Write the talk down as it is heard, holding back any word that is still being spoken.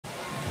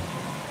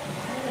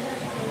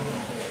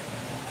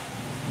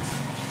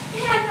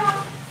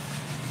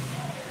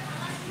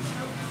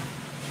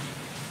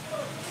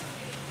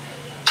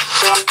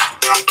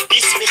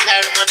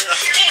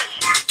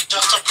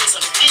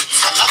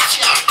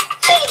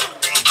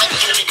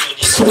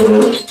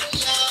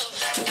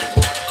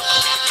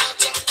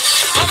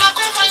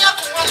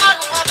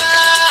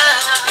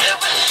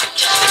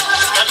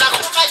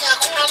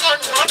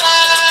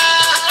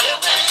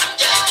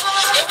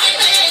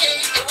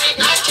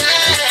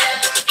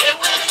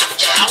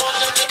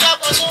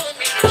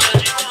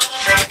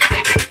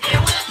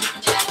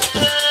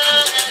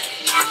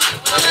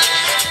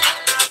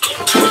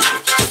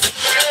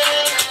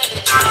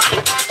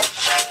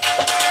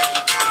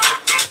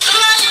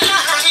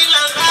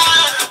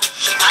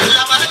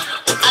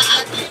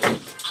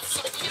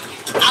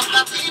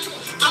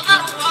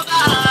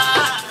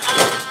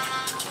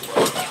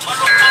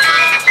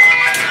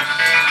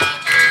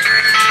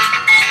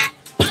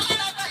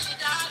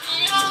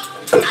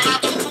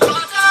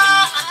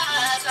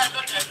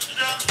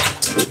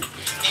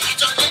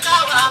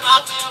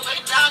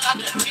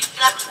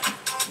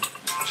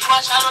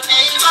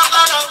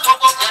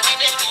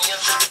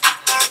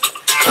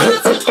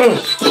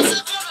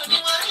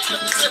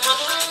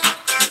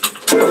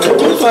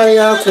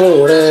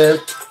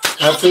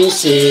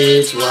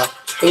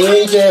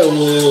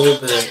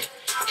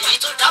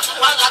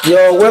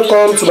You're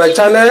welcome to my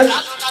channel.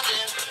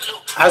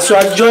 As you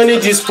are joining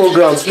this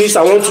program, please,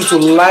 I want you to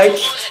like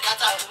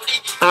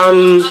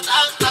and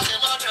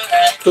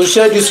to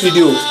share this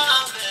video.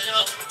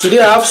 Today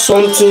I have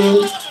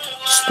something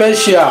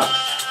special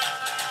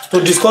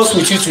to discuss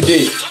with you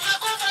today.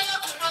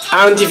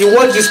 And if you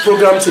watch this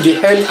program to the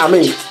end,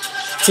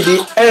 to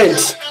the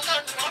end,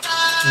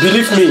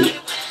 believe me,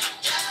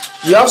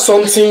 you have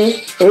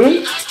something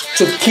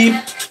to keep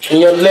in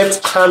your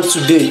left hand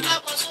today,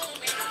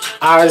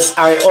 as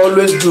I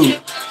always do.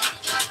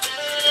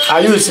 Are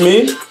you with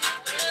me?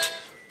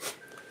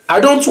 I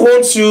don't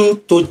want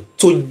you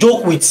to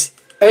joke with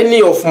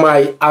any of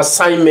my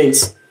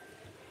assignments.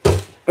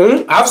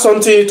 I have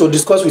something to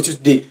discuss with you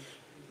today.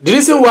 The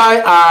reason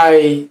why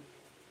I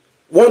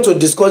want to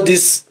discuss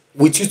this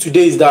with you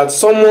today is that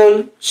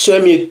someone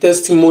shared me a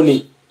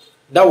testimony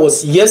that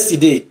was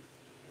yesterday,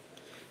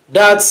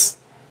 that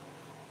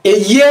a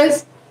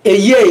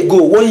year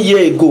ago, 1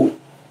 year ago,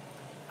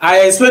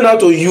 I explained how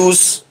to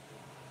use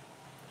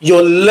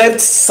your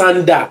left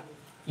sandal.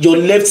 Your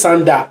left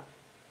sandal.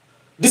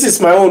 This is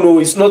my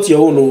own, it's not your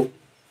own.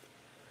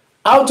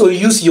 How to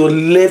use your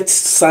left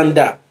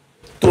sandal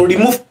to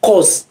remove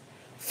curse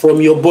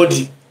from your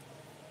body.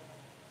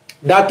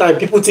 That time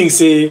people think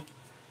say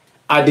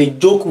I dey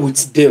joke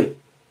with them.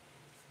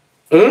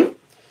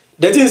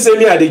 They think say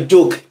me I dey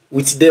joke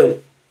with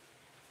them.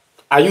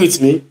 Are you with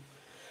me?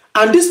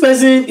 And this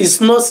person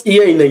is not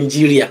here in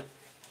Nigeria.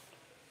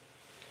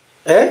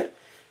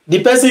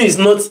 The person is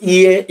not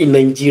here in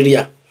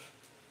Nigeria.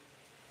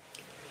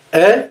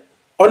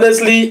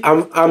 Honestly,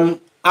 I'm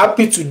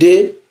happy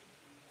today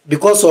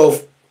because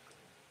of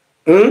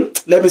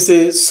let me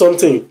say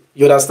something.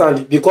 You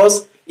understand?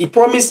 Because he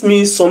promised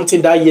me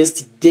something that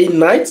yesterday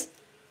night,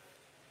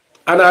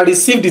 and I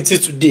received it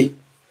today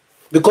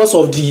because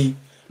of the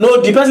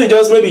person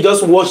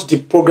just watched the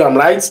program,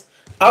 right?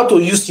 How to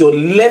use your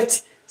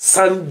left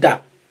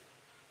sandal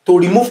to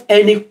remove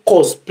any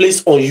curse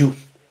placed on you.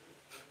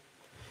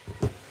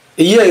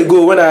 A year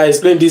ago, when I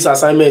explained this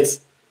assignment,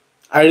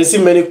 I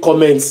received many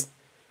comments.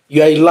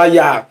 You are a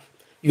liar.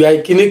 You are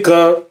a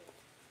kinikan.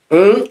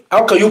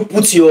 How can you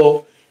put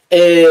your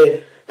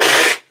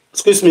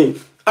excuse me?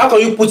 How can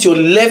you put your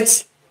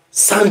left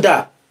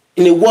sandal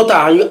in the water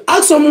and you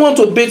ask someone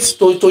to bathe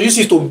to use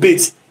it to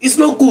bathe? It's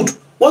not good.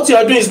 What you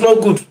are doing is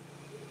not good.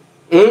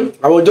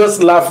 I was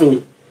just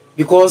laughing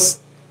because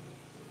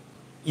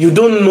you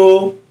don't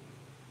know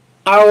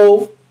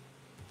how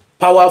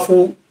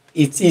powerful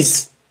it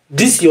is.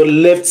 This is your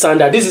left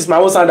sandal. This is my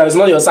own sandal. It's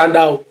not your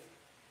sandal.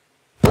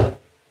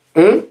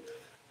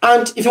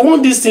 And if you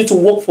want this thing to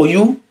work for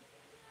you,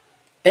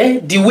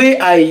 the way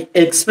I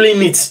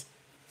explain it,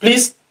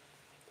 please,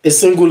 a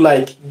single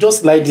like.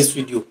 Just like this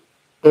video.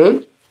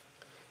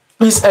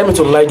 Please help me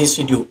to like this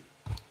video.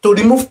 To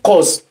remove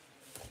curse.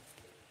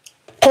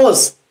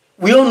 Curse.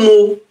 We all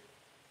know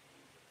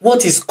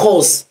what is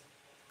curse.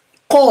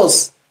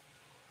 Curse.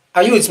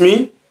 Are you with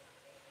me?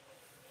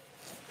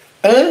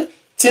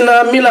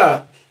 Tina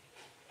Miller.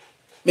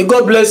 May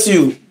God bless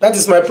you. That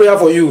is my prayer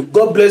for you.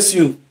 God bless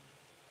you.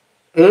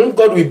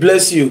 God will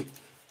bless you.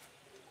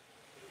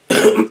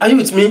 Are you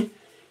with me?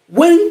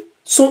 When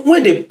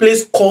they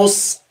place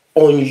curse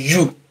on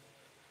you,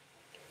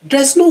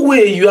 there's no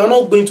way you are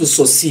not going to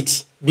succeed.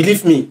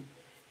 Believe me.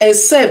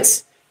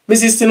 Except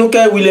Mrs.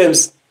 Tinuka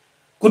Williams.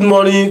 Good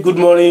morning. Good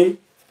morning.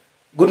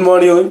 Good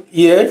morning.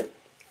 Yeah.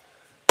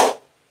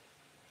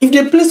 If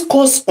they place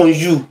curse on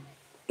you,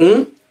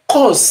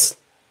 curse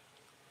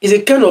is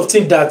a kind of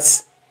thing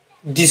that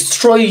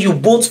destroy you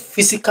both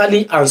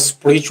physically and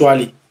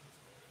spiritually.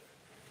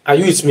 Are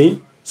you with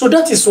me? So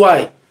that is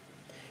why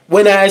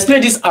when I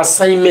explained this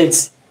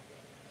assignment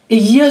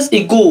years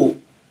ago,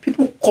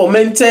 people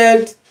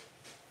commented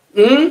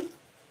and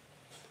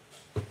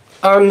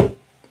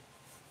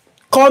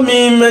call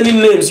me many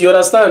names, you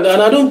understand?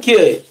 And I don't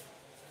care.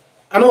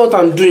 I know what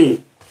I'm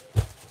doing.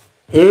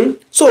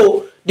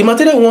 So the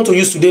material we want to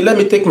use today, let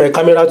me take my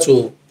camera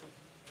to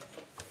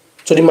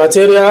the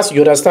materials.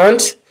 You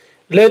understand?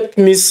 Let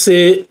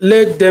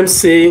them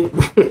say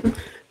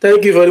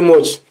thank you very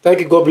much. Thank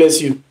you. God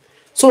bless you.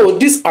 So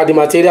these are the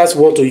materials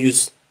we want to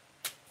use.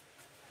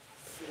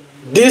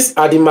 These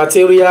are the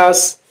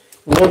materials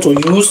we want to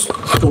use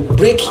to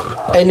break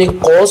any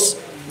curse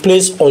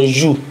placed on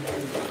you.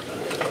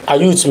 Are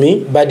you with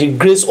me? By the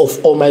grace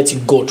of Almighty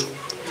God.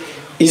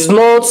 It's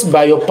not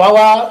by your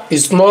power,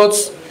 it's not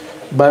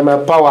by my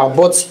power,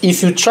 but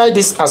if you try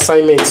this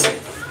assignment,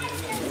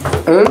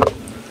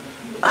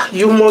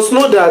 you must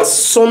know that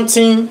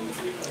something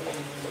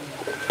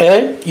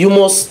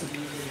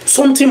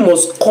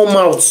must come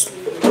out.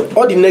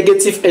 All the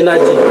negative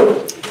energy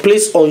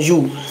placed on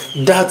you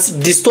that's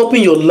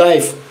disturbing your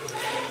life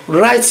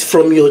right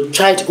from your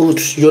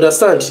childhood. You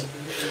understand?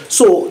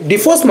 So the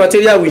first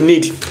material we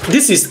need,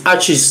 this is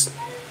ashes.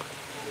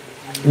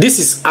 This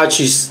is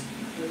ashes.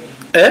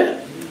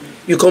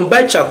 You can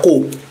buy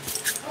charcoal,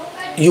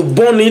 you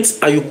burn it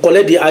and you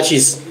collect the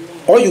ashes,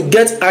 or you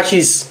get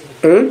ashes.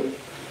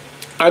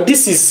 And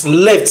this is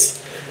left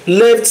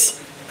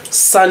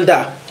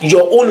sandal,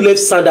 your own left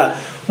sandal,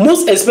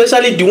 most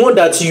especially the one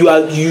that you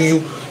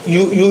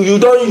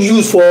don't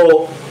use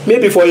for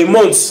maybe for a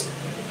month.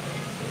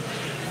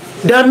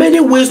 There are many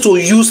ways to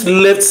use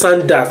left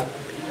sandal.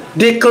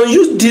 They can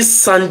use this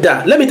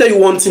sandal. Let me tell you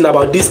one thing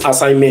about this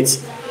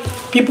assignment.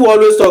 People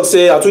always talk,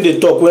 say I too dey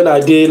talk when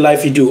I dey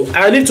live video.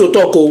 I need to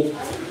talk.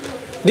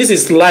 This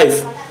is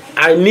live.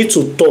 I need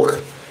to talk.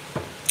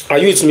 Are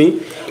you with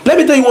me? Let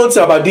me tell you one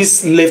thing about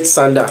this left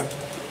sandal.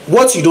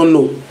 What you don't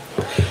know.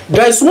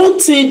 There is one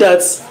thing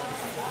that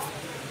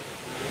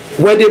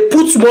when they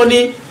put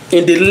money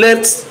in the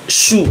left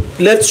shoe,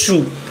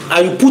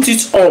 and you put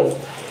it on,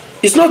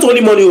 it's not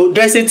only money.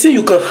 There is a thing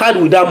you can add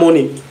with that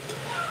money,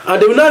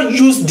 and they will now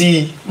use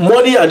the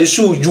money and the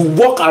shoe. You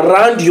walk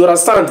around, you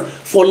understand,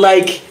 for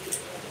like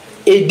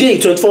a day,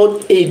 24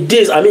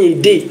 days. I mean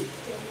a day.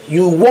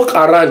 You walk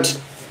around.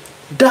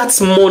 That's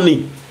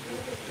money.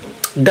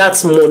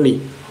 That's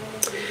money.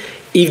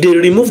 If they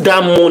remove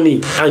that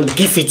money and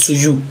give it to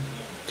you,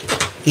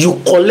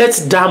 you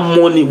collect that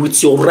money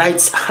with your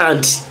right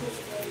hand.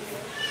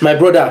 My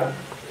brother,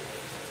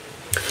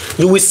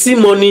 you will see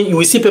money, you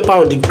will see paper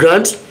on the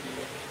ground,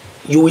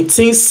 you will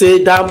think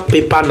say that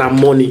paper na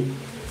money,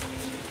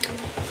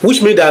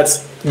 which means that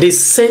they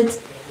send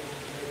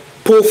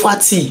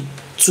poverty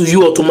to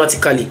you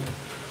automatically.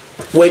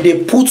 When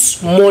they put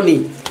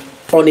money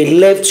on a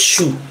left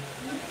shoe,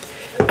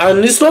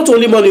 and it's not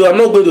only money, I'm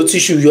not going to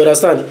teach you, you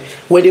understand?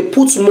 When they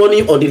put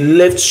money on the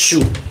left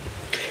shoe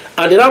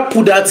and they now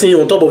put that thing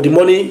on top of the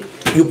money,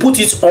 you put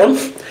it on,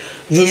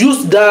 you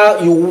use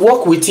that, you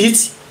work with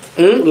it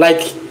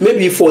like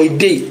maybe for a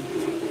day,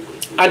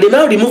 and they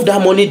now remove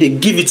that money, they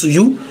give it to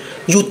you,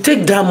 you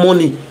take that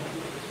money.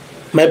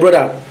 My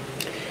brother,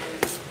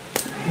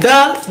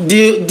 that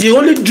the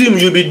only dream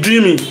you'll be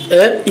dreaming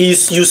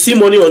is you see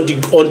money on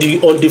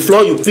the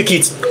floor, you pick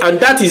it, and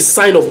that is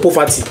sign of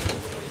poverty.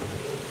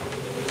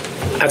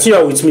 I think you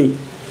are with me.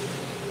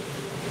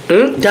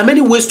 There are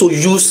many ways to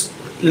use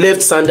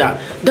left sandal.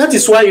 That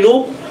is why, you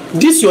know,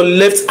 this your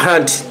left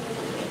hand.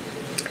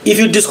 If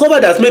you discover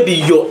that maybe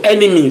your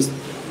enemies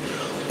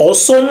or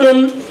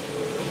someone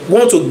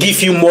want to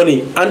give you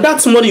money, and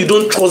that money you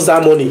don't trust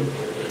that money,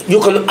 you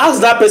can ask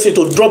that person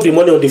to drop the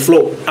money on the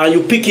floor and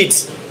you pick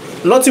it.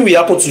 Nothing will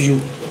happen to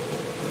you.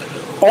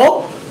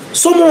 Or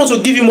someone wants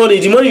to give you money,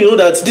 the money, you know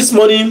that this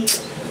money,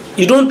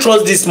 you don't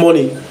trust this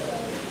money.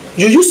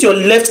 You use your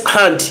left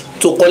hand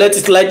to collect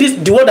it, like this,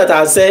 the one that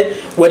I said,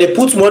 where they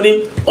put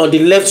money on the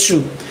left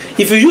shoe.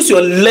 If you use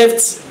your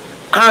left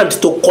hand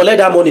to collect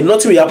that money,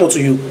 nothing will happen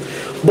to you.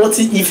 But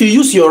if you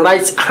use your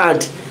right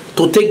hand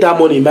to take that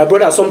money, my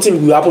brother,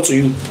 something will happen to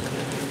you.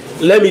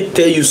 Let me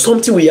tell you,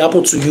 something will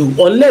happen to you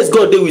unless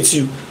God is with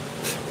you.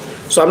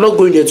 So I'm not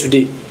going there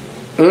today.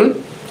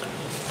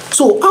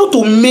 So how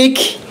to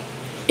make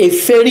a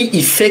very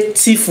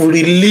effective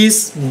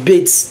release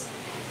bait?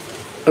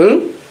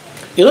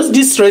 You know,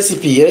 this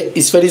recipe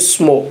is very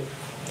small,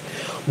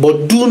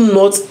 but do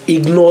not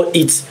ignore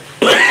it.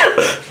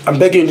 I'm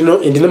begging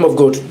you, in the name of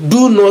God,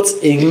 do not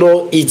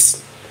ignore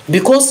it,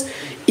 because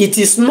it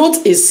is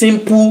not a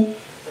simple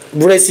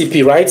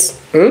recipe, right?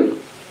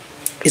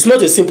 It's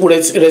not a simple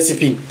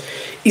recipe.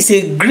 It's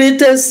a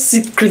greatest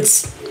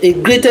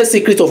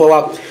secret of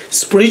our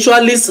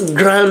spiritualist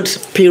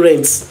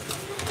grandparents.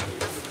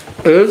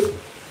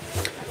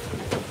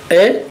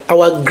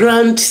 Our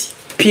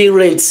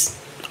grandparents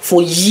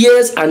for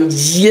years and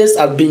years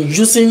have been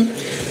using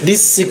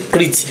this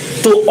secret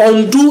to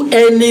undo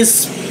any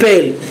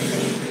spell.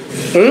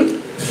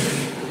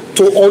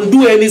 To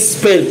undo any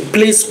spell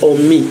placed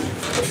on me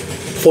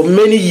for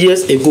many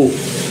years ago.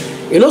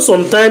 You know,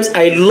 sometimes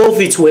I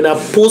love it when I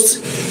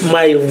post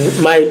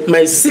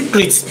my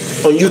secret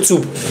on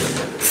YouTube.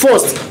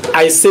 First,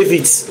 I save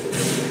it.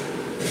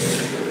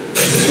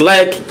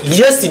 Like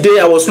yesterday,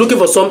 I was looking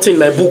for something in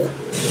my book.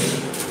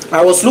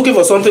 I want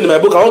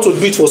to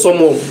do it for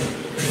someone.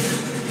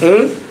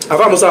 I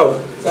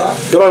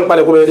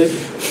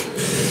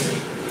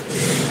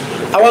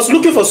was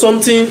looking for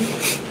something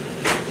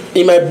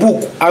in my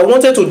book. I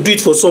wanted to do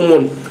it for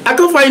someone. I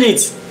can't find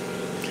it.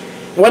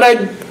 When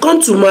I come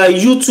to my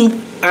YouTube,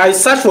 I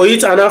search for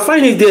it and I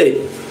find it there.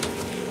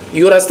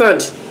 You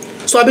understand?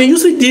 So I've been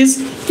using this.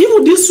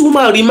 Even this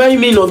woman remind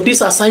me of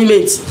this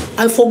assignment.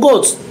 I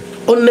forgot,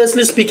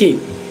 honestly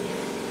speaking.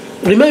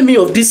 Remind me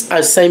of this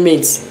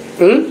assignment.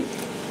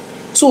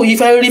 So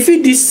if I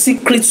reveal this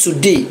secret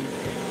today,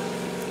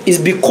 it's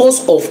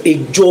because of a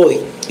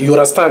joy. You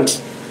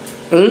understand?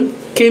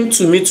 Came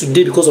to me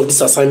today because of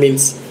this assignment.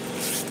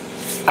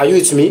 Are you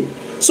with me?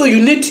 So you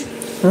need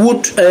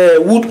wood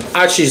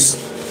ashes,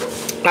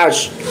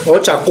 ash or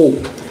charcoal.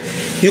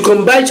 You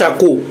can buy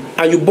charcoal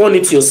and you burn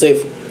it yourself.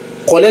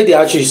 Collect the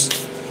ashes.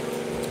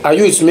 Are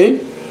you with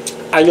me?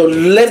 And your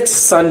left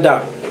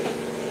sandal,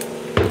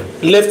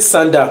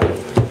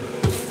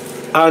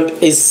 and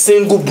a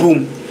single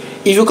broom.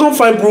 If you can't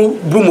find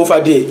broom over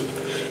there,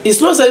 it's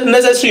not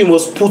necessary you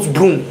must put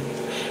broom.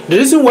 The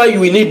reason why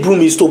you need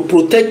broom is to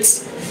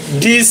protect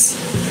this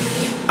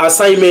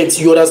assignment,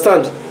 you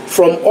understand,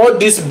 from all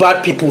these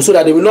bad people, so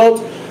that they will not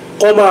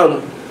come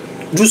and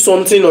do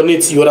something on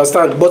it, you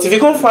understand. But if you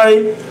can't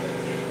find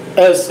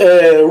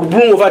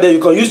broom over there, you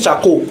can use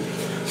charcoal.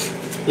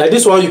 Like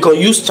this one, you can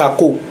use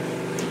charcoal.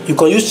 You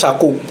can use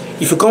charcoal.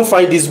 If you can't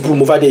find this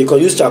broom over there, you can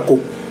use charcoal.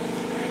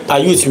 Are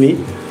you with me?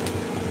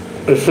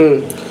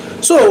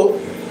 So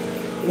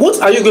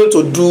what are you going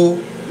to do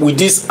with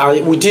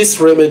this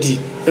remedy?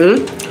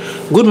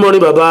 Good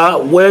morning, Baba.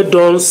 Well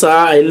done, sir.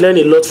 I learned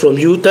a lot from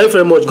you. Thank you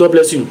very much. God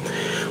bless you.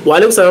 Wa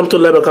alaikum salam to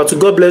Allah barakatuh.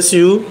 God bless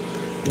you.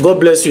 God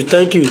bless you.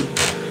 Thank you.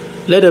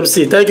 Let them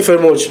see. Thank you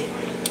very much.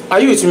 Are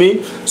you with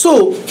me?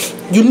 So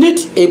you need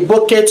a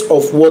bucket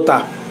of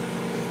water.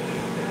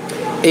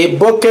 A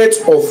bucket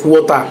of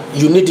water.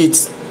 You need it.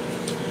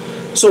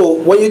 So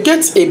when you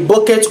get a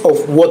bucket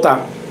of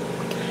water,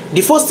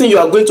 the first thing you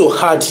are going to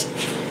add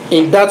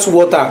in that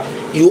water,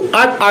 you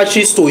add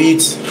ashes to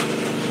it.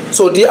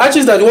 So the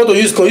ashes that you want to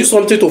use, can use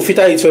something to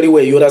filter it very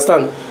well. You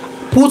understand?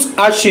 Put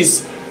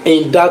ashes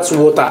in that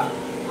water.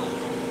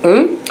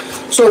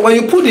 So when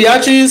you put the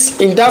ashes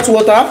in that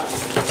water,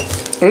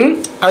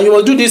 and you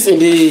must do this in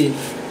the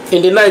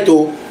night.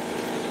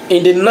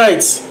 In the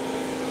night,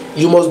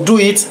 you must do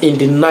it in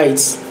the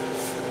night.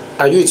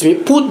 Are you with me?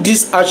 Put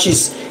these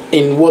ashes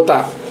in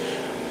water.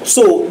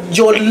 So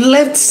your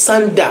left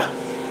sandal,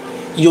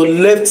 the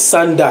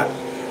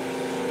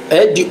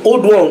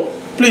old one,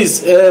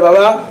 please,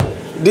 Baba,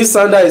 this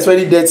sandal is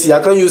very dirty.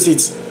 I can't use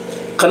it.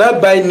 Can I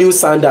buy new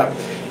sandal?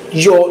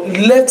 Your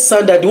left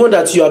sandal, the one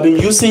that you have been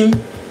using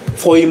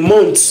for a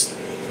month,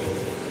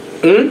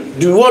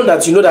 the one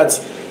that you know that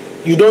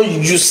you don't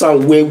use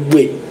some way,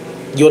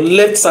 your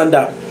left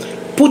sandal,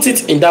 put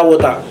it in that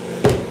water.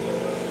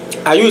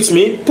 Are you with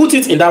me? Put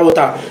it in that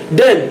water.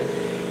 Then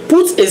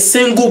put a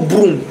single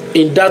broom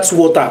in that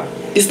water.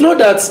 It's not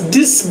that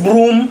this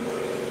broom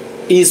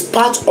is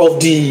part of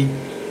this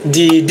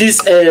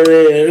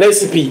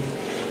recipe.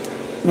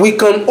 We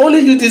can only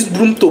use this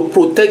broom to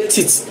protect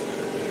it.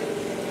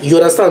 You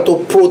understand?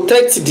 To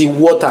protect the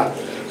water,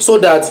 so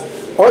that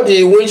all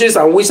the witches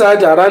and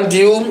wizards around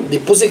you, the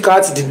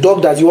pussycat, the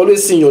dog that you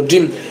always see in your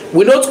dream,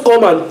 will not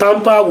come and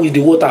tamper with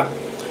the water.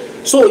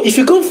 So if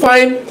you can't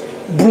find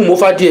broom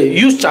over there,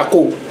 use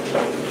charcoal.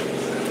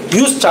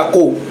 Use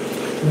charcoal.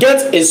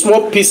 Get a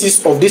small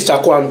pieces of this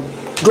charcoal and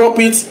drop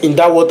it in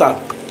that water.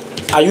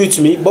 Are you with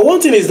me? But one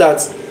thing is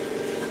that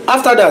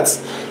after that,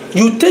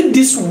 you take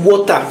this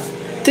water,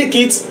 take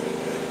it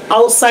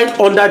outside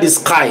under the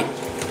sky.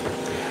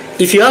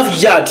 If you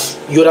have yard,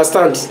 you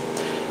understand.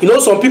 You know,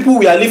 some people,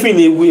 we are living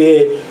in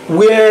a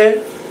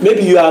where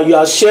maybe you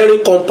are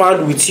sharing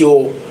compound with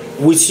your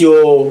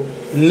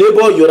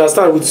neighbor, you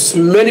understand, with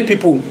many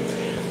people.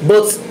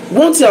 But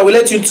one thing I will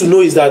let you to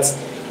know is that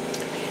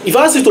if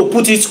I ask you to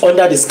put it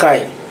under the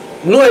sky,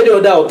 no any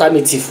other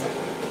alternative.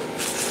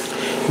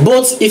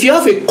 But if you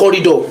have a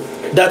corridor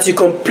that you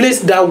can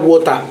place that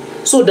water,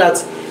 so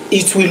that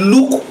it will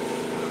look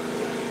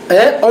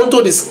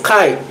onto the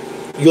sky,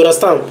 you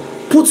understand,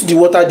 put the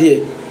water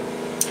there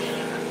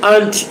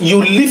and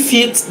you leave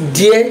it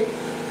there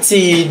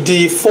till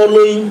the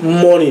following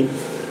morning.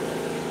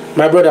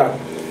 My brother,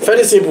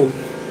 very simple.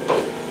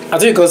 I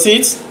think you can see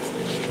it.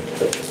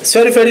 It's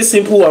very, very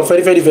simple and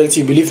very, very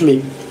effective, believe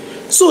me.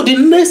 So the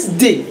next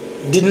day,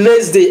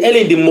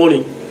 early in the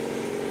morning,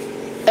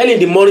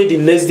 the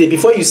next day,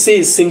 before you say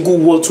a single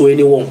word to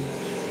anyone,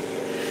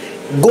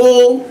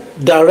 go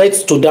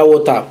direct to that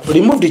water.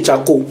 Remove the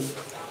charcoal,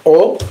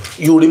 or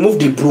you remove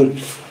the broom.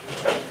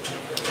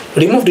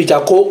 Remove the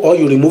charcoal or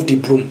you remove the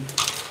broom.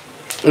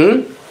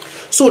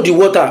 So the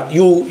water,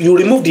 you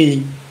remove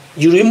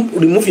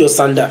remove your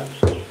sandal.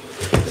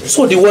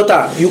 So the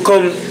water, you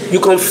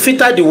can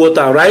filter the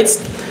water, right?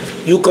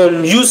 You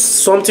can use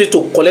something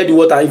to collect the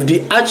water if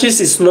the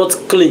ashes is not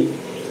clean.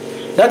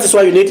 That is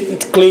why you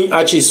need clean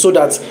ashes, so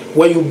that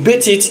when you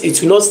bathe it,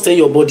 it will not stain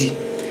your body.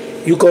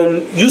 You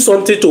can use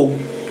something to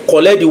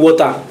collect the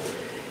water.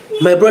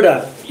 My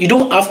brother, you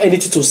don't have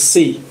anything to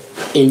say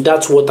in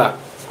that water.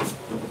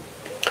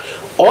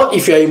 Or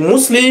if you are a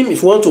Muslim,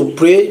 if you want to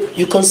pray,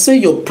 you can say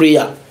your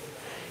prayer.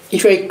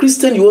 If you are a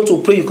Christian, you want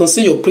to pray, you can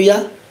say your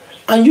prayer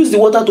and use the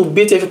water to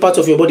bathe every part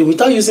of your body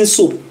without using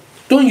soap.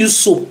 Don't use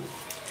soap.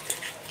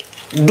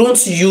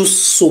 Don't use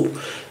soap.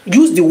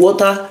 Use the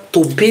water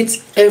to bathe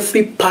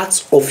every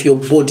part of your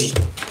body.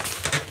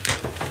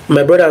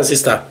 My brother and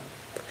sister,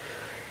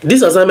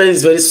 this assignment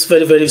is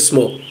very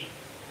small.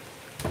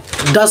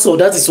 That's all.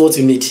 That is what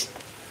you need.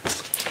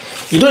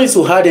 You don't need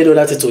to add any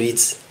other thing to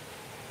it.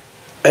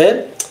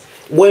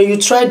 When you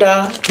try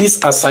this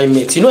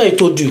assignment, you know I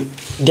told you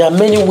there are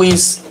many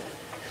ways.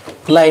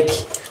 Like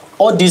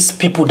all these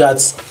people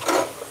that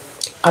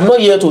I'm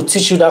not here to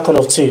teach you that kind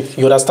of thing.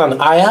 You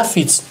understand? I have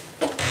it,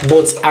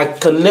 but I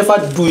can never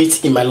do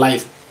it in my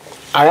life.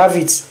 I have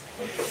it,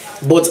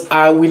 but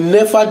I will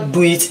never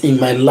do it in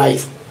my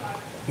life.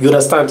 You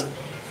understand?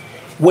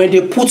 When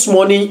they put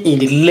money in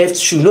the left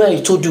shoe, you know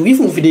I told you,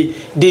 even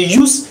if they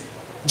use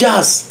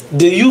jazz,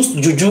 they use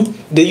juju,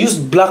 they use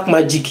black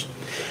magic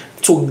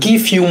to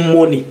give you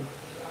money.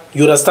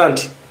 You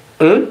understand?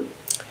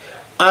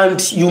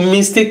 And you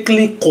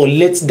mistakenly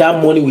collect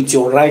that money with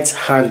your right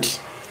hand.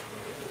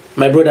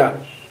 My brother,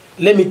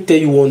 let me tell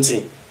you one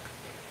thing.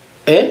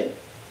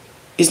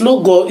 It's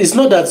not God. It's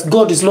not that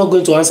God is not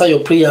going to answer your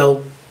prayer.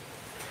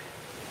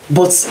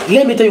 But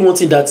let me tell you one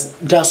thing, that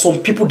there are some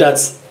people that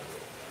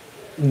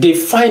they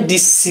find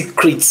this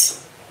secret.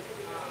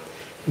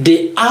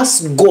 They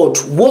ask God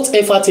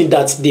whatever thing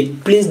that they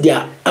place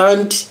their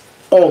hand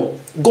on,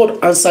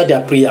 God answer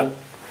their prayer.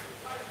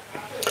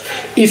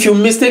 If you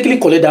mistakenly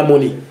collect that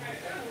money,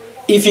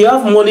 if you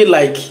have money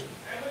like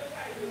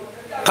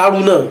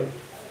Karuna,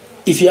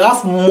 if you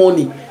have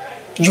money,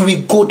 you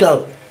will go down.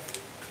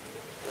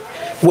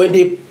 When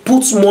they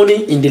put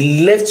money in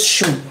the left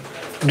shoe,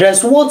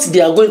 there's what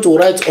they are going to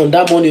write on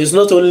that money. It's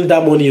not only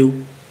that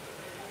money.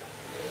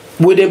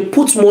 When they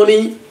put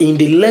money in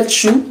the left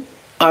shoe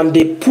and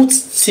they put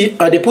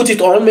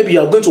it on, maybe you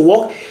are going to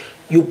work,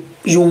 you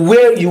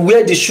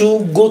wear the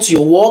shoe, go to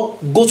your work,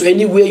 go to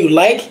anywhere you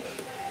like,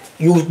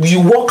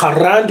 you walk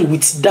around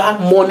with that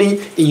money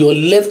in your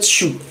left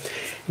shoe.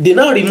 They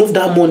now remove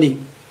that money,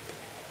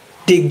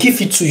 they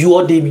give it to you,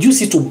 or they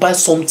use it to buy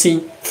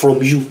something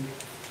from you.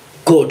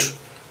 God,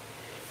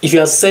 if you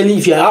are selling,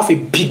 if you have a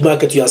big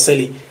market you are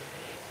selling,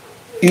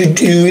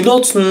 you will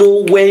not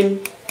know when.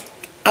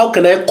 How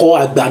can I call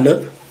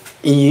Agbana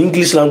in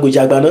English language?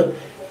 Agbana.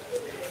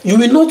 You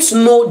will not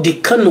know the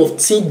kind of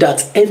thing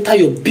that enter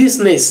your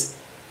business.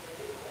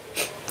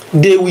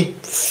 They will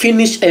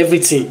finish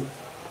everything.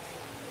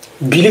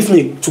 Believe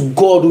me, to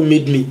God who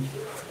made me,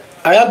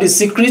 I have the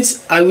secret.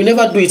 I will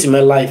never do it in my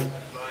life.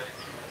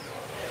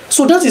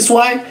 So that is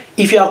why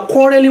if you are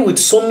quarreling with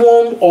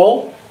someone,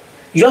 or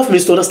you have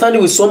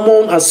misunderstanding with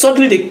someone, and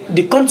suddenly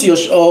they come to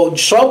your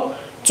shop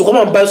to come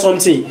and buy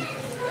something,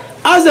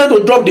 ask them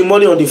to drop the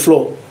money on the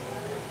floor.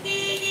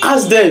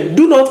 Ask them.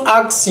 Do not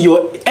ask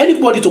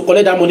anybody to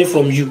collect that money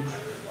from you,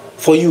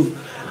 for you.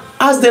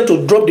 Ask them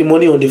to drop the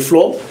money on the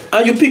floor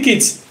and you pick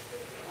it.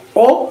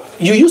 Or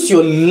you use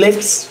your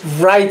left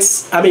hand,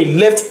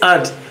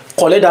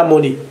 collect that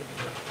money.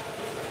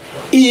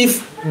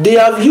 If they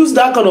have used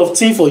that kind of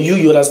thing for you,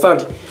 you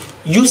understand,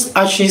 use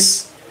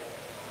ashes,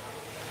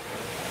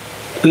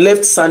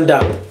 left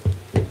sandal,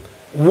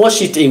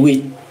 wash it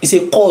away. It's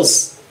a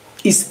cause.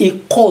 It's a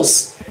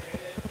cause.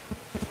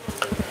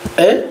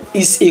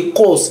 It's a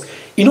cause.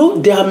 You know,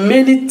 there are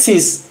many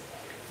things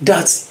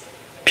that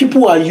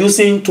people are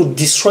using to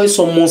destroy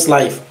someone's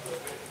life.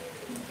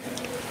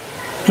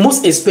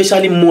 Most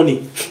especially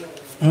money.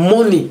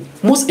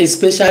 Most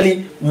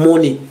especially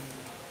money.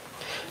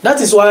 That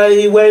is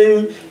why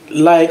when,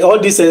 like, all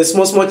these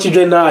small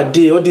children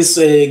nowadays, all these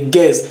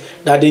girls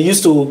that they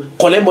used to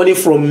collect money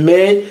from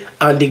men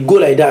and they go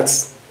like that.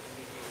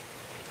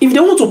 If they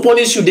want to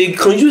punish you, they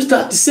can use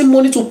the same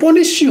money to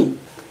punish you.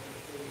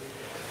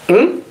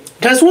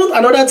 There's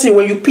another thing.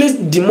 When you place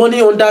the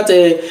money on that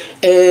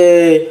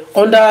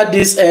under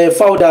this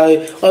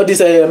powder, or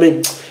this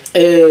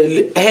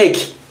egg,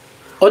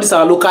 or this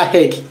our local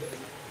egg,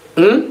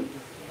 and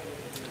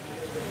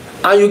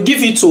you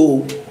give it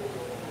to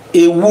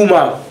a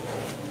woman,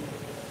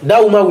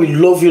 that woman will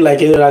love you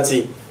like any other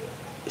thing.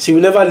 She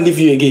will never leave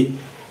you again.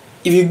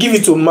 If you give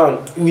it to a man,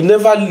 he will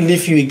never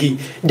leave you again.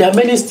 There are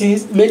many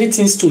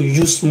things to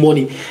use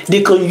money.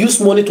 They can use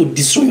money to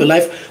destroy your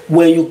life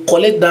when you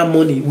collect that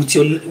money with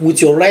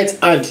your right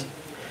hand.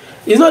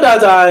 It's not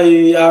that I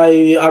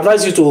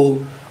advise you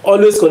to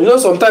always collect. You know,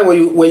 sometimes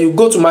when you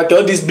go to market,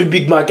 all these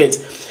big markets,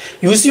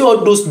 you see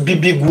all those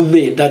big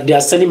women that they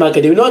are selling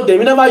market. They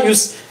will never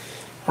use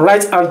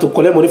right hand to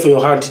collect money from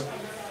your hand.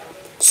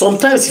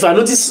 Sometimes if I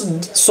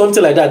notice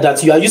something like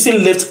that you are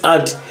using left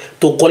hand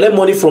to collect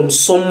money from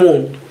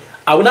someone,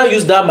 I will not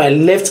use that my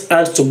left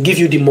hand to give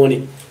you the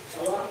money.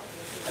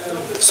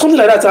 Something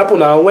like that happened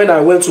now when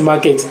I went to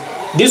market.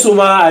 This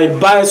woman, I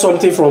buy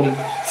something from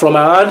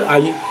her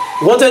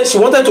hand. She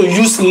wanted to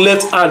use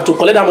left hand to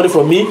collect that money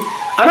from me,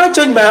 and I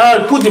changed my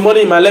hand, put the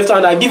money in my left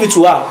hand, I give it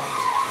to her.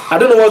 I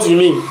don't know what you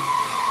mean.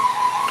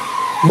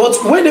 But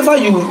whenever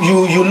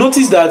you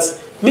notice that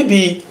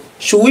maybe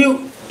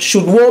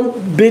should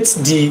one bathe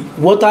the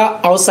water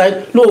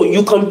outside? No,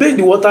 you can bathe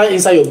the water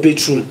inside your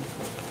bedroom.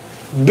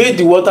 Bathe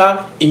the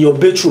water in your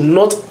bedroom,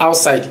 not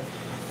outside.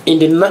 In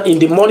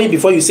the morning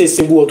before you say a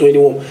single word to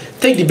anyone,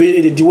 take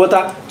the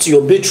water to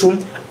your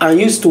bedroom and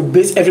use to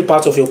bathe every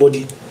part of your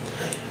body.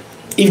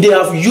 If they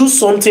have used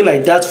something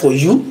like that for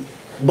you,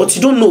 but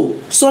you don't know,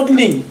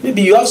 suddenly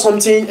maybe you have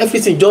something,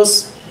 everything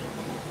just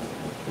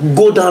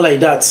go down like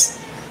that.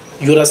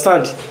 You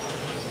understand?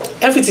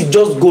 Everything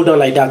just go down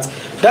like that.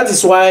 That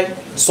is why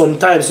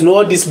sometimes, you know,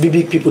 all these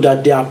big people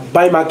that they are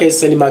buy markets,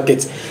 selling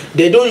markets,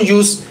 they don't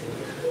use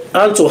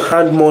hand to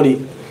hand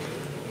money.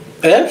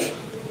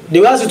 They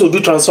will ask you to do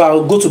transfer.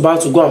 I'll go to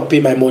bank to go and pay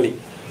my money.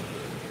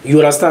 You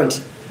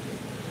understand?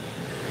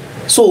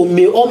 So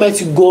may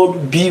Almighty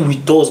God be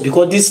with us,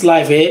 because this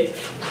life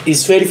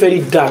is very, very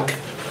dark.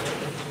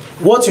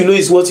 What you know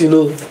is what you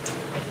know.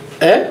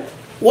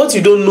 What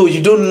you don't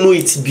know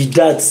it be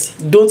that.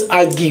 Don't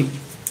argue.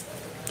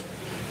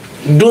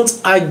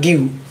 Don't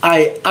argue.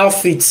 I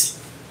have it,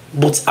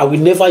 but I will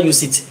never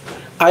use it.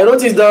 I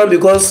wrote it down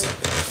because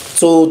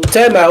to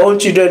tell my own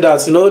children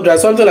that, you know,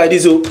 there's something like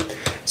this.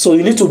 So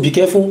you need to be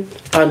careful,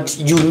 and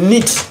you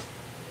need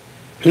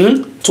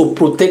to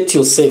protect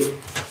yourself,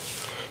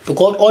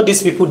 because all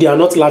these people, they are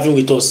not laughing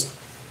with us.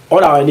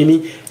 All our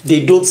enemy,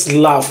 they don't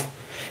laugh.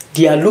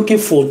 They are looking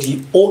for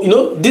the, you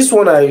know, this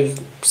one I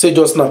said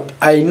just now.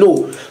 I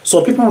know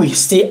some people will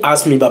still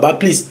ask me, Baba,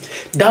 please,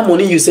 that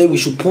money you said we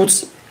should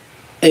put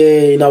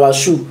in our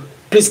shoe,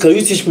 please, can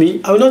you teach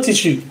me? I will not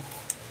teach you.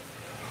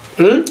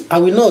 I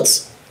will not,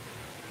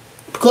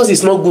 because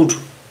it's not good.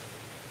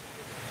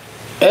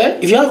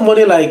 If you have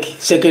money like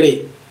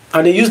Shekere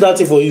and they use that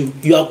thing for you,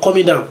 you are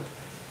coming down.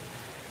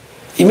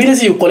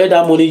 Immediately you collect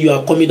that money, you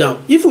are coming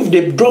down. If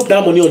they drop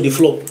that money on the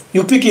floor,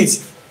 you pick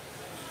it.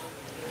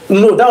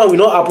 No, that one will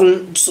not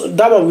happen.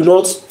 That one will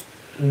not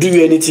do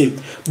you anything.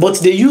 But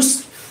they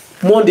use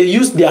money, they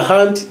use their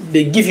hand,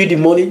 they give you the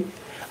money,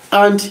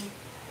 and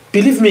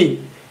believe me,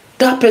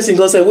 that person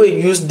gonna say,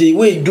 "Wait, use the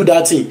way you do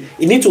that thing.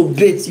 You need to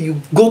bathe.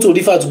 You go to the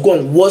river to go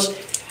and wash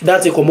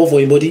that thing, come off for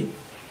your body,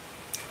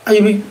 and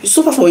you will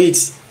suffer for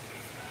it."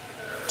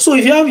 So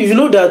if you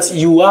know that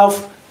you are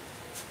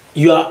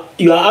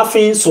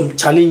having some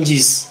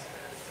challenges,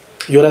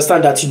 you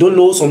understand that you don't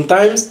know,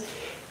 sometimes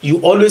you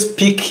always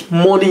pick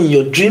money in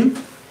your dream,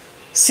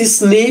 see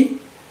snake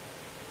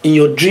in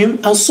your dream,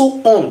 and so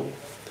on.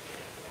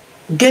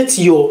 Get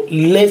your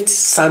left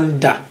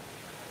sandal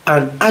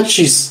and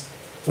ashes.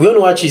 We all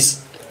know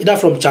ashes, either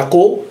from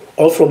charcoal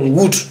or from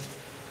wood.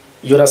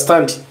 You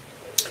understand?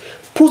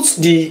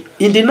 In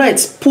the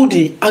night, put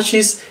the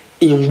ashes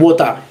in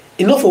water,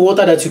 enough of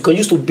water that you can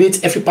use to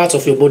bathe every part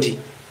of your body.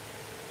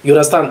 You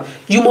understand?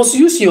 You must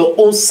use your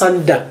own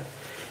sandal.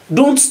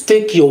 Don't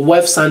take your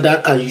wife's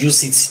sandal and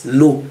use it.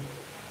 No.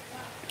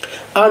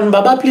 And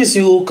Baba, please,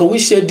 can we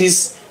share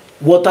this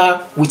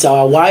water with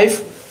our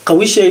wife? Can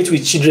we share it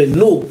with children?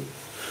 No.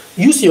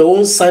 Use your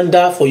own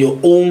sandal for your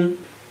own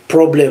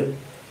problem.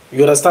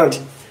 You understand?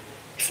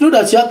 If you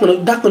know that you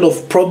have that kind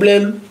of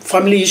problem,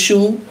 family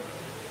issue,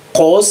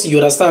 cause, you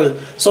understand?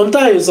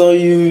 Sometimes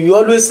you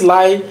always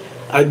lie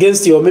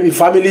against your maybe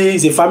family.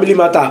 It's a family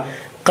matter.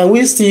 Can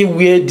we still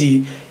wear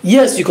the?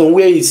 Yes, you can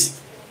wear it.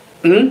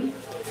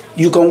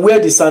 You can wear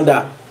the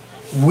sandal.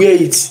 Wear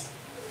it,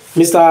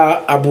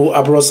 Mr.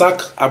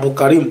 Abu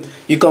Karim.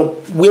 You can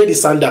wear the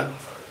sandal,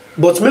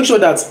 but make sure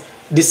that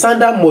the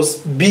sandal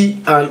must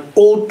be an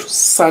old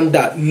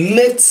sandal,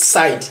 left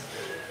side,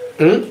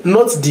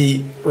 not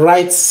the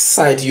right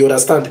side. You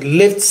understand?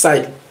 Left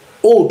side,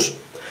 old.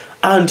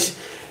 And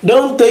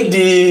don't take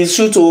the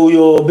shoe to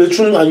your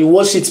bedroom and you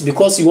wash it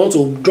because you want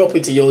to drop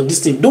it in your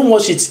distance. Don't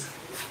wash it.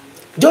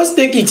 Just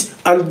take it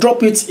and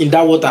drop it in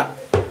that water.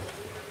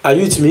 Are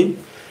you with me?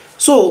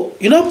 So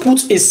you now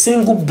put a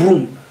single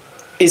broom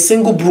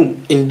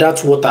in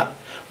that water.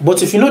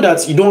 But if you know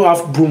that you don't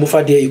have broom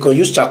over there, you can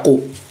use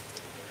charcoal.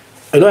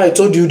 I know I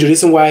told you the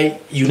reason why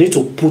you need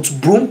to put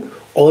broom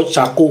or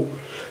charcoal,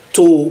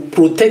 to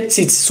protect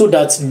it, so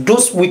that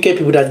those wicked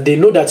people, that they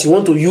know that you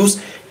want to use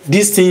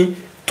this thing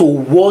to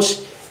wash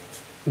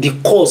the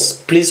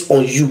curse placed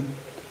on you,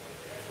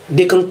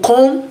 they can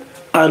come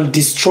and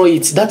destroy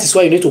it. That is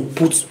why you need to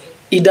put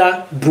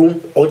either broom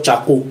or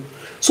charcoal.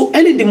 So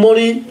early in the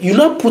morning, you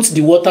now put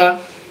the water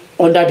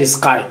under the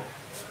sky.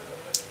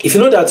 If you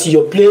know that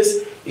your place,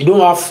 you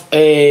cannot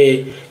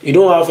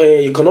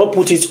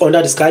put it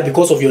under the sky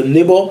because of your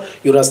neighbor,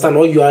 you understand,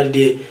 or you are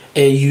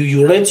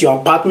you rent your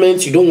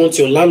apartment, you don't want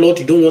your landlord,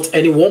 you don't want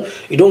anyone,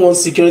 you don't want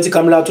security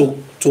camera to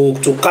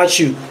catch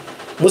you,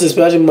 most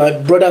especially my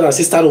brother and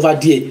sister over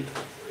there.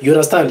 You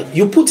understand?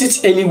 You put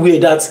it anywhere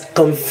that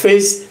can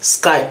face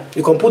sky.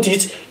 You can put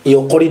it in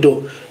your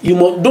corridor.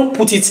 Don't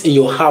put it in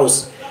your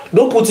house.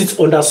 Don't put it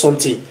under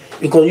something.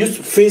 You can use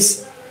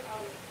face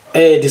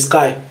the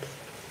sky.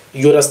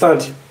 You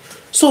understand?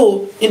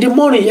 So in the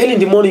morning, early in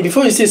the morning,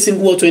 before you say a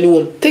single word to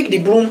anyone, take the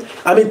broom.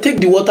 Take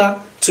the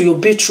water to your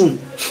bedroom.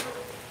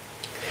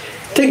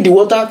 Take the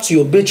water to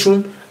your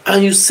bedroom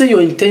and you say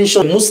your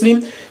intention.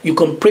 Muslim, you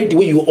can pray the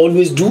way you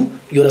always do,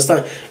 you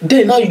understand?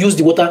 Then now you use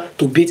the water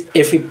to bathe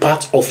every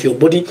part of your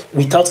body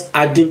without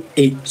adding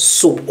a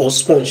soap or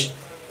sponge.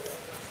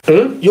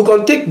 You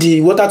can take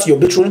the water to your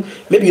bedroom.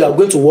 Maybe you are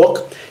going to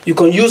work, you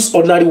can use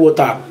ordinary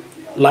water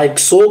like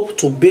soap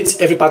to bathe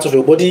every part of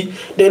your body.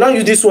 Then now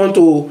use this one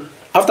to,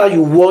 after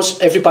you wash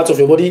every part of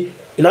your body,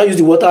 you now use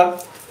the water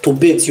to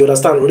bathe, you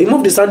understand?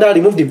 Remove the sandal,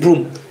 remove the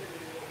broom.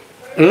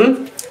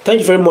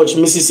 Thank you very much,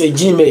 Mrs.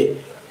 Ejime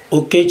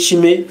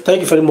Okechime.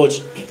 Thank you very much.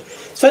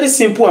 It's very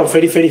simple and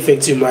very, very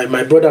effective,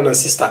 my brother and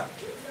sister.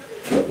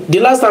 The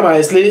last time I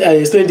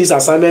explained this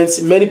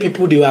assignment, many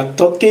people, they were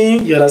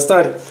talking, you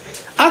understand?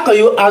 How can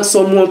you ask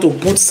someone to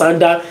put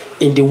sandal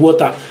in the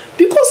water?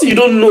 Because you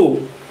don't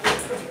know.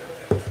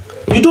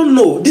 You don't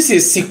know. This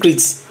is secret.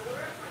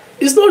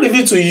 It's not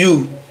revealed to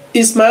you.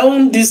 It's my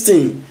own this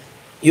thing.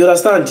 You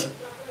understand?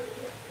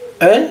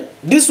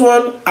 This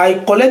one, I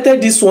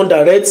collected this one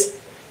direct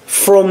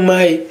from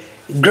my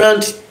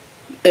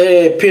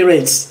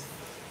grandparents.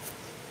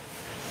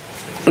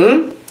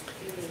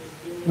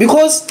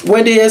 Because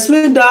when they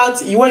explain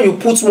that, when you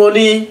put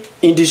money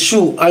in the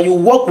shoe and you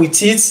work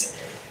with it,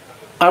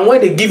 and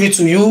when they give it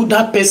to you,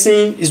 that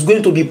person is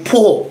going to be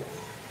poor.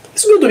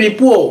 It's going to be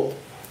poor.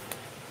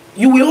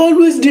 You will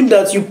always dream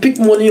that you pick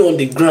money on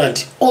the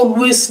ground.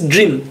 Always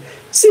dream.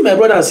 See, my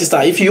brother and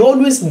sister, if you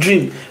always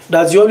dream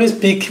that you always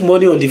pick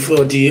money on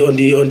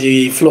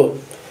the floor,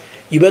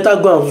 you better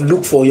go and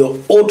look for your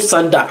old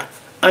sandal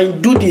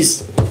and do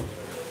this.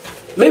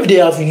 Maybe they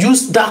have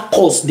used that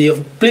curse, they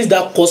have placed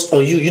that curse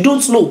on you. You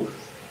don't know.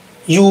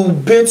 You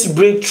bet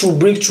breakthrough,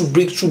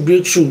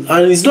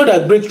 and it's not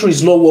that breakthrough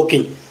is not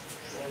working,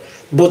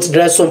 but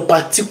there is some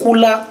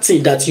particular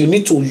thing that you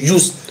need to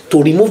use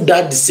to remove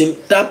that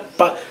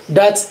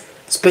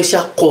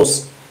special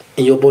curse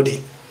in your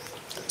body.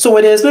 So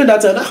when they explain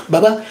that,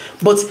 Baba,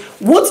 but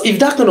what if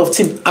that kind of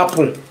thing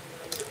happen,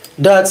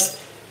 that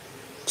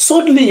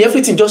suddenly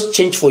everything just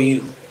change for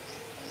you?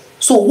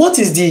 So what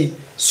is the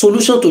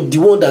solution to the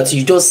one that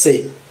you just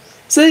say?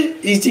 Say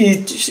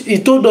he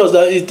told us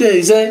that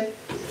he said,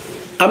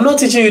 I'm not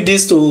teaching you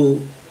this to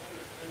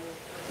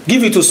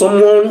give it to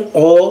someone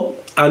or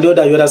and the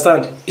other, you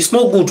understand? It's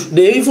not good.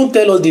 They even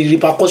tell us the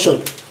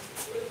repercussion.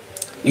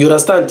 You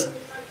understand?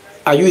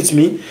 Are you with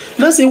me?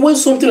 Now say when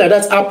something like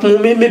that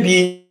happen,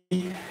 maybe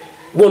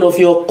one of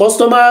your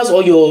customers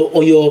or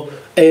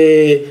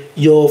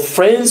your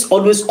friends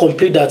always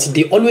complain that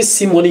they always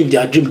see money in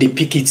their dream, they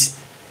pick it.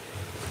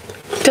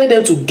 Tell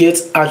them to get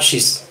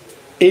ashes.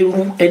 That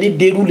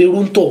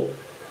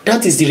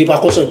is the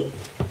repercussion.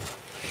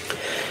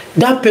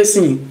 That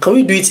person, can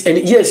we do it?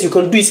 Yes, you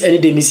can do it any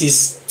day,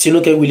 Mrs.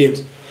 Tinoke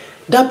Williams.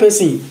 That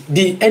person,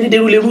 the any day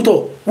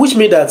lerunto, which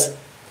means that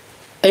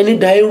any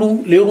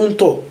dairu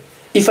lerunto.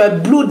 If I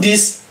blow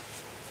these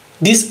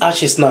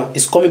ashes now,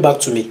 it's coming back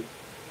to me.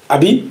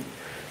 Abi,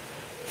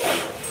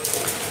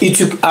 it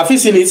will, have you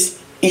seen it?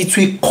 It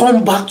will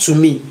come back to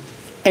me.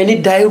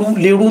 Any dairu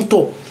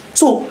lerunto.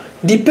 So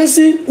the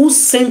person who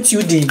sent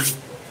you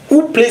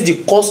who placed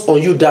the curse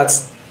on you, that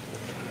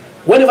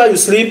whenever you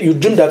sleep, you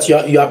dream that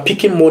you are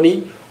picking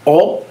money,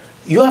 or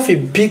you have a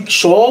big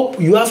shop,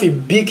 you have a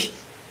big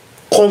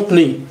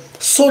company.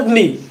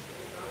 Suddenly,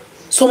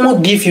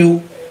 someone give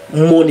you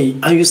money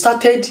and you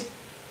started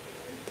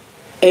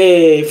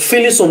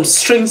feeling some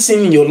strange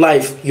thing in your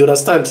life. You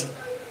understand?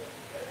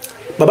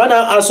 Baba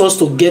now asks us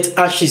to get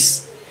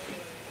ashes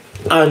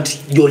and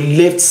your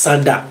left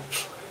sandal.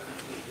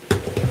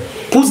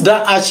 Put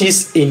that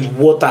ashes in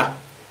water.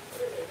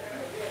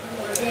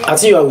 I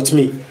think you are with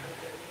me.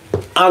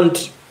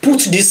 And put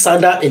this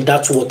sandal in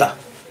that water.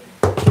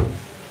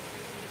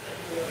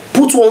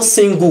 Put one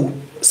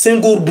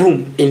single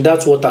broom in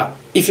that water.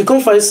 If you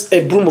can't find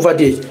a broom over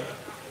there,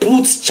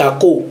 put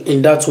charcoal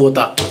in that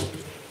water.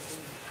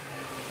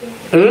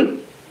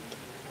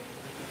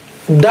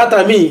 That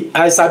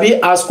I sabi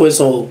ask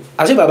question.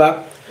 I say,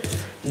 Baba,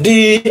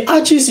 the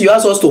ashes you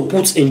ask us to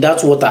put in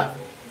that water,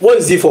 what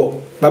is it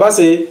for? Baba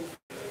say,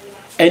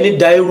 any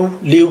dairu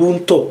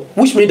lerunto,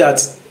 which means that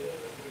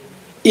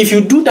if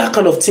you do that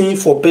kind of thing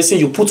for a person,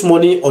 you put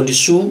money on the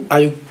shoe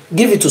and you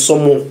give it to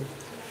someone.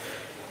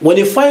 When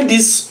you find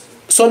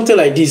something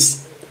like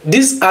this,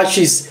 these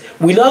ashes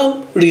will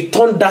now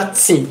return that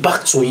thing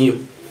back to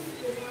him.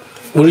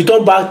 We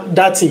return back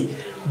that thing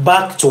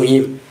back to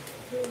him.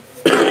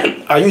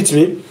 Are you with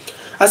me?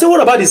 I said,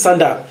 what about the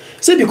sandal?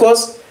 Say,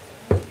 because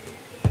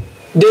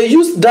they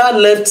use that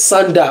left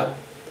sandal,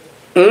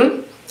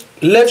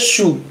 left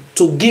shoe,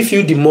 to give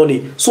you the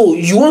money. So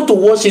you want to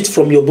wash it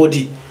from your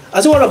body.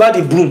 I said, what about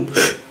the broom?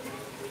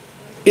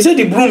 He said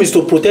the broom is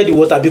to protect the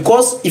water,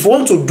 because if you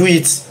want to do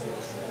it,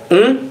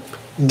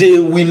 they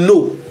will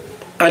know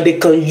and they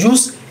can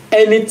use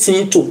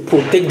anything to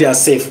protect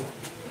themselves.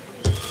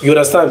 You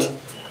understand?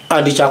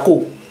 And the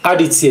charcoal, add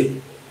it here.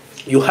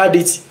 You add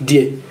it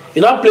there.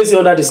 You now place it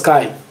under the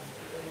sky.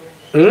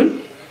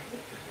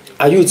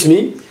 Are you with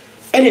me?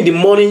 And in the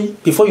morning,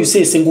 before you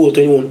say a single word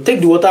to anyone, take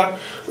the water,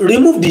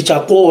 remove the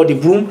charcoal or the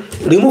broom,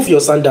 remove your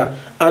sandal,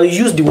 and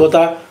use the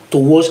water to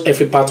wash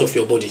every part of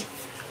your body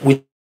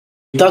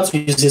without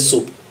using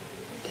soap.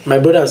 My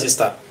brother and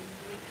sister,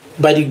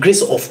 by the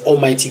grace of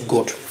Almighty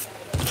God.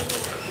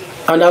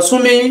 And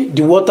assuming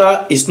the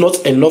water is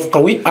not enough,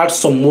 can we add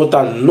some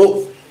water?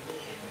 No.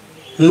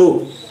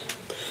 No.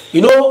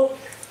 You know,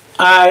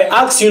 I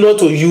asked you not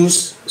to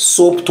use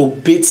soap to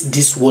bathe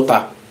this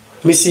water,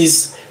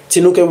 Mrs.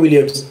 Tinuke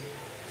Williams.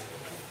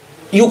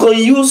 You can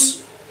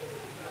use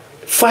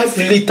 5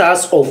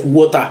 liters of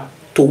water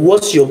to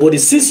wash your body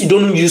since you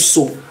don't use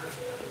soap.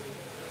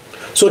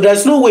 So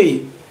there's no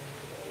way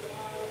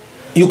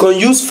you can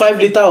use 5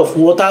 liters of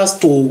water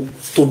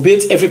to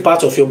bathe every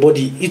part of your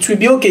body. It will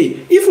be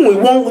okay. Even we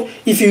want,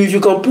 if you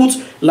can put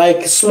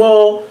like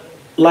small,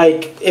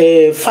 like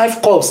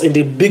 5 cups in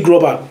the big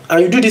rubber,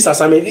 and you do this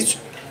assignment, it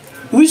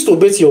wish to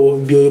bathe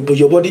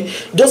your body,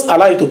 just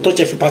allow it to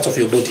touch every part of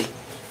your body.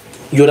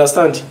 You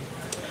understand?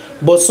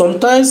 But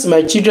sometimes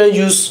my children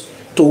used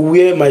to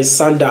wear my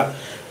sandal.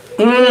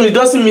 It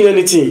doesn't mean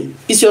anything.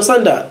 It's your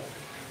sandal.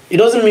 It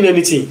doesn't mean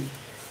anything.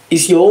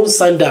 It's your own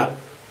sandal.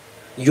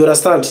 You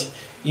understand?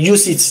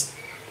 Use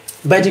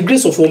it. By the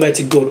grace of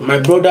Almighty God, my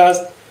brothers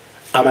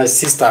and my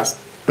sisters,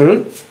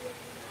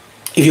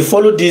 if you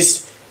follow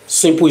this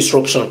simple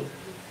instruction,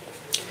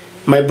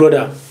 my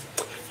brother,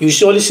 you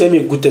surely share me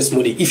a good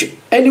testimony.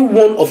 If any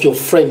one of your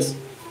friends,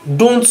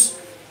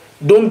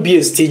 don't be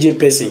a staging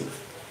person.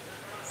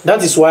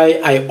 That is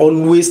why I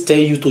always tell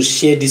you to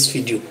share this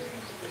video.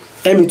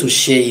 Help me to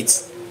share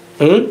it.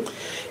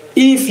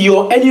 If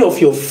any of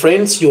your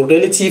friends, your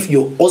relative,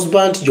 your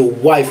husband, your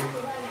wife,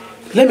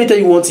 let me tell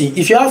you one thing.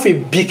 If you have a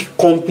big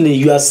company,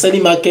 you are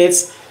selling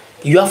markets,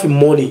 you have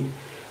money,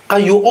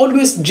 and you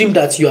always dream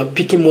that you are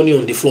picking money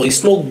on the floor,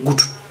 it's not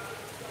good.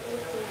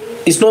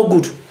 It's not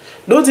good.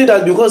 Don't think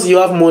that because you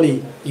have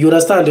money, you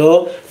understand,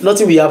 or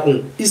nothing will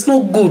happen. It's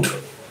not good.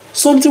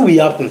 Something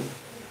will happen.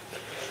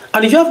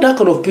 And if you have that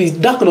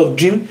kind of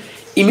dream,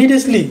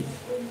 immediately,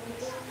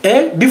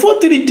 before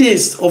 3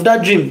 days of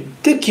that dream,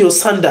 take your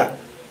sandal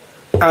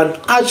and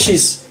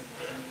ashes,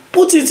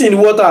 put it in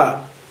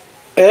water.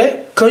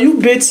 Can you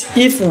bathe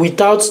if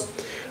without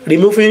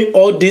removing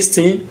all these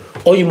things,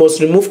 or you must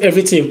remove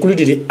everything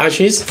including the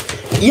ashes?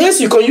 Yes,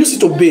 you can use it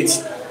to bathe.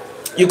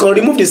 You can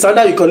remove the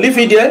sandal, you can leave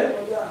it there.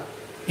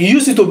 You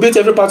use it to bathe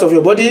every part of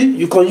your body.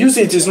 You can use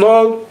it. It's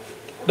not,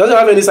 doesn't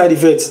have any side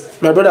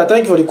effects. My brother,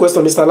 thank you for the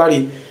question, Mr.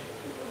 Larry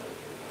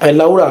and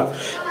Laura.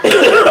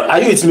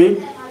 Are you with me?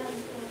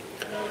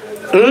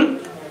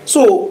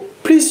 So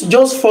please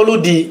just follow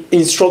the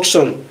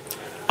instruction.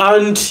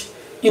 And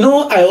you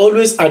know, I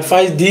always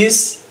advise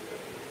this,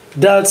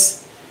 that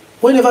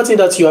whenever thing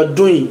that you are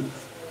doing,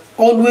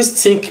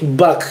 always think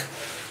back.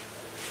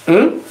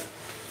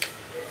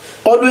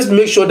 Always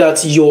make sure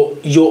that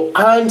your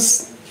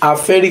hands are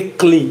very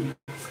clean.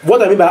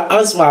 What I mean by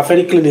hands are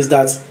very clean is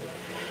that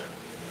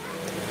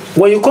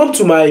when you come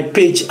to my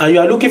page and you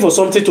are looking for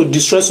something to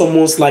destroy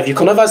someone's life, you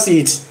can never see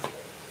it.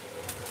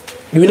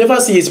 You will never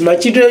see it. My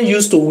children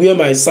used to wear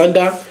my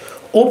sandal.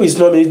 Hope it's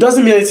not me. It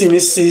doesn't mean anything.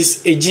 This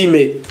is a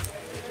Gmail.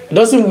 It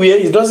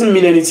doesn't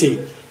mean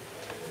anything.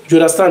 You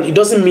understand? It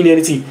doesn't mean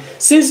anything.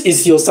 Since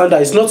it's your sandal,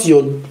 it's not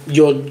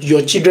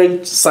your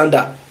children's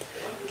sandal.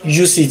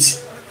 Use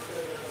it.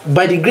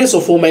 By the grace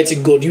of Almighty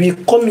God, you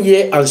will come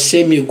here and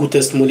share me a good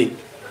testimony.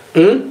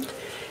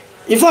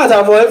 In fact,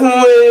 I will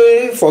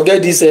even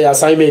forget this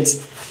assignment.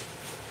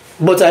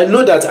 But I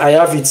know that I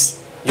have it.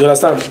 You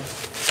understand?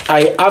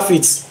 I have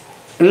it.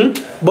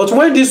 But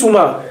when this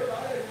woman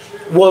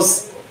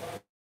was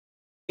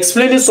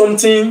explaining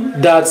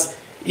something that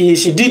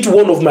she did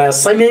one of my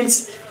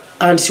assignments,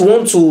 and she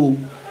want to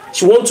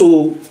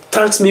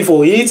thank me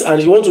for it,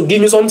 and she want to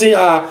give me something.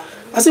 I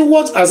said,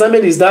 what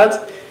assignment is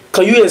that?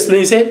 Can you explain?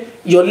 He said,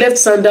 your left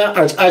sandal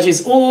and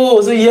ashes.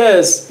 Oh, I said,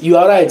 yes, you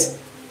are right.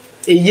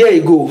 A year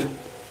ago,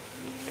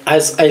 I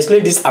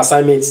explained this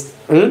assignment.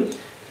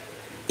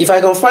 If I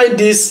can find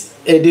this,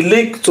 the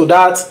link to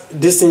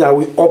this thing, I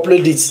will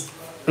upload it.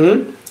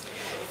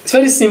 It's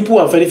very simple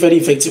and very, very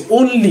effective.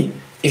 Only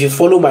if you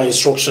follow my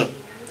instruction.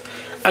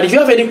 And if you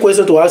have any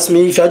question to ask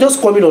me, if you are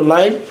just coming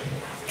online,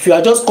 you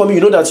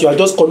know that you are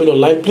just coming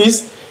online,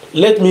 please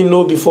let me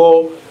know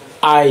before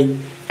I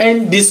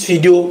end this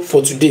video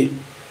for today.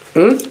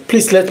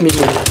 Please let me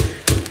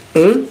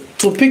know.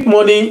 To pick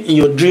money in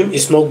your dream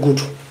is not good.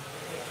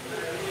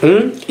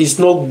 It's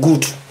not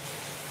good.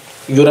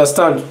 You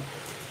understand?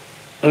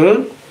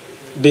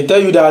 They tell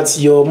you that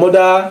your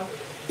mother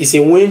is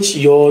a witch,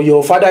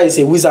 your father is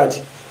a wizard.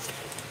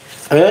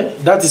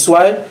 That is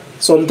why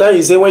sometimes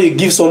you say when you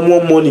give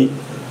someone money,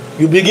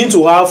 you begin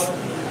to have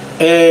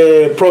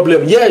a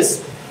problem.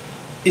 Yes,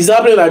 it's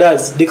happening like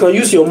that. They can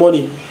use your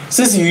money.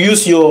 Since you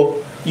use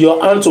your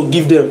hand to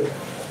give them,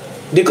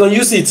 they can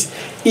use it.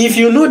 If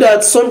you know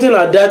that something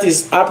like that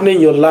is happening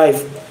in your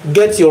life,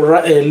 get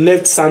your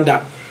left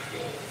sandal.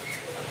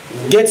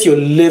 Get your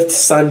left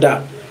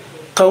sandal.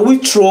 Can we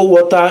throw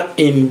water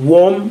in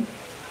warm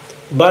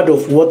bath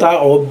of water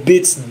or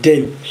bathe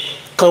them?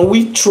 can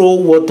we throw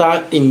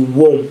water in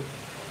warm?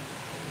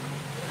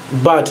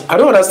 But I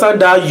don't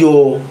understand that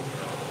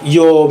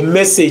your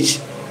message.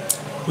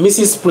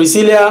 Mrs.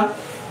 Priscilla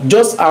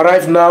just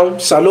arrived now.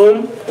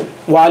 Shalom.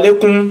 Wa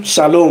alaikum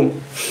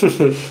shalom.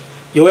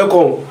 You're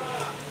welcome.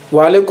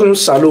 Wa alaikum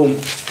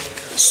shalom.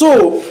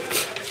 So,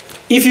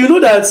 if you know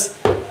that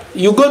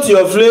you go to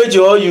your village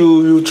or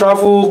you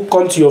travel,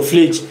 come to your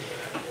village,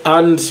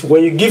 and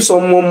when you give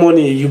someone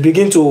money, you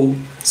begin to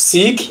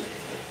seek,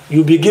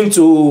 you begin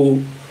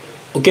to,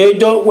 okay,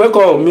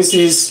 welcome,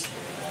 Mrs.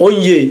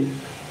 Onye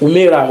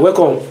Umera,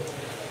 welcome.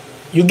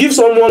 You give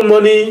someone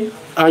money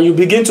and you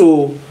begin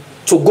to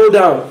go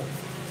down.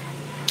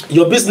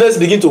 Your business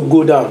begin to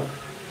go down.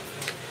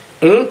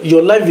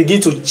 Your life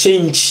begin to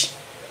change.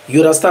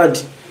 You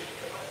understand?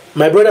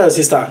 My brother and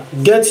sister,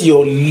 get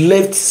your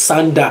left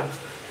sandal.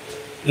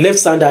 Left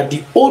sandal,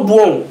 the old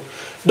one.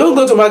 Don't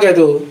go to market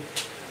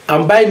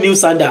and buy new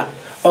sandal.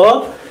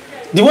 Or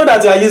the one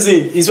that you are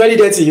using is very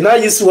dirty. You now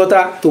use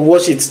water to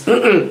wash it.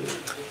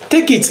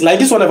 Take it like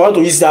this one. If I want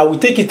to use it, I will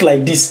take it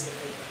like this.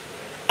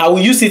 I will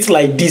use it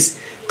like this.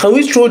 Can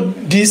we throw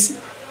this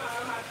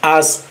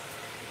as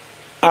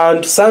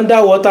and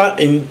sandal water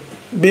in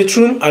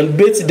bathroom and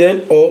bathe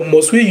then, or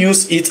must we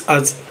use it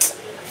as?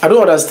 I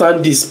don't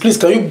understand this. Please,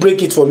 can you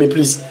break it for me,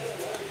 please?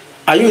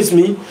 Are you with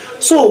me?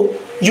 So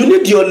you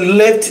need your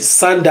left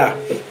sandal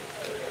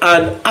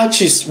and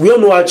arches. We all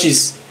know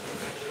arches.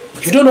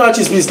 If you don't know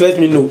arches, please let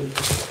me know.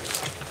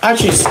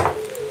 Arches.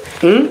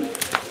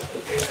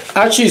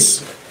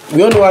 Arches.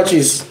 We all know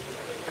arches.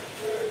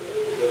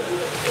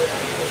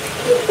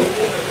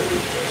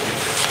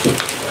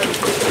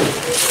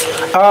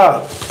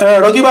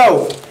 Rọgíbá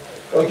o.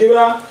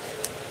 Rọgíbá.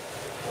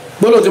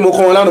 Gbọ́dọ̀ tí mo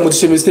kọ́ wọn lánàá mo ti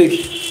ṣe mistake.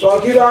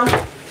 Rọgíbá.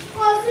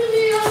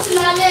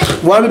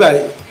 Wọ́n á bí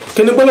báyìí.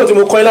 Kí ni gbọ́dọ̀ tí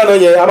mo kọ́ ẹ lánàá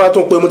yẹn a máa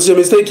tún pé mo ti ṣe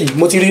mistake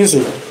mo ti rí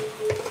nsìn.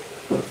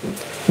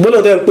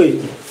 Gbọ́dọ̀ tẹ́ ń pè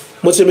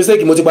mo ti ṣe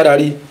mistake mo ti padà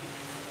rí.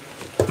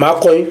 Màá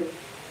kọ́ yín.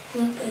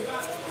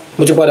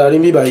 Mo ti padà rí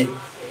bí báyìí.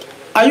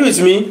 Are you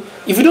with me?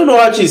 If you don't know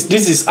arches,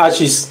 this is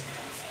arches.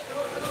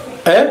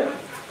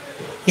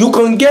 You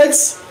can get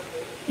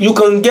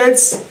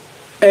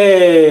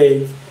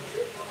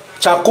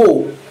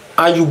charcoal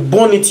and you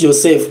burn it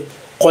yourself,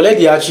 collect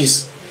the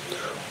ashes.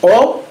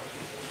 Or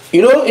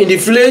you know, in the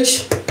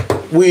village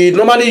we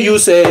normally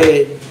use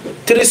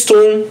three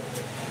stone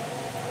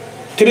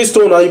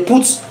and you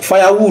put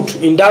firewood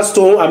in that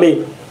stone, I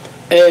mean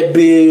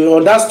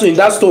on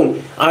that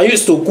stone and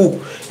use to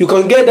cook. You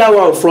can get that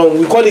one from,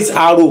 we call it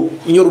arrow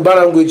in Yoruba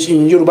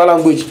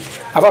language.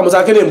 Afa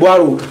Musa kene mbo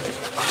arrow.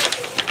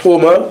 Oh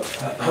man,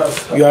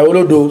 you are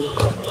olodo.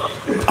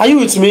 Are you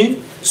with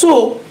me?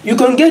 So you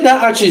can get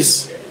that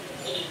arches.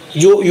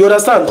 You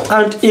understand?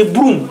 And a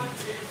broom.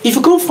 If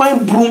you can't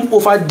find broom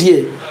over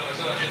there,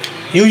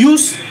 you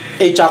use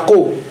a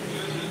charcoal.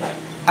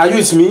 Are you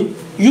with me?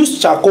 Use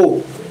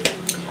charcoal.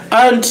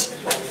 And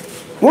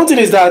one thing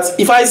is that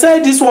if I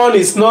say this one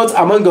is not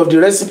among of the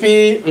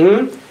recipe,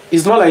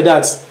 it's not like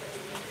that.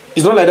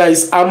 It's not like that.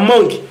 It's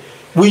among.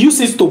 We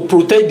use it to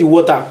protect the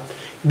water,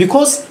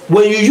 because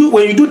when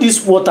you do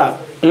this water,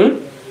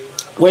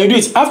 when you do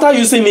it after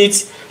using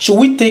it, should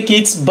we take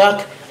it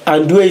back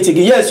and do it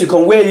again? Yes, you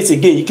can wear it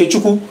again.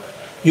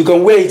 You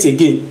can wear it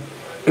again.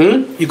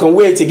 You can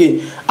wear it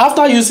again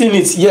after using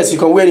it. Yes, you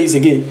can wear it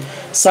again.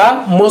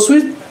 Sir, must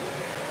we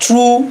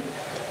through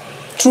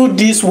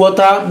this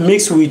water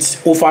mixed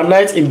with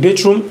overnight in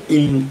bathroom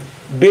in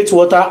bath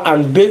water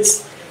and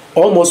bath,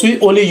 or must we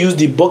only use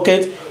the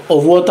bucket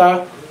of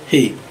water?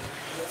 Hey,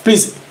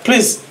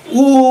 please,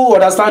 who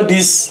understand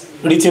this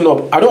written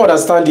up? I don't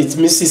understand it,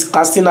 Mrs.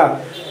 Castina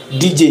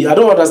DJ. I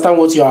don't understand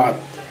what you are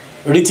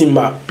written,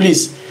 ma.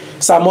 Please,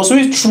 sir, must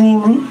we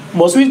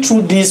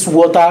through this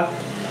water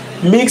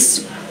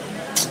mix?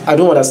 I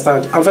don't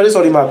understand. I'm very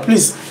sorry, ma.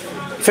 Please,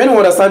 if anyone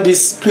understand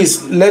this,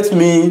 please let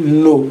me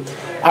know.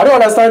 I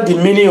don't understand the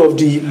meaning of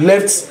the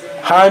left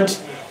hand.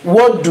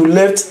 What do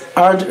left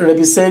hand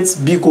represent?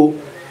 Biko.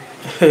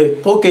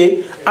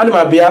 Okay,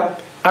 Animabia,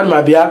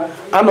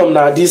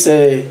 Anomna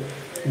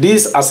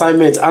this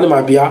assignment,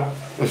 Animabia.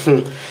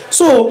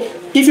 So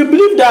if you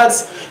believe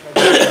that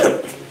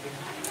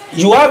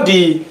you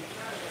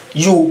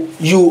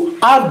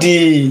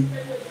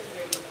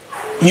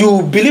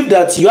believe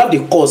that you have the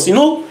cause, you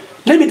know,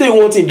 let me tell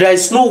you one thing. There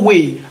is no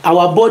way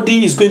our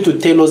body is going to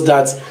tell us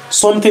that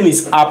something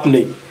is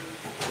happening.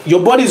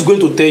 Your body is going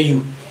to tell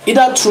you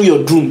either through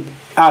your dream,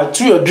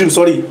 through your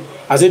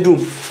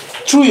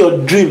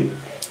dream.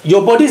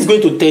 Your body is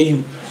going to tell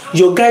you.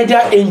 Your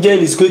guardian angel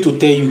is going to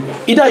tell you.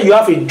 Either you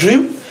have a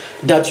dream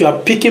that you are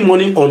picking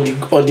money on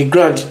the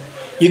ground.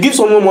 You give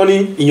someone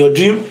money in your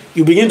dream,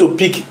 you begin to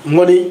pick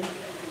money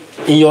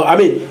in your,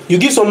 you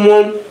give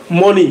someone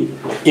money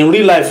in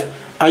real life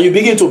and you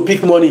begin to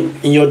pick money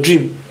in your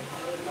dream.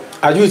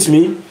 Are you with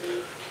me?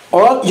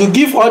 Or you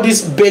give all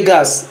these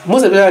beggars,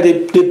 most of them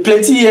they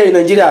plenty here in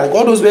Nigeria,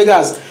 all those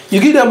beggars,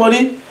 you give them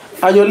money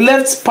and your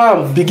left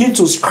palm begin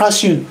to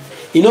scratch you.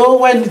 You know,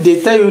 when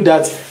they tell you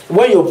that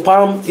when your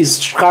palm is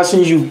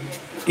scratching you,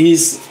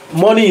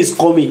 money is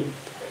coming.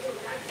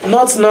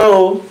 Not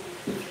now.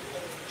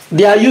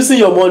 They are using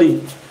your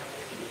money.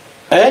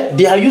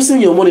 They are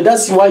using your money.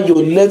 That's why your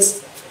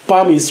left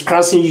palm is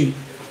crashing you.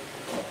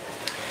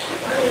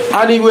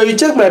 And when you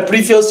check my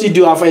previous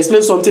video, I've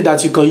explained something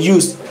that you can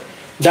use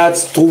that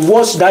to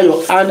wash that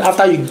your hand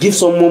after you give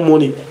someone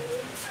money.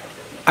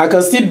 I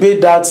can still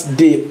bathe that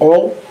day,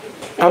 or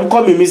I'm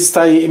coming,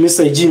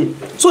 Mr. Jim.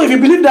 So if you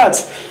believe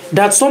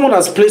that someone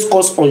has placed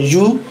curse on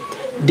you,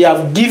 they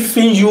have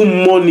given you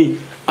money,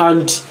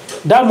 and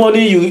that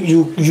money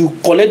you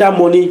collect that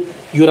money,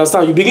 you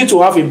understand, you begin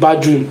to have a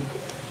bad dream.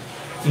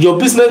 Your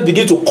business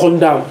begin to come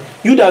down.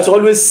 You that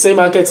always sell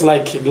market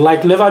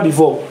like never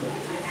before.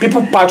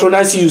 People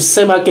patronize you,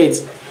 sell market.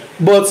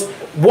 But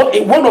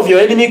one of your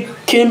enemy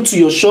came to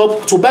your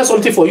shop to buy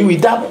something for you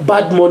with that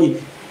bad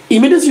money.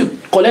 Immediately you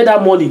collect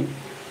that money,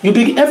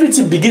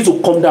 everything begin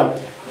to come down.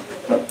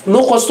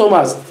 No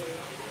customers.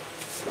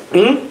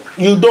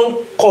 You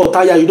don't call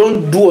tire, you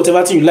don't do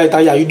whatever thing you like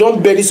tire, you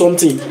don't bury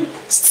something.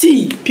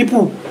 Still,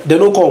 people, they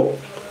don't come.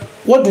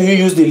 What do you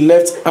use the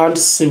left hand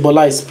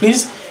symbolize?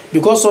 Please,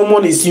 because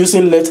someone is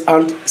using left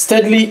hand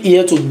steadily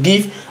here to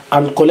give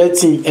and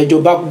collecting at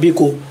your back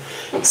biko.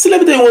 See,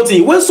 let me tell you one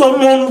thing. When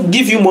someone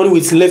give you money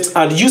with left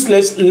hand, use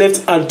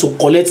left hand to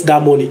collect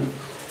that money.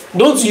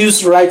 Don't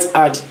use right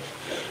hand.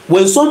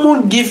 When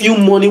someone give you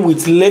money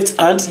with left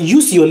hand,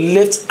 use your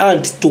left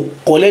hand to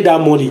collect that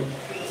money.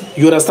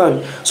 You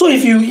understand? So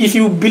if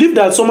you believe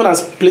that someone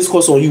has placed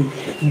curse on you,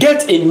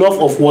 get enough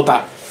of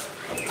water.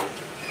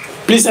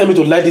 Please help me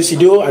to like this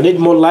video. I need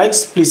more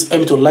likes. Please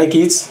help me to like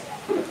it.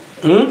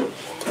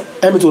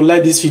 Help me to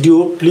like this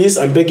video, please.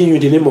 I'm begging you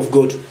in the name of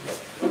God.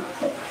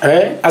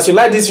 As you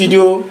like this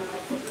video,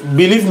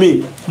 believe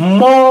me,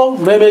 more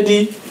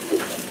remedy,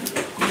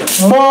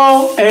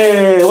 more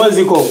what is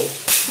it called?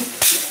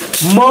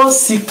 More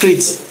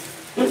secrets.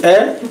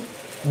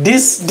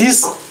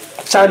 This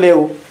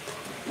channel,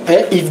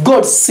 if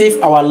God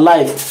save our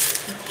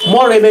life,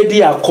 more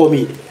remedy are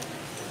coming.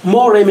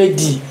 More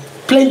remedy,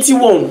 plenty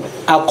one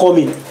are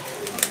coming.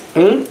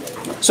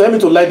 So help me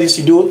to like this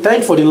video.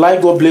 Thank you for the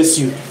like. God bless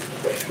you.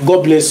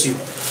 God bless you.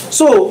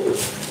 So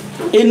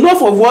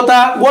enough of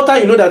water.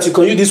 You know that you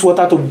can use this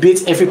water to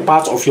bathe every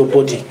part of your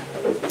body.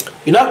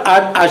 You now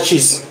add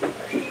ashes.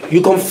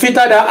 You can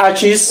filter that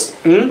ashes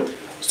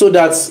so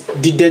that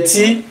the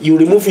dirty, you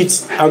remove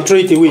it and throw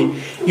it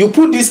away. You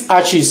put these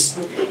ashes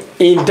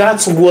in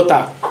that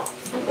water.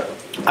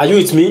 Are you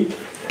with me?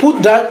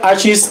 Put that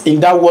ashes in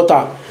that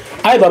water.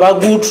 Hi Baba,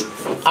 good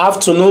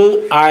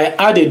afternoon. I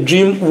had a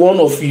dream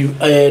one of you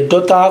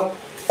daughter,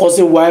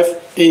 cousin, wife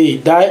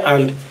died,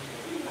 and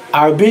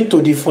I've been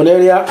to the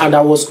funeral and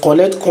I was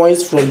collect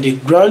coins from the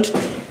ground.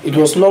 It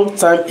was long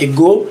time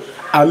ago.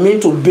 I mean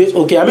to bathe.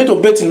 Okay, I mean to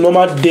bathe in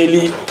normal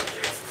daily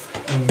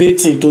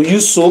bathing, to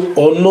use soap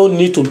or no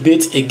need to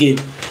bathe again.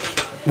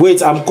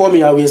 Wait, I'm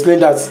coming. I will explain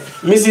that.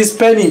 Mrs.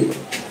 Penny,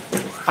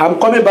 I'm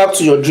coming back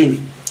to your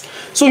dream.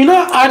 So you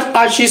now add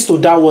ashes to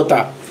that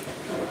water.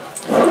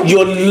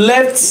 Your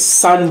left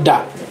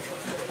sandal,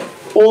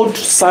 old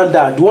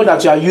sandal, the one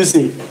that you are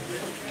using,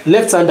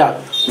 left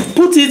sandal,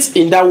 put it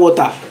in that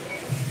water.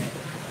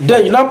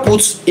 Then you now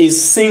put a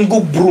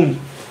single broom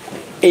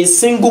in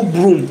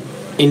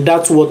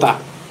that water.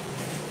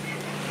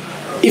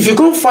 If you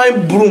can't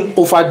find broom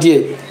over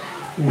there,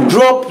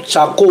 drop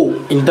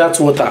charcoal in that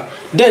water.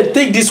 Then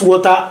take this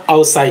water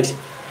outside.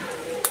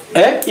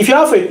 If you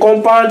have a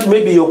compound,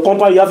 maybe your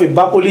compound, you have a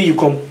balcony, you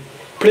can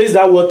place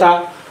that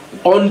water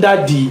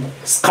under the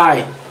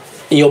sky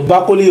in your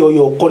balcony or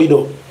your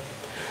corridor.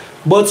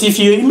 But if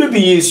you maybe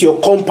use your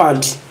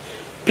compound,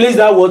 place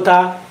that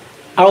water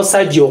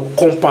outside your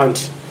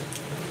compound.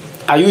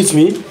 Are you with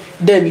me?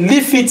 Then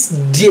leave it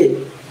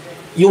there.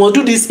 You will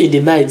do this in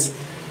the night.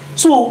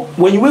 So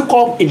when you wake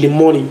up in the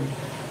morning,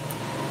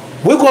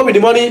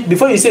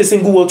 before you say a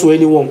single word to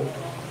anyone,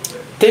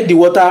 take the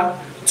water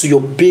to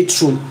your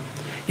bedroom.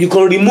 You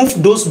can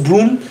remove those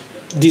broom,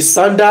 the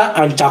sandal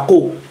and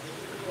charcoal.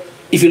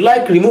 If you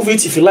like, remove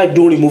it. If you like,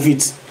 don't remove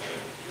it.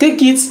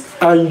 Take it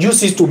and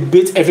use it to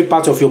bathe every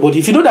part of your body.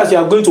 If you know that you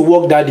are going to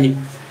work that day,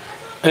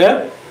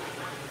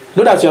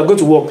 know that you are going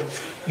to work,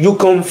 you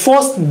can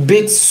first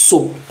bathe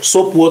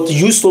soap water.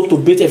 Use soap to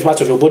bathe every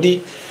part of your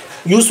body.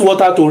 Use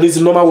water to rinse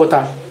normal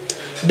water.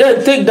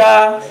 Then take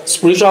that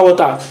spiritual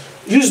water.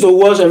 Use to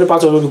wash every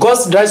part of it,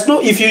 because there is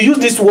no. If you use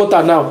this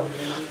water now,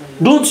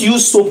 don't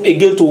use soap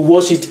again to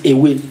wash it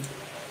away.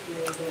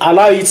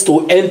 Allow it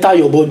to enter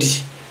your body.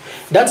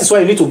 That is why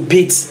you need to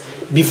bathe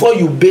before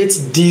you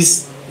bathe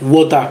this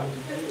water.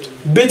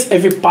 Bathe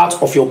every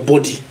part of your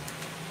body.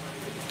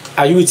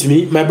 Are you with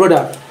me, my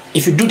brother?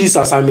 If you do this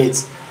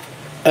assignment,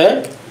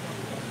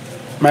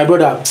 my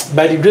brother,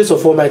 by the grace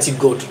of Almighty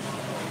God,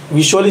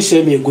 will surely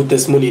share me a good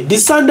testimony. The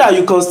sandal,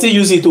 you can still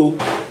use it.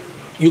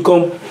 You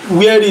can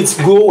wear it,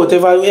 go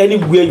whatever,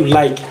 anywhere you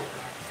like.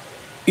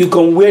 You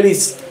can wear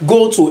it,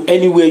 go to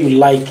anywhere you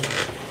like.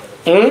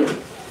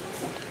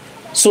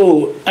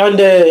 So, and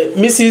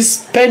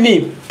Mrs.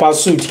 Penny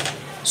pursued.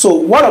 So,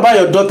 what about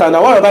your daughter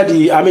now? What about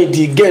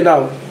the girl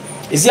now?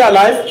 Is he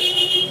alive?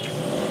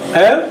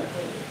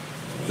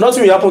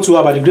 Nothing will happen to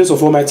her by the grace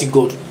of Almighty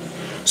God.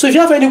 So if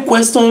you have any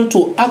question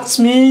to ask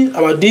me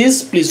about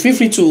this, please feel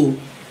free to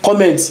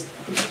comment.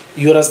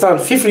 You understand?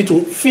 Feel free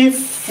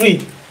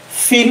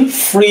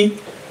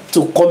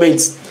to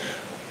comment.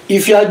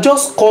 If you are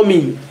just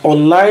coming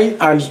online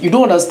and you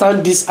don't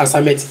understand this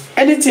assignment,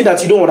 anything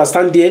that you don't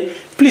understand there,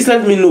 please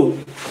let me know.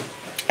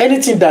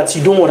 Anything that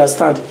you don't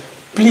understand,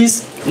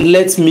 please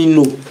let me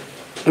know.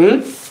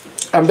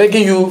 I'm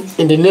begging you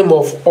in the name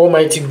of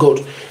Almighty God.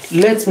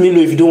 Let me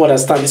know if you don't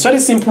understand. It's very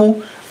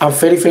simple and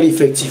very, very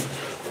effective.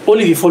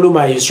 Only if you follow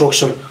my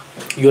instruction.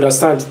 You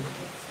understand?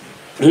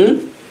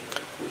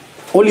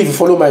 Only if you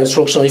follow my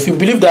instruction. If you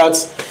believe that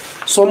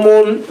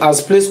someone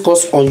has placed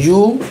curse on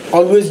you,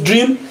 always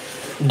dream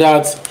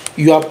that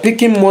you are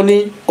picking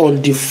money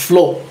on the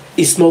floor.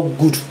 It's not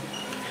good.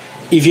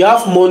 If you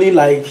have money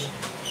like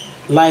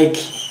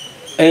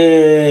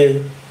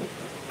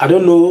I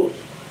don't know,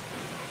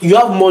 you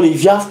have money.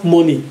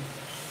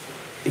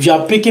 If you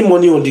are picking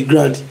money on the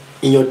ground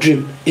in your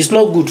dream, it's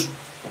not good.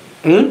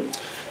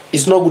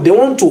 It's not good. They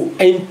want to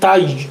enter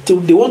you.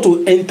 They want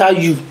to enter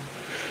you.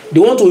 They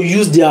want to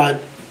use their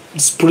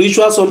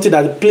spiritual something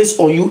that placed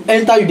on you,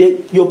 enter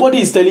you. Your body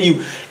is telling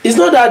you. It's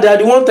not that they are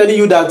the one telling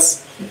you that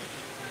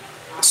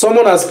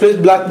someone has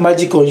placed black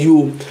magic on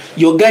you.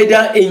 Your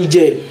guardian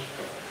angel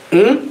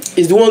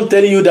is the one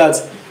telling you that,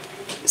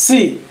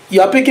 see,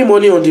 you are picking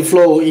money on the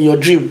floor in your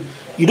dream.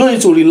 You don't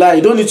need to rely.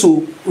 You don't need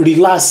to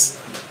relax.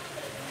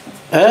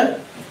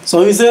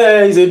 So you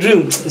say it's a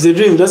dream. It's a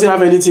dream. It doesn't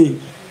have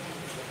anything.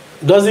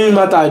 It doesn't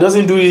matter. It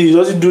doesn't do it. It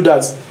doesn't do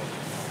that.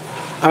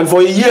 And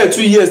for a year,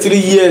 2 years, 3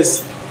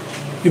 years,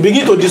 you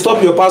begin to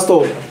disturb your pastor.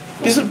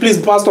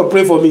 Please, pastor,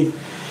 pray for me.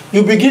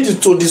 You begin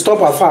to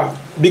disturb Afa.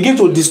 Begin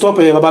to disturb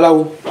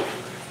Babalawo.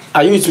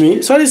 Are you with me?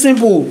 It's very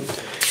simple.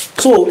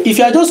 So if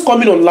you are just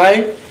coming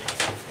online,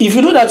 if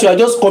you know that you are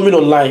just coming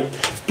online,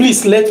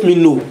 please let me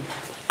know.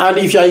 And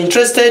if you are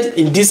interested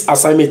in this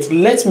assignment,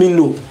 let me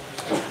know.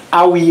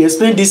 I will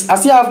explain this. I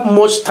still have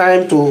much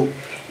time to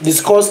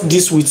discuss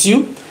this with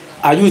you.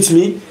 Are you with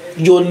me?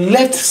 Your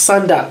left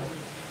sandal,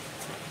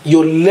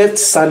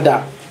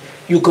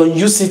 you can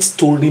use it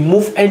to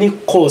remove any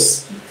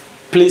curse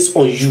placed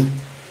on you.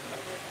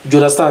 Do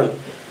you understand?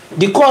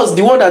 The curse,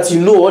 the one that you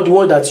know or the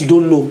one that you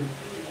don't know,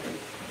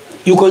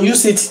 you can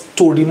use it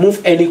to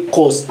remove any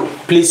curse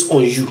placed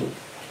on you.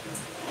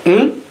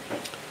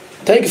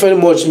 Thank you very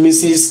much,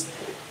 Mrs.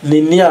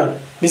 ENIA,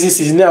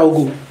 Mrs. ENIA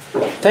Ogu.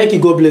 Thank you.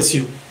 God bless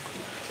you.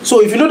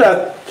 So if you know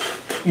that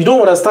you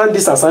don't understand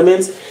this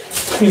assignment,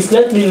 please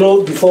let me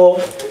know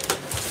before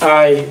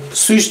I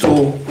switch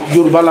to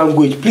Yoruba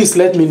language. Please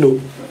let me know.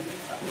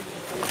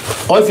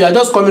 Or if you are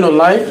just coming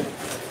online,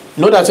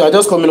 know that you are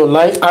just coming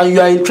online and you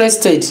are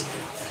interested.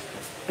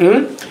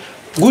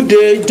 Good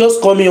day,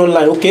 just coming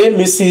online, okay?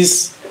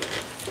 Mrs.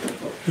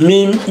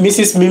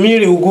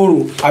 Mimiri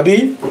Uguru,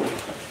 Abi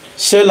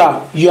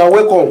Sheila, you are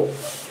welcome.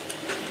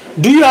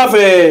 Do you have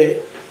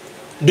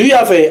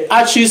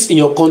arches in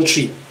your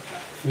country?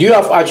 Do you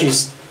have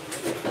arches?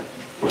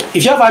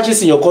 If you have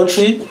arches in your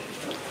country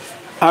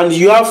and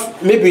you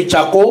have maybe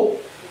charcoal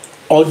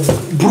or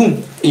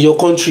broom in your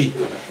country,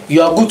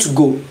 you are good to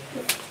go.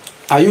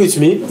 Are you with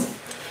me?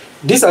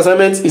 This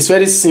assignment is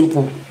very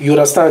simple, you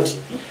understand?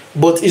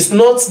 But it's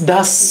not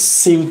that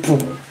simple.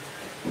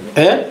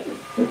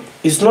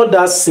 It's not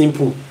that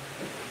simple.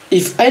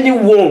 If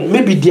anyone,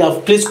 maybe they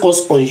have placed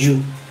curse on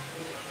you.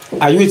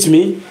 Are you with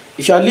me?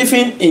 If you are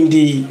living in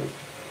the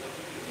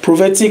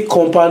prophetic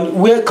compound,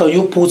 where can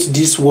you put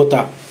this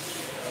water?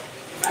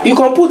 You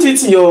can put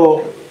it in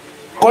your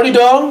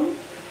corridor,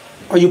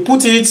 or you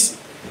put it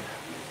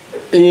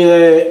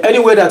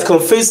anywhere that can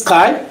face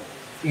sky.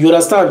 You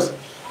understand?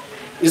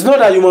 It's not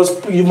that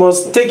you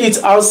must take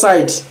it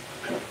outside.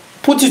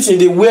 Put it in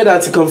the way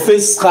that it can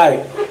face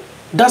sky.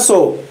 That's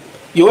all.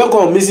 You're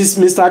welcome,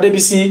 Mr.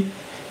 Adebisi.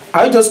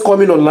 Are you just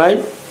coming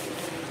online?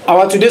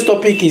 Our today's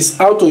topic is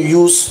how to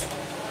use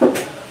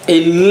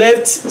a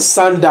left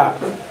sandal,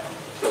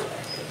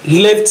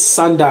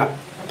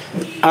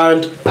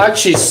 and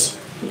arches,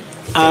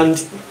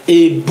 and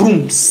a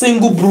broom,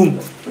 single broom.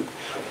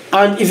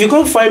 And if you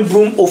can't find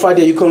broom over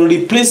there, you can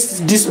replace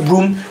this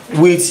broom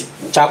with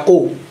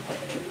charcoal.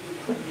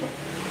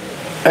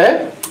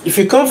 If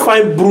you can't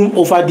find broom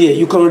over there,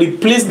 you can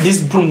replace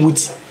this broom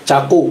with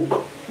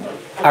charcoal.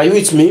 Are you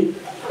with me?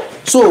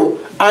 So,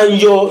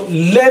 and your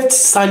left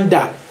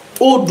sandal,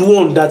 old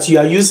one that you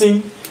are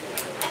using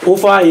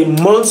over a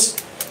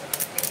month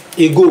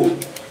ago,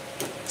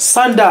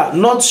 sandal,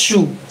 not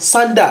shoe,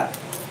 sandal.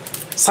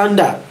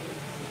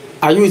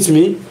 Are you with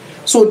me?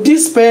 So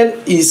this spell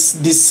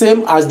is the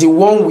same as the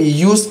one we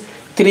use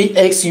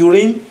 3x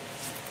urine.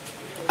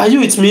 Are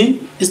you with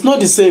me? It's not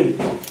the same.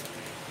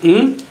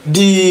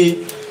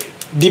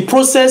 The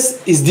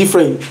process is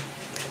different.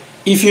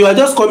 If you are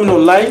just coming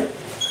online,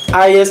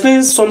 I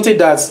explained something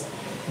that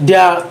there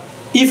are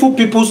evil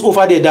peoples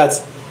over there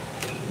that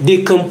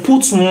they can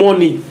put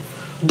money.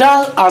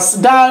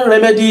 That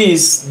remedy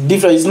is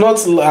different. It's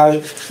not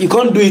you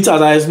can't do it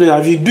as I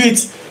explained. If you do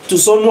it to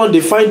someone,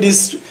 they find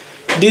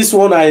this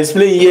one I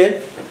explained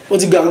here,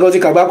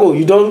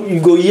 you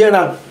go hear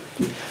am.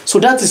 So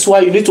that is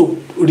why you need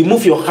to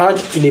remove your hand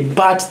in a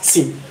bad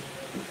thing.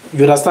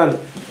 You understand?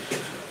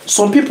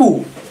 Some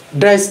people,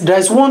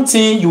 there's one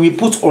thing you will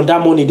put on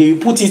that money. They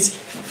will put it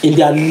in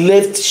their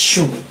left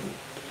shoe,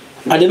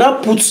 and they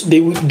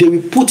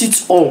will put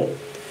it on.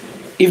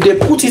 If they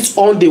put it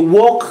on, they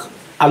walk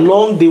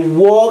along,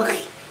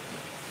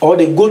 or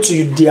they go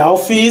to their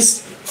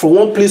office from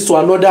one place to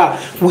another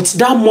with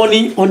that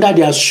money under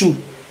their shoe.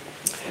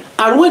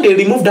 And when they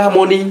remove that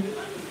money,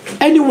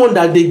 anyone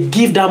that they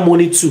give that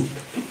money to,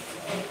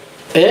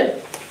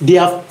 they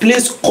have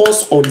placed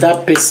curse on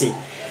that person.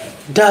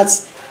 That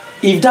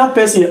if that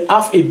person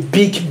have a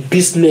big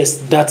business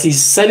that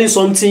is selling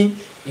something,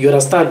 you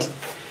understand,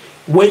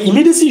 when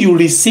immediately you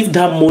receive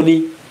that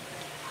money,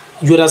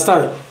 you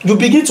understand, you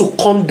begin to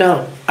come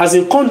down. As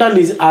in come down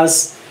is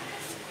as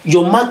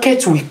your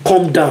market will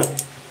come down.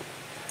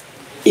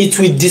 It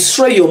will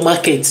destroy your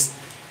market.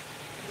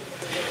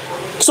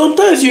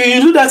 Sometimes you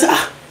do that,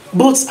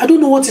 but I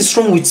don't know what is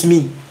wrong with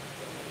me.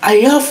 I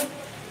have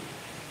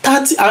a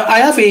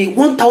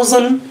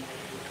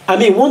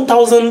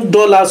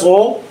 $1,000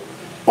 or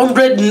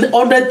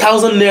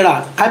 100,000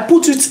 naira. I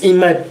put it in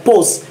my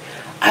purse.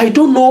 I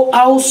don't know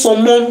how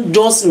someone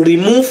just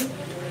remove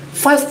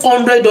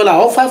 $500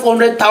 or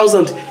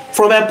 500,000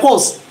 from my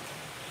purse.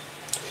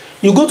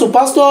 You go to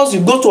pastors, you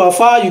go to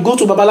Afa, you go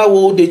to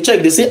Babalawo, they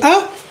check, they say,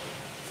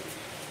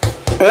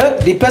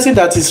 the person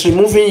that is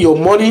removing your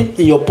money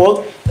in your purse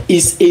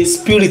is a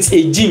spirit,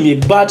 a jinn, a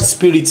bad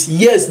spirit.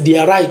 Yes, they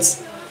are right.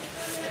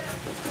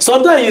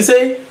 Sometimes you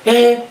say,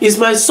 it's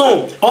my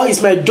son, or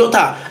it's my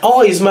daughter,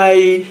 or it's my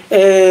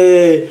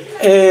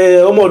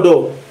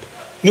omodo.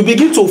 You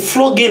begin to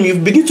flog him, you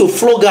begin to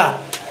flog her,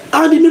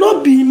 and it may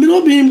not be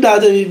him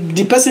that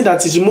the person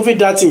that is removing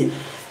that thing.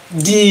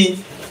 The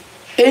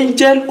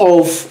angel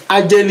of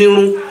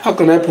Ajenirun, how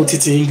can I put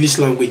it in English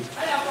language?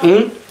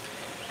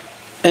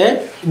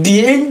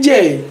 The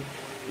angel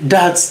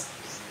that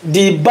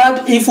the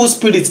bad evil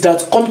spirits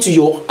that come to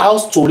your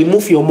house to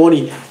remove your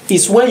money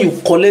is when you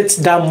collect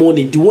that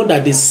money, the one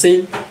that they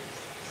say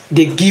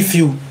they give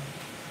you.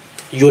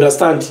 You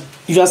understand?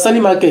 If you are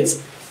selling markets,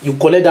 you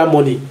collect that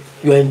money,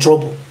 you are in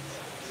trouble.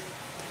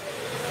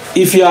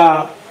 If you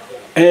are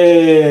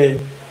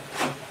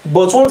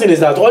but one thing is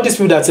that all these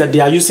people that they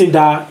are using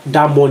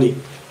that money,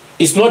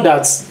 it's not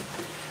that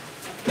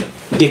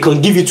they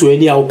can give it to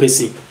any other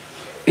person.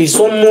 If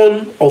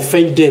someone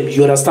offend them,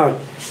 you understand,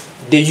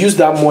 they use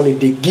that money,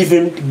 they give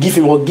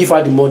him or give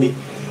her the money,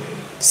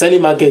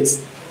 selling markets,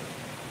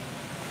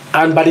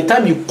 and by the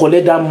time you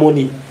collect that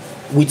money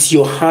with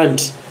your hand,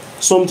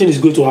 something is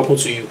going to happen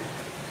to you.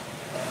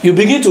 You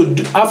begin to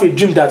have a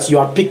dream that you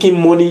are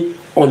picking money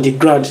on the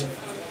ground.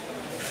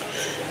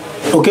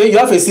 Okay, you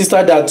have a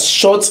sister that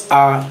shot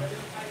her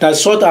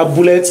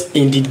bullet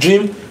in the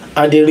dream,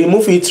 and they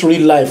remove it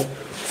real life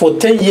for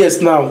 10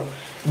 years now.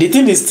 The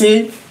thing is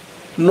still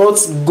not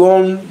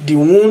gone, the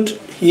wound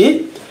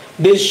here.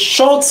 They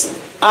shot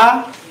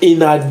her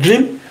in her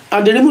dream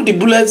and they remove the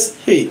bullets.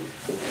 Hey,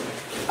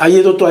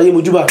 ayé tó tó ayé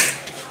mojuba.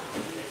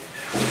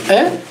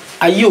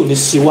 Ayé ò ní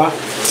sí wa.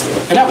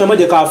 Ẹ dákun má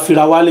jẹ́ ká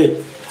fira wálẹ̀.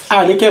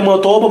 Ní kẹ́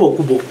mọ́ tọwọ́ bọ̀bọ̀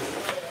kúbọ̀.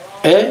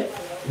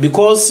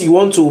 Because you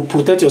want to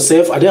protect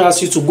yourself, I didn't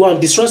ask you to go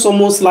and destroy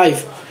someone's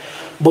life.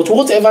 But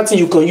whatever thing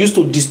you can use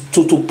to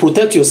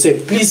protect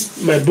yourself, please,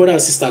 my brother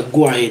and sister,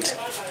 go ahead.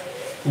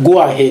 Go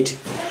ahead.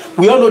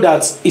 We all know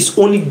that it's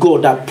only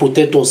God that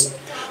protects us.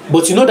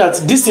 But you know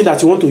that this thing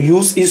that you want to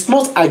use is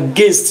not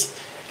against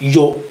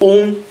your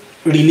own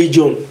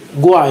religion.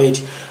 Go ahead.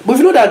 But if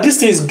you know that this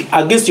thing is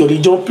against your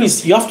religion,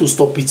 please, you have to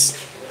stop it.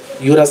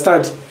 You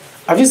understand?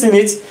 Have you seen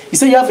it? You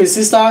say you have a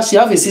sister, she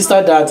have a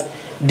sister that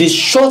they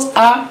shot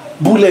her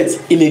bullet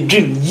in a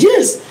dream.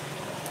 Yes,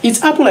 it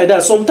happened like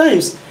that.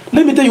 Sometimes,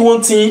 let me tell you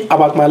one thing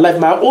about my life,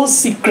 my own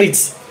secret.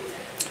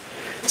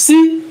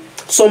 See,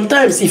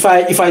 sometimes if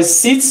I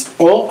sit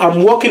or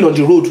I'm walking on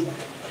the road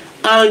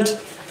and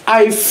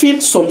I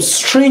feel some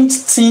strange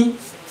thing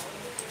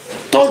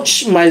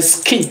touch my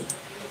skin.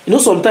 You know,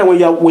 sometimes when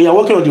you're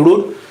walking on the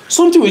road,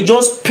 something will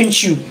just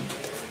pinch you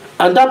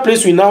and that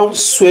place will now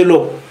swell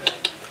up.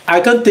 I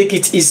can't take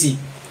it easy.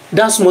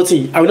 That's one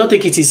thing. I will not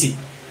take it easy.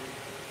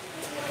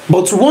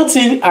 But one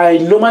thing I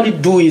normally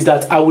do is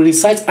that I will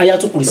recite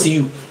Ayatul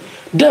Kursi,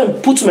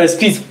 then put my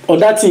speed on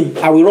that thing.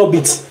 I will rub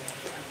it,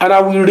 and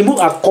I will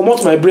come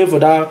out my brain for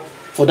that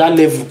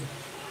level.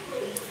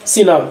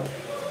 See now,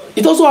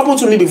 it also happened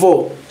to me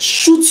before.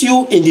 Shoot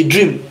you in the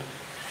dream.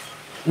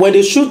 When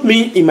they shoot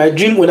me in my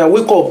dream, when I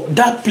wake up,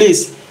 that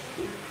place,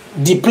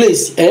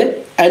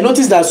 I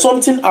notice that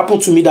something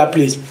happened to me that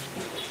place.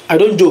 I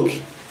don't joke.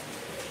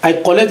 I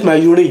collect my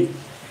urine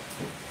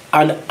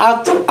and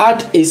add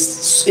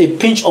a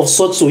pinch of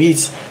salt to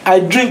it. I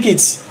drink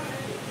it.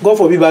 God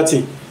forbid that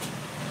thing.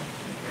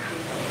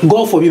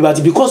 God forbid that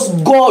thing. Because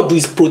God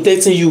is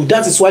protecting you.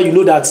 That is why you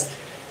know that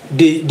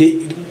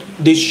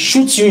they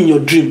shoot you in your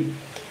dream.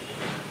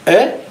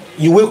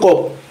 You wake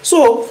up.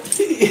 So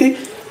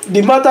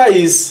the matter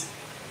is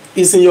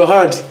in your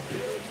hand.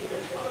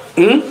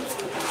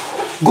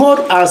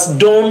 God has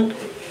done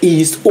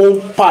his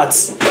own part,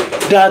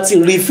 that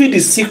he revealed the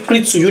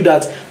secret to you,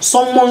 that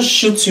someone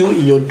shoots you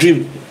in your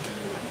dream,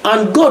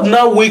 and God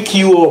now wake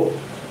you up.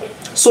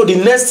 So the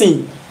next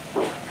thing,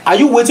 are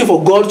you waiting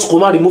for God to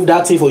come and remove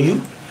that thing for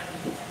you?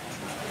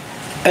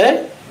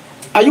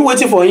 Are you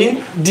waiting for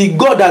him, the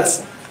God that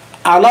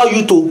allow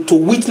you to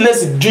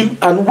witness the dream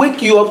and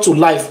wake you up to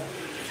life?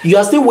 You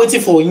are still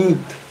waiting for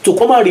him to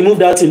come and remove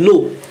that thing?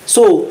 No.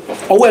 So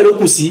ọwọ́ ẹ ló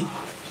kù sí.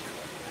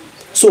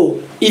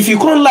 So if you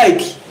can't,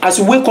 like, as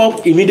you wake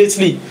up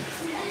immediately,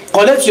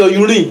 collect your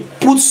urine,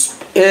 put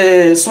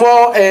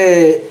small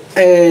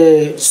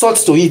salt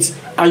to it,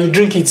 and you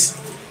drink it,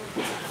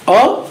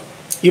 or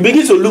you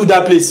begin to look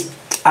that place.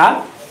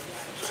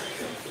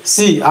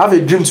 See, I have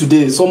a dream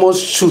today, someone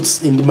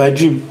shoots in my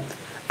dream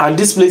and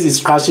this place is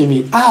scratching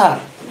me.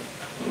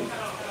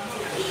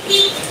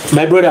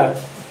 My brother,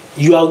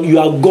 you are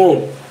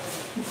gone.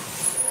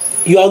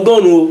 You are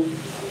gone. Oh,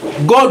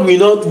 God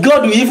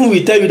will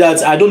even tell you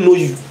that I don't know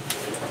you.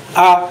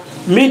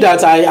 Me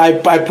that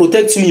I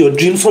protect you in your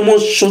dream, someone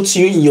shoots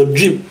you in your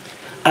dream,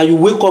 and you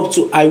wake up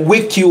to, I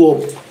wake you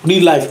up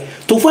real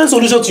life to find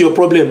solution to your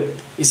problem.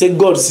 He said,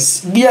 God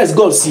sees. Yes,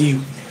 God see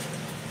you.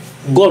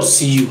 God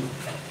see you.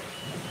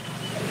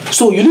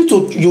 So you need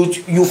to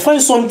you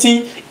find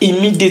something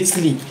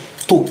immediately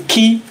to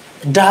kill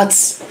that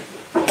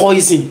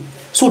poison,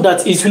 so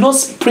that it will not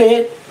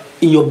spread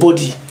in your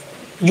body.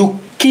 You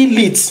kill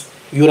it.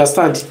 You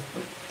understand?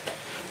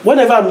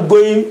 Whenever I'm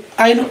going,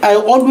 I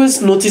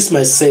always notice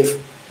myself.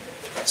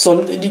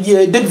 Some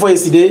day before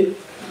yesterday,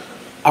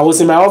 I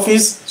was in my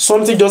office.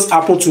 Something just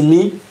happened to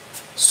me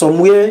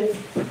somewhere.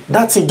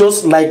 That thing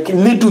just like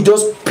needle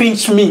just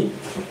pinch me.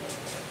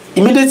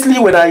 Immediately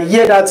when I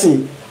hear that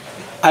thing,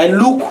 I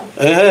look,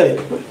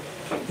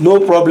 no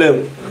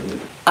problem.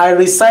 I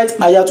recite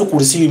Ayatul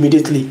Kursi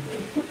immediately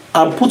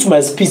and put my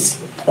spit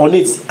on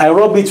it. I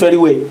rub it very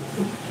well,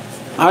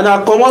 and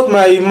I come out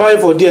my mind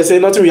for there, say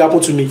nothing will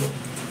happen to me.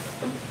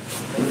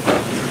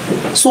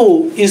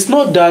 So it's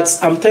not that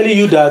I'm telling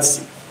you that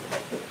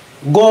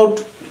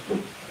God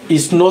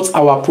is not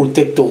our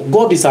protector.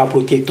 God is our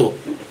protector.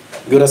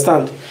 You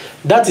understand?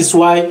 That is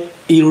why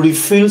he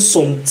reveals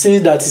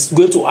something that is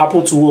going to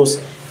happen to us.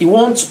 He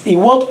wants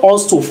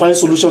us to find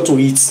solution to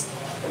it.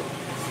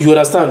 You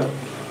understand?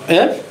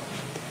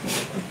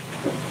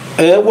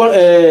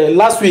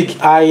 Last week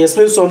I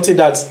explained something,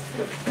 that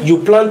you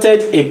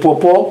planted a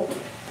pawpaw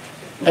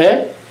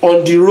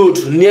on the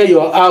road near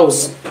your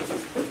house.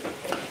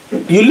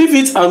 You leave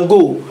it and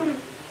go.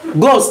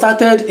 God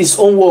started his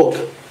own work.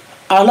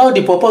 Allow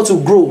the pawpaw to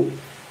grow.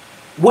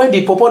 When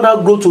the pawpaw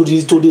now grow to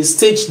the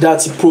stage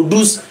that it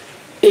produce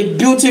a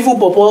beautiful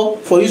pawpaw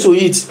for you to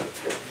eat,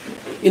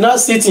 you now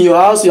sit in your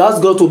house, you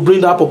ask God to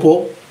bring that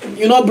pawpaw,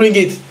 you not bring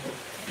it.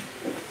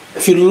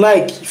 If you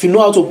like, if you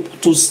know how to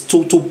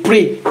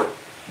pray,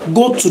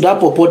 go to that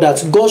pawpaw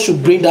that God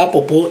should bring that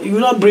pawpaw, you will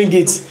not bring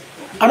it.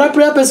 Another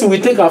prayer person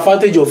will take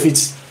advantage of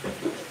it.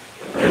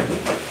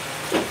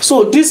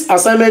 So this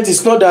assignment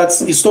is not that,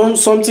 it's not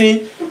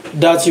something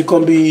that you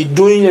can be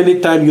doing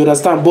anytime, you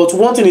understand. But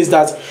one thing is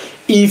that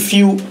if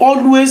you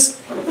always,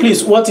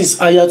 please, what is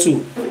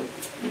Ayatul?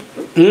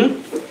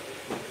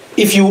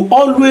 If you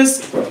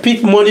always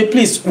pick money,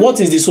 please, what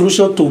is the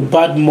solution to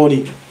bad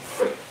money?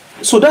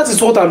 So that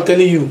is what I'm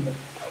telling you.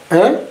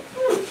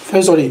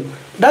 Sorry,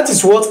 that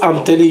is what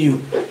I'm telling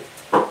you.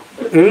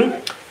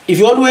 If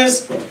you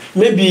always,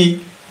 maybe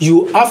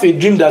you have a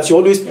dream that you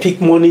always pick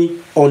money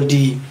on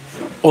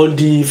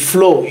the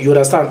floor, you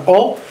understand,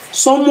 or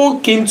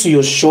someone came to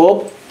your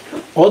shop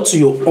or to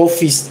your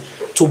office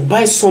to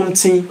buy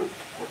something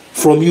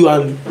from you,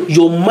 and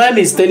your mind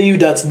is telling you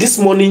that this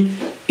money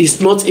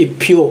is not a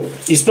pure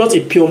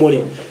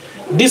money.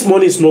 This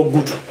money is not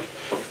good.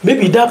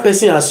 Maybe that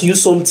person has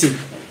used something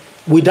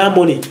with that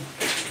money.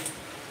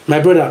 My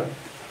brother,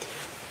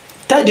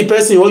 tell the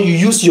person, or you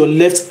use your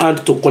left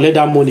hand to collect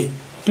that money.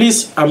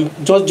 Please, I'm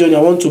just joining.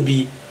 I want to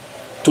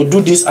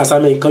do this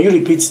assignment. Can you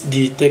repeat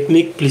the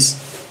technique, please?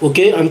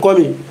 Okay, I'm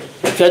coming.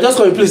 If you are just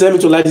coming, please help me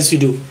to like this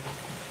video.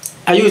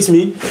 Are you with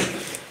me?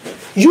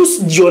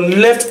 Use your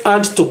left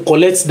hand to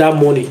collect that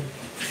money.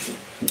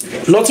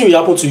 Nothing will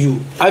happen to you.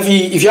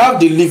 If you have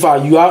the liver,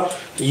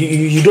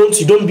 you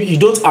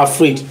don't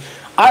afraid.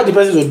 Ask the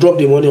person to drop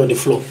the money on the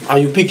floor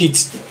and you pick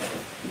it.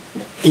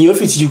 In your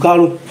feet, you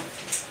can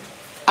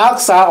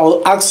ask her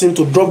or ask him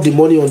to drop the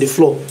money on the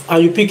floor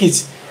and you pick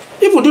it.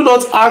 If you do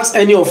not ask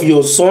any of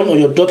your son or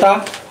your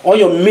daughter or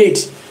your maid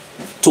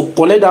to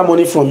collect that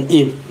money from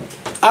him,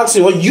 ask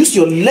him, or use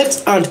your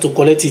left hand to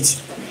collect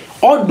it.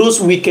 All those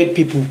wicked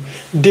people,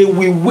 they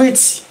will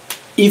wait.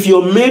 If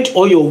your maid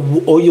or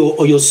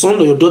your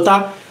son or your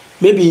daughter,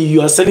 maybe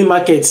you are selling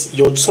markets,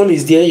 your son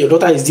is there, your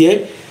daughter is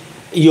there,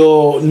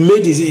 your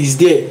maid is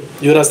there,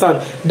 you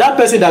understand? That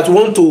person that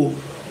want to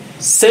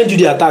send you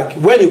the attack,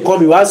 when you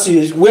come, you ask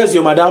you, where's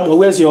your madam or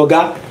where's your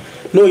oga?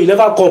 No, you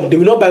never come. They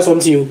will not buy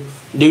something,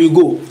 they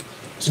will go.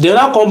 So they will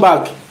not come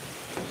back.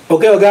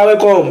 Okay, oga,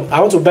 welcome, I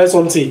want to buy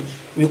something.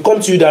 We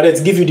come to you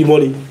direct, give you the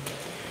money,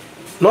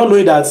 not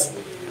knowing that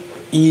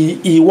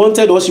he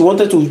wanted or she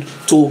wanted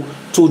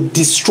to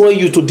destroy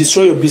you, to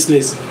destroy your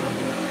business.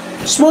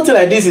 Small thing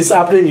like this is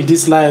happening in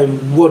this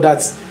line world,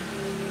 that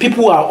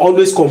people are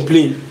always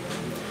complaining.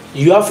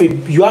 You have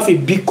a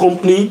big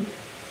company,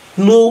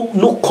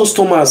 no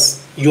customers,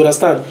 you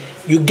understand?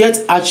 You get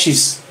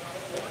ashes.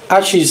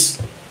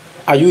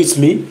 Are you with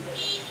me?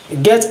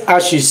 Get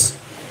ashes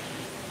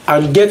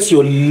and get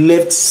your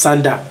left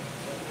sander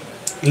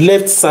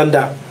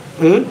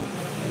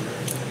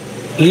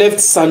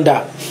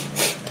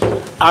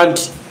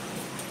and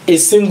a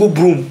single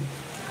broom.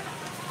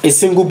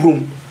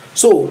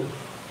 So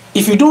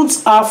if you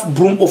don't have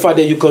broom over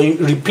there, you can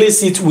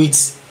replace it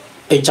with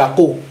a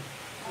charcoal.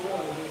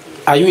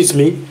 Are you with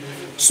me?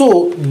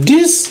 So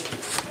these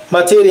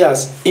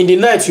materials, in the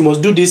night, you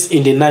must do this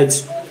in the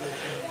night.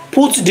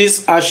 Put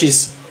these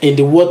ashes in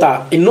the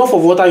water, enough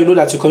of water, you know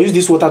that you can use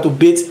this water to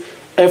bathe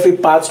every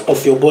part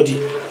of your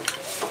body.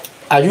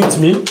 Are you with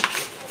me?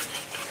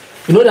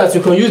 You know that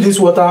you can use this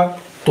water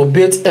to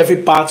bathe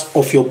every part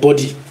of your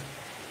body.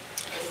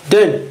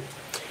 Then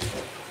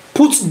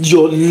put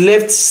your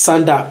left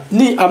sander.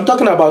 I'm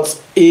talking about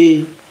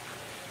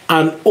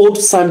an old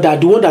sander,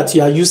 the one that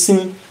you are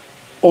using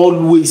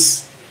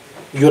always.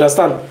 You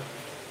understand?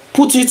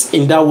 Put it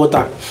in that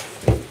water.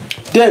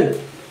 Then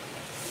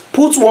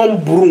put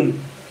one broom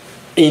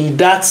in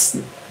that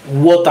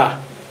water.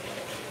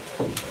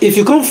 If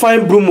you can't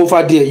find broom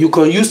over there, you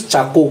can use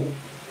charcoal.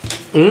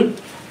 The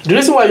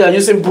reason why you are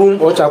using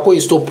broom or charcoal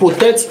is to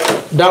protect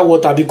that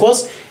water,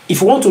 because if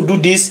you want to do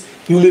this,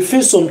 you may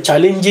face some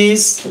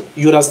challenges.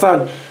 You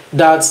understand?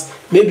 That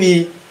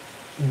maybe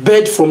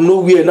bird from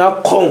nowhere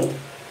now come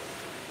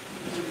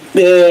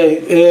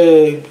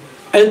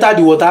enter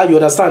the water, you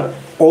understand?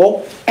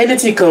 Or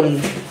anything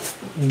can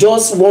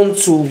just want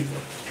to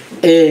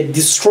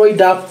destroy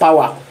that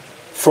power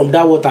from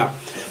that water.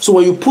 So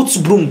when you put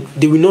broom,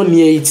 they will not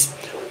near it.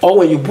 Or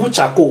when you put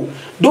charcoal,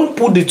 don't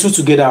put the two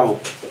together,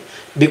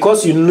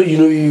 because you know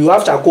you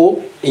have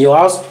charcoal in your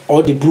house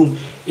or the broom.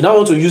 You now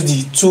want to use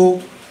the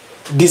two,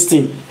 this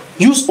thing.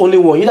 Use only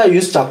one. Either you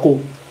use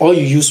charcoal or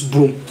you use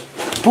broom.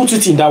 Put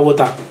it in that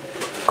water.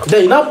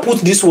 Then you now put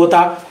this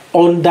water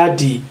under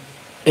the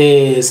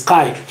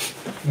sky.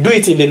 Do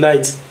it in the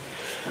night.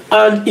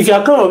 And if you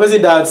are kind of a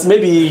person that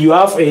maybe you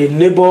have a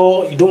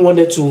neighbor, you don't want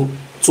them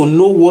to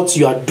know what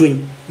you are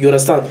doing, you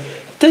understand?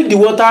 Take the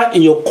water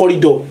in your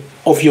corridor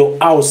of your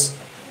house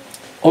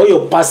or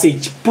your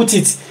passage, put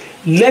it,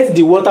 let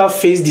the water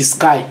face the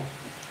sky.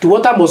 The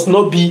water must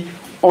not be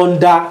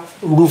under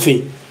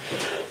roofing.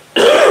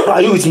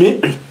 Are you with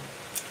me?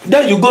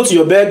 Then you go to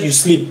your bed, you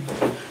sleep.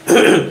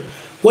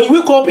 When you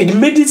wake up,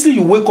 immediately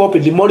you wake up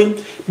in the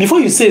morning, before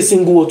you say a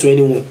single word to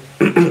anyone,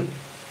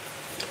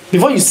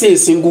 before you say a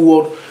single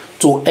word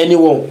to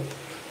anyone,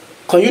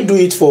 can you do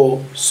it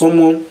for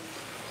someone?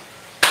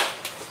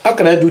 How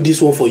can I do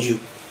this one for you,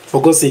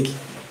 for God's sake?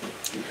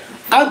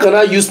 How can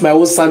I use my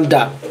own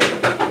sander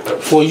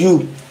for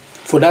you,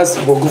 for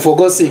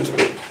God's sake?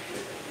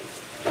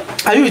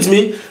 Are you with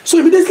me? So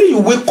immediately you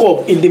wake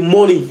up in the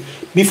morning,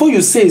 before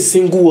you say a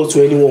single word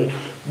to anyone,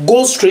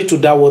 go straight to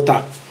that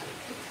water.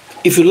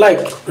 If you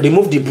like,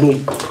 remove the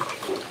broom.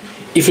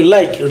 If you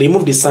like,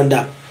 remove the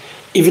sander.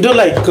 If you don't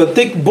like, you can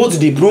take both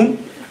the broom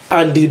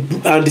and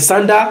the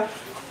sander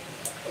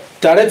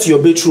direct to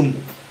your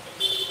bedroom.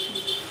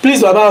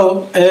 Please,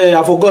 Baba,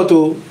 I forgot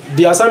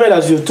the assignment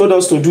that you told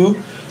us to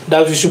do,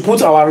 that we should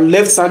put our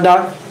left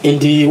sander in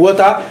the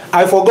water.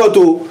 I forgot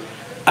to.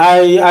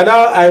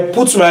 I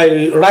put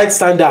my right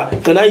sander.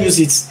 Can I use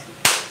it?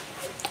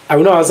 I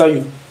will not answer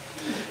you.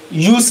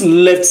 Use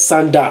left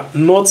sander,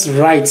 not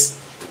right.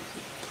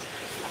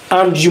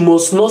 And you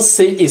must not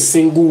say a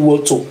single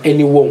word to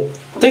anyone.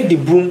 Take the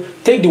broom,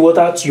 take the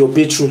water to your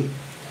bedroom.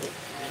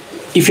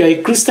 If you are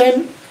a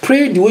Christian,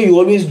 pray the way you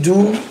always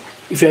do.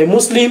 If you are a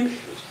Muslim,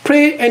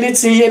 pray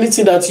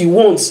anything that you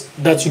want,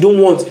 that you don't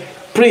want,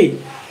 pray.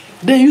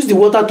 Then use the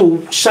water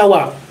to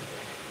shower.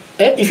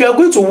 If you are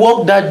going to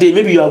work that day,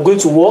 maybe you are going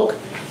to work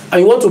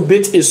and you want to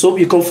bathe a soap,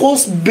 you can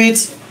first bathe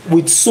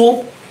with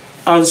soap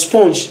and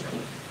sponge.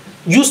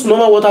 Use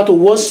normal water to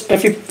wash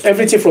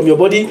everything from your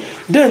body.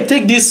 Then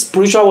take this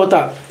spiritual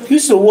water,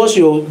 use to wash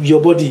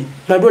your body.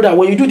 My brother,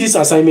 when you do this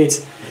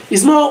assignment,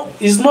 it's not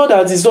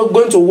that it's not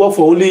going to work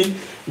for only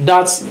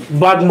that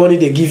bad money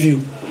they give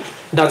you,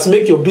 that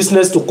make your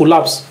business to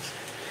collapse,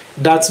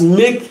 that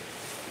make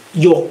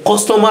your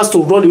customers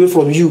to run away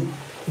from you,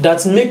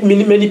 that make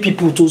many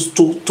people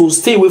to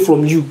stay away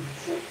from you.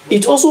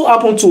 It also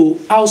happen to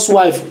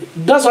housewife.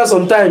 That's why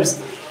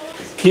sometimes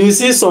you will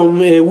see some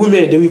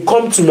women, they will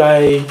come to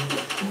my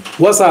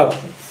WhatsApp,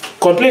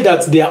 complain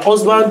that their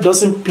husband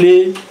doesn't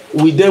play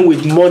with them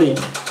with money.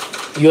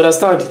 You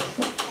understand?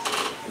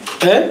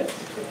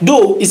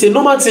 Though it's a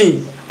normal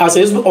thing. As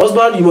a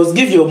husband, you must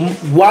give your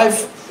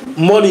wife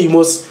money. You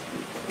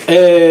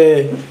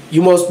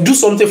must do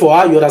something for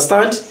her. You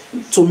understand?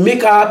 To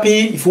make her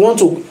happy. If you want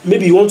to,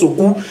 maybe you want to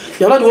cook.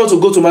 You're not the one to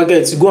go to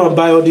market to go and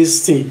buy all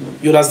these things.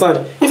 You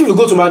understand? If you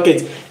go to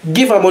market,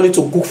 give her money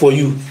to cook for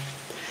you.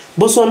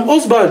 But some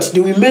husbands,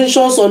 they will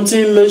mention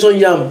something, mention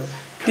yam.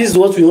 This is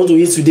what we want to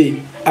eat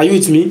today. Are you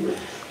with me?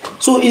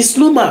 So it's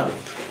normal.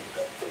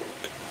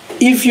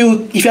 If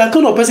you are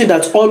kind of person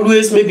that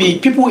always maybe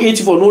people hate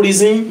you for no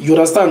reason, you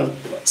understand?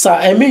 So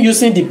I mean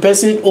using the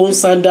person own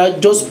sandal,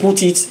 just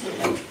put it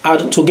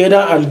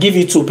together and give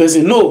it to a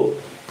person. No,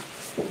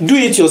 do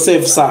it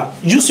yourself, sir.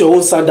 Use your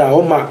own sandal,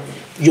 Oma.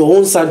 Your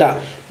own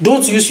sandal.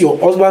 Don't use your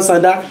husband's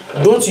sandal.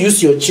 Don't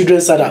use your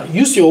children's sandal.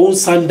 Use your own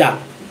sandal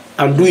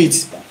and do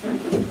it.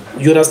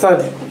 You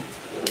understand?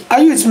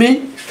 Are you with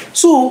me?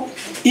 So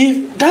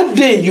if that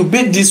day you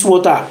bathe this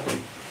water,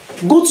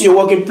 go to your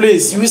working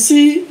place, you will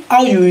see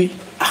how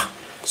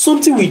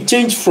something will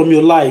change from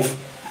your life.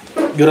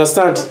 You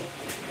understand?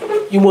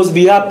 You must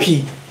be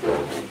happy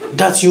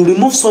that you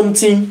remove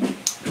something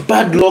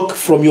bad luck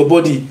from your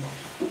body.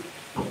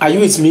 Are you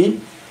with me?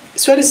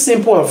 It's very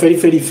simple and very,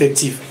 very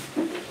effective.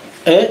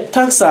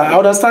 Thanks, sir. I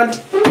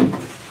understand.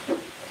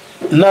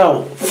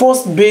 Now,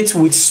 first bathe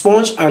with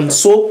sponge and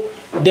soap,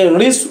 then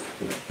rinse.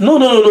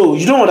 No.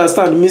 You don't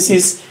understand,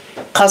 Mrs.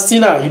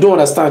 Castina. You don't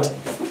understand.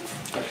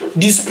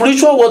 The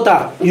spiritual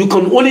water, you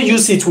can only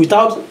use it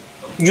without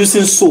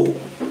using soap.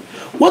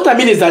 What I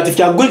mean is that if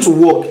you are going to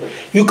work,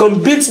 you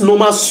can bathe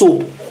normal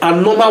soap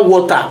and normal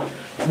water.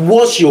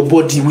 Wash your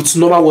body with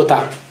normal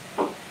water.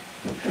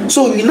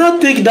 So you now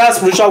take that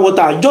spiritual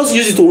water, just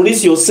use it to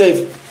rinse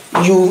yourself.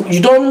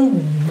 You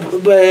don't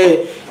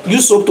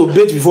use soap to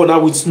bathe before now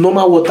with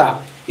normal water.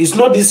 It's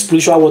not this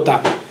spiritual water.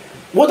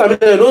 What I mean,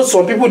 I know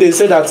some people they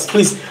say that,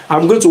 please,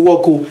 I'm going to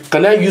work. Oh,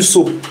 can I use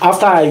soap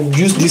after I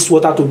use this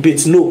water to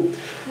bathe? No.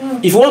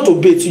 If you want to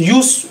bathe,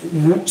 use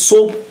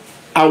soap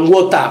and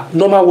water,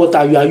 normal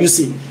water you are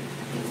using.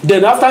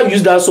 Then after you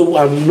use that soap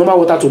and normal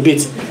water to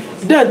bathe,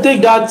 then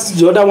take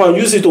the other one,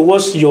 use it to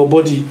wash your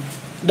body.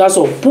 That's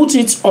all. Put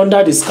it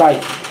under the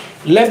sky.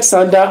 Left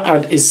sandal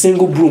and a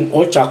single broom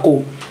or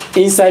charcoal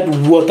inside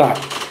water.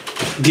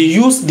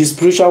 Use the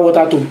spiritual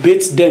water to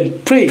bathe,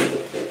 then pray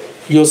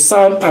your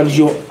psalm and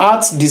your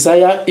heart's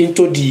desire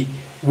into the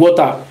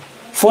water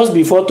first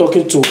before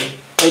talking to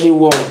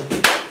anyone.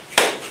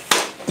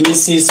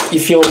 Mrs.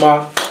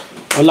 Ifeoma,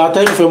 Allah,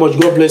 thank you very much.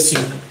 God bless you.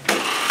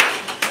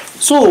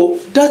 So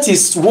that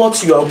is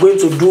what you are going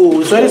to do.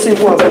 It's very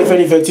simple and very,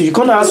 very effective. You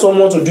can't ask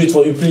someone to do it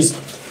for you, please.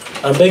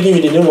 I'm begging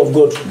you in the name of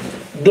God.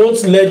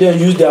 Don't let them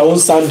use their own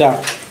sandal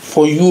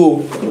for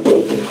you.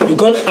 You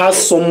can't ask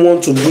someone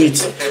to do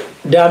it.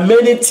 There are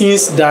many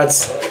things that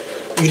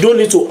you don't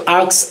need to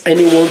ask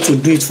anyone to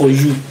do it for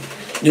you.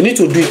 You need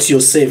to do it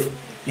yourself.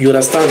 You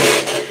understand?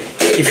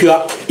 If you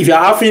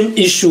are having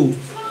issue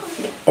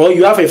or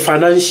you have a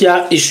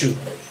financial issue,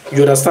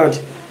 you understand?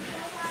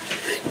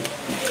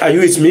 Are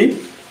you with me?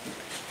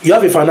 You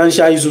have a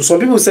financial issue. Some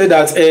people say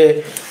that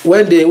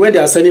when they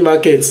are selling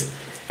markets,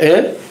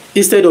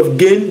 instead of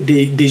gain,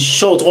 they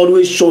short,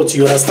 always short.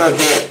 You understand?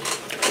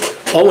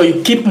 Or when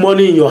you keep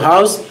money in your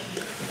house,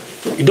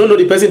 you don't know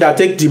the person that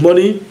take the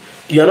money.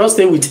 You are not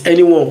staying with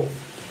anyone,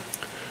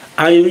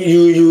 and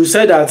you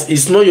say that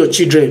it's not your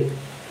children.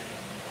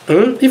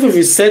 If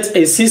you set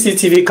a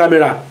CCTV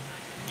camera,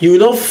 you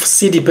will not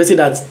see the person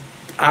that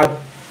are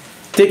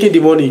taking the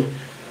money.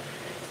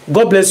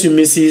 God bless you,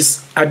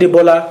 Mrs.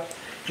 Adebola.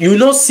 You will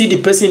not see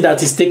the person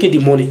that is taking the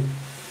money.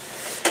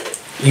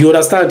 You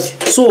understand?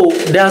 So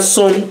there are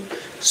some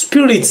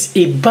spirits,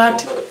 a bad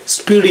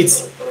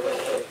spirit,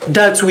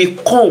 that will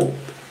come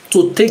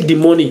to take the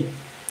money,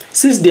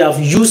 since they have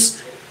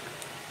used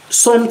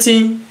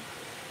something,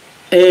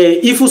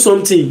 evil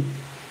something,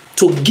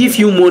 to give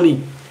you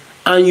money,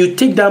 and you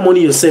take that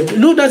money yourself. You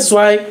know, that's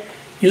why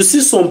you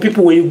see some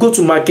people when you go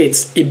to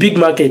markets, a big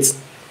market.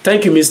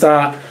 Thank you,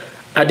 Mr.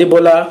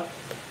 Adebola.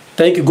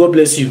 Thank you. God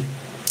bless you.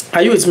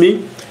 Are you with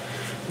me?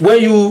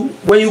 When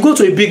you go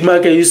to a big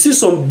market, you see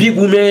some big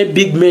women,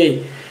 big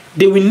men.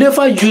 They will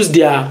never use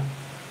their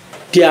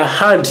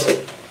hand,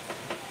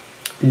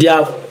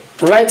 their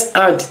right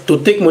hand,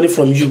 to take money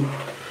from you.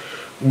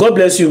 God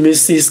bless you,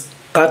 Mrs.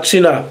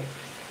 Katrina.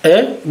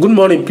 Good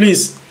morning,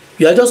 please.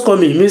 You are just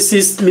coming,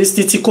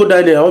 Mr. Tiko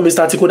Daniel or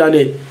Mr. Tiko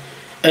Daniel.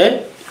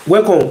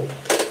 Welcome.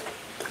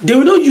 They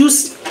will not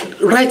use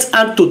right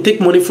hand to take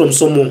money from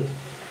someone.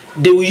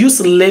 They will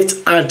use left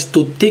hand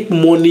to take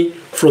money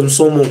from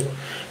someone.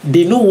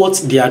 They know what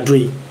they are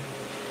doing.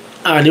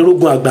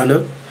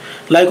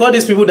 Like all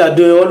these people that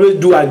they always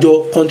do a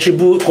job,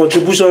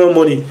 contribution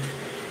money.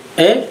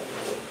 Then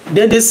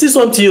they see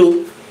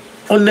something,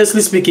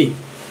 honestly speaking.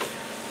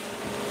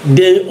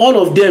 Then all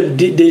of them,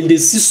 they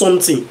see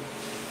something.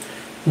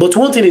 But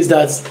one thing is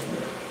that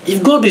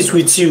if God is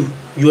with you,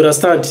 you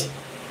understand?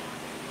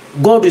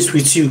 God is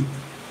with you.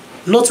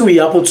 Nothing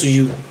will happen to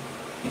you.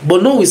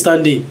 But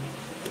notwithstanding,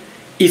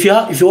 if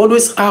you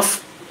always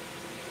have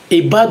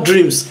a bad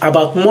dreams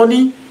about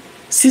money,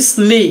 see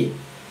snake,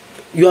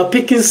 you are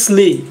picking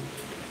snake.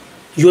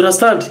 You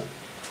understand?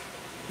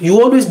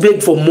 You always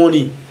beg for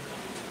money.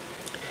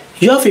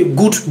 You have a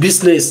good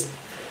business.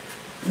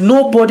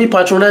 Nobody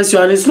patronize you,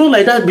 and it's not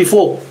like that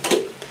before.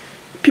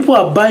 People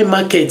are buying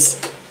markets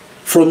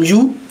from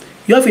you.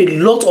 You have a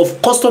lot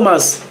of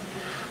customers.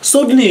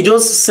 Suddenly you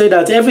just say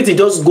that everything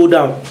just go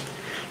down.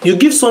 You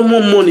give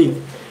someone money,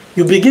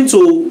 you begin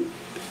to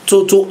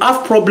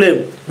have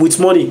problem with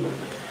money,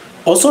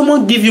 or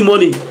someone give you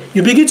money,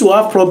 you begin to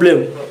have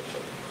problem.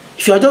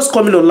 If you are just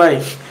coming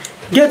online,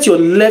 get your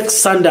left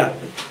sandal.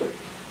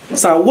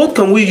 So what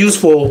can we use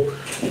for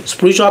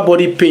spiritual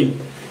body pain?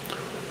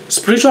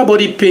 Spiritual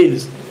body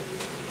pains.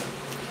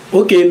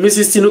 Okay,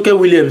 Mrs. Tinuke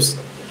Williams,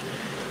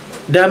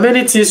 there are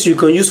many things you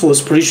can use for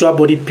spiritual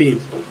body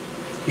pain.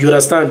 You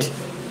understand?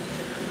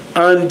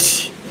 And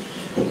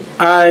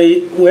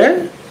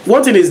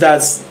one thing is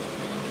that,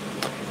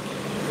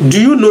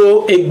 do you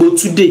know Egbo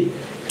today?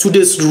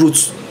 Today's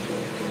roots.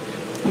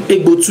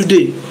 Egbo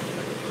today.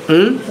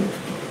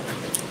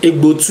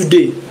 Egbo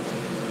today.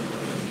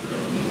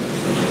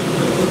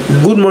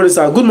 Good morning,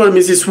 sir. Good morning,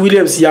 Mrs.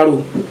 Williams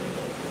Yaro.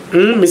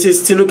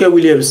 Mrs. Tinuke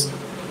Williams.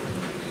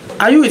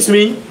 Are you with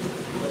me?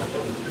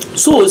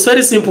 So it's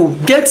very simple.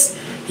 Get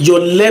your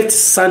left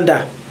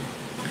sandal.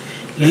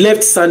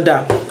 Left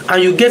sandal.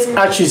 And you get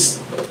ashes.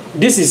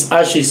 This is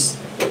ashes.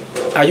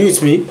 Are you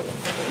with me?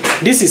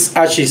 This is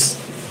ashes.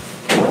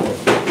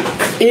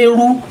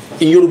 Eru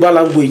in Yoruba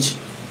language.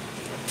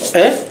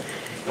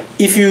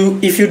 If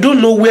you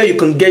don't know where you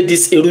can get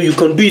this eru, you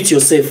can do it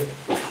yourself.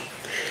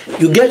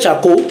 You get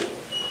charcoal,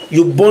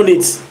 you burn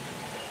it.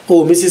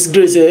 Oh, Mrs.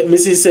 Grace,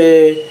 Mrs.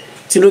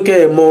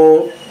 Tinuke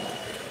Mo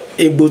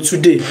Egbo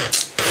today.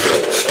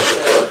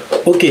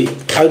 Okay,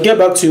 I'll get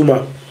back to you,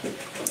 ma.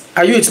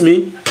 Are you with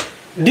me?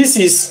 This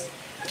is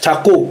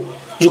charcoal.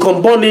 You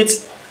can burn it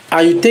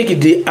and you take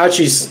the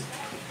ashes.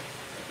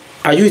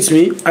 Are you with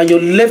me? And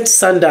your left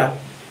sandal,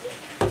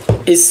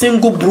 a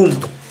single broom.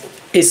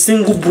 A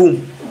single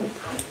broom.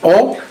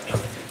 Or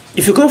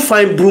if you can't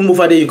find broom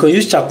over there, you can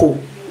use charcoal.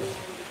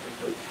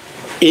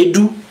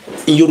 Edu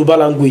in Yoruba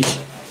language.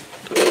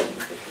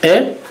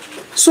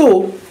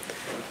 So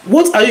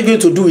what are you going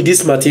to do with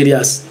these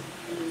materials?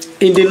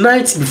 In the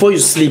night before you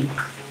sleep,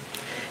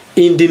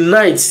 in the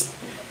night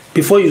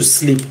before you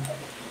sleep,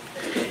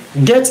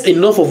 get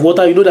enough of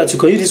water. You know that you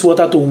can use this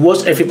water to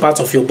wash every part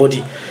of your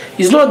body.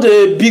 It's not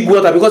the big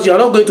water, because you are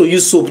not going to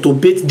use soap to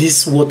bathe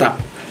this water.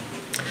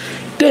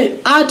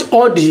 Then add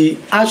all the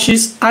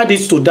ashes, add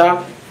it to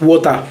that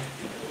water.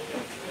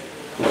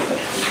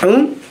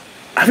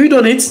 Have you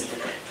done it?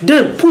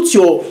 Then put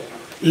your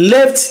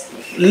left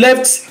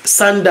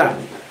sandal,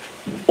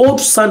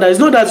 old sandal. It's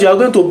not that you are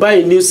going to buy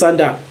a new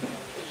sandal.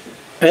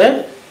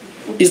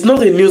 It's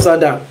not a new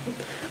sandal.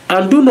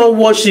 And do not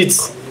wash it.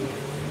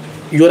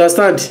 You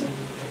understand?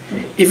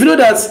 If you know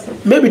that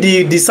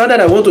maybe the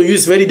sandal I want to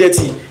use is very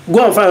dirty,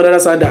 go and find another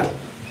sandal.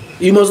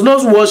 You must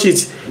not wash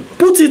it.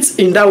 Put it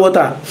in that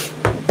water.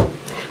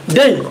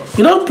 Then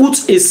you now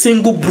put a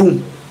single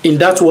broom in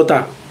that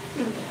water.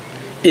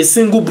 A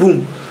single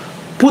broom.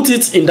 Put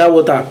it in that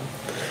water.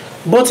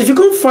 But if you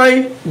can't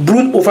find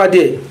broom over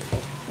there,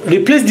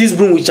 replace this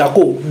broom with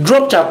charcoal.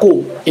 Drop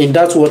charcoal in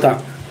that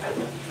water.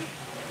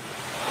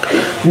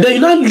 Then you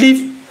now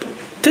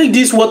take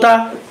this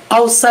water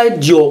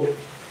outside your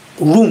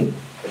room.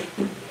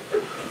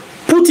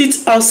 Put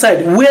it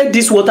outside where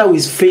this water will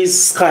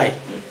face sky.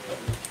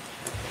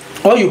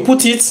 Or you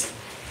put it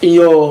in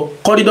your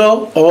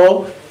corridor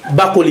or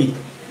balcony.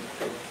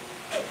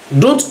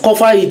 Don't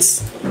cover it.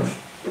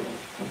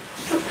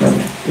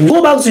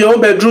 Go back to your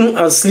own bedroom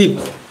and sleep.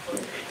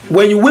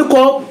 When you wake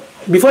up,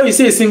 before you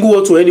say a single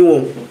word to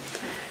anyone,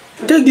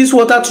 take this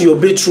water to your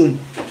bedroom.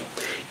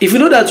 If you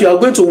know that you are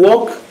going to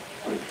work,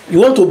 you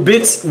want to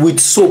bathe with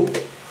soap,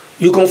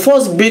 you can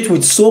first bathe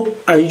with soap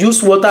and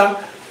use water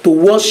to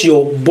wash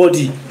your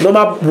body.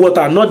 Normal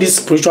water, not this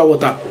spiritual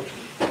water.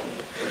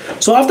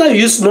 So after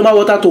you use normal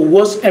water to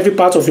wash every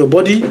part of your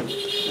body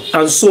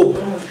and soap,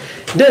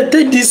 then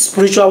take this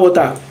spiritual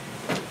water,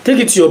 take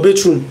it to your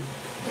bedroom.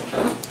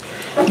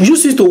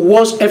 Use it to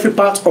wash every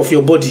part of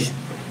your body.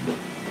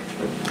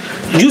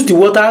 Use the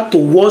water to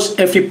wash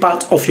every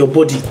part of your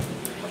body.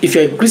 If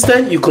you're a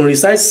Christian, you can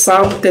recite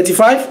Psalm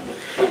 35.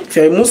 If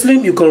you're a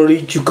Muslim, you can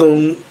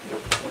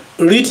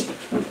read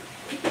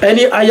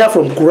any ayah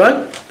from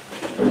Quran.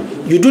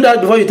 You do that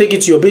before you take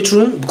it to your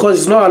bedroom, because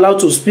it's not allowed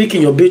to speak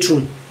in your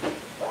bedroom.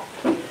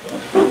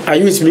 Are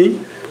you with me?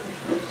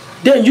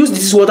 Then use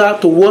this water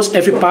to wash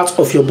every part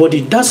of your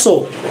body. That's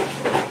all,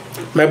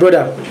 my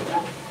brother.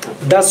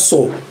 That's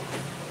all.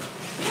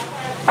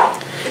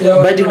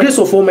 By the grace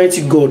of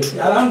Almighty God,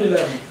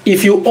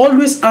 if you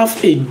always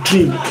have a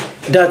dream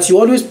that you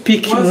always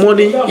pick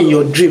money in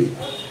your dream,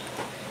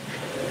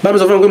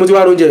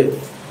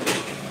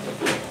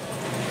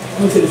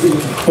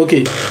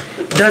 okay,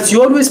 that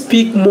you always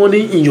pick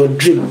money in your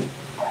dream,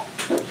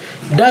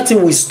 that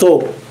thing will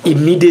stop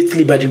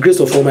immediately by the grace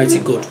of Almighty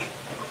God.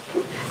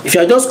 If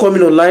you are just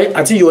coming online,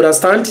 I think you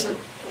understand.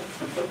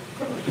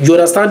 You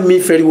understand me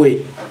very well.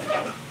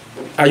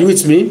 Are you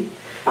with me?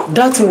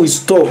 That thing will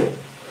stop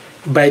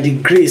by the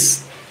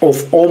grace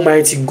of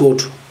Almighty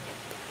God.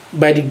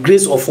 By the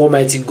grace of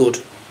Almighty God.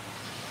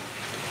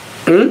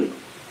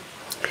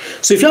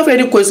 So if you have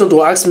any question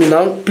to ask me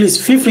now,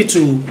 please feel free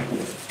to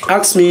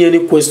ask me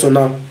any question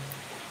now.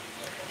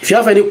 If you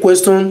have any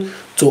question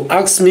to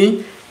ask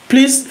me,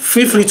 please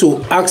feel free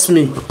to ask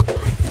me,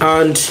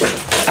 and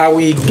I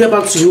will get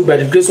back to you by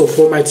the grace of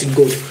Almighty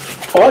God.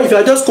 Or if you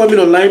are just coming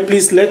online,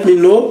 please let me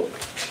know.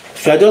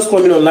 If you are just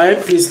coming online,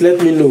 please let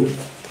me know.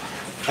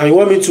 And you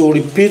want me to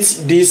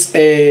repeat this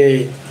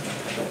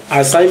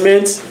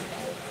assignment?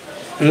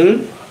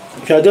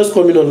 If you are just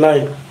coming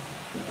online,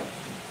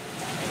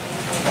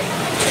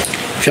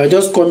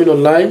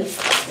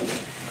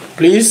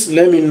 please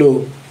let me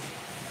know.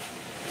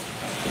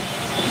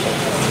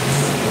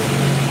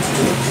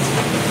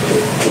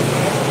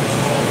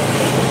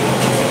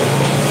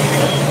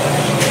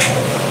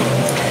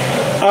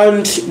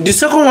 And the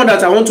second one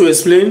that I want to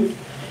explain,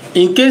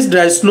 in case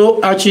there is no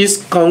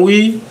arches, can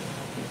it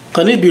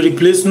be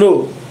replaced?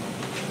 No,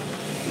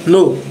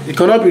 it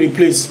cannot be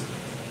replaced.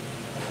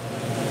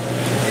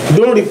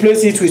 Don't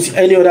replace it with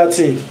any other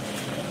thing.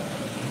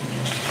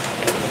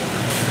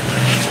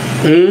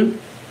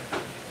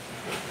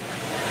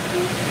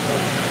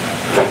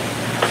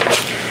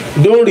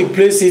 Don't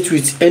replace it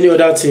with any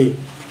other thing.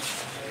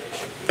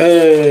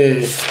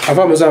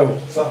 Afamosa,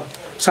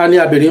 Sani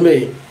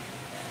Aberime,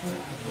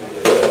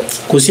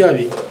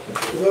 Kosiabi.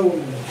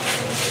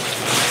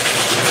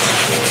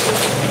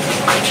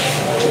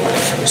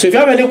 So if you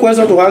have any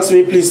question to ask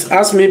me, please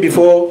ask me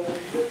before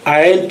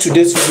I end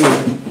today's video.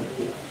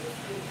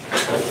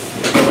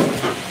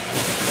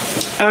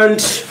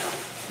 And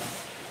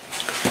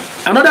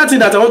another thing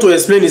that I want to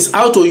explain is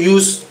how to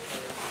use.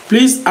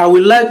 Please, I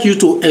would like you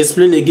to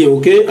explain again,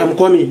 okay? I'm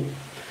coming.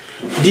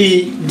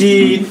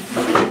 The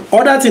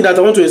other thing that I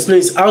want to explain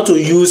is how to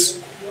use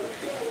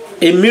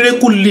a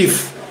miracle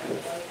leaf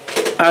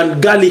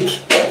and garlic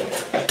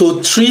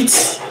to treat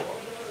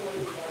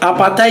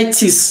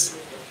hepatitis.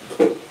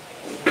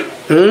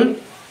 A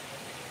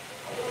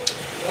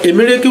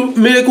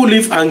miracle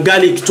leaf and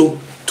garlic to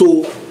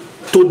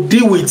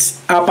deal with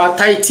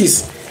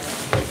hepatitis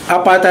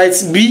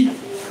B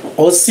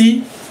or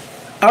C.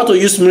 How to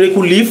use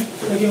miracle leaf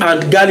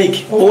and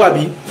garlic.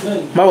 Owabi,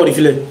 ma wori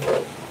file.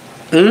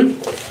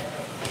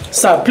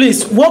 Sir,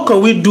 please, what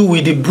can we do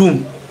with the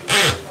broom?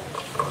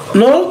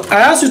 No,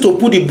 I asked you to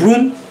put the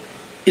broom.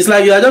 It's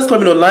like you are just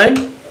coming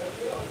online.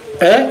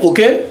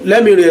 Okay,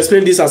 let me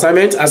re-explain this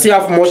assignment. I still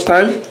have much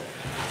time.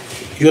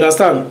 You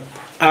understand?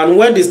 And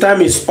when this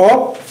time is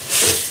up,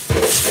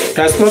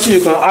 there's nothing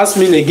you can ask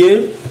me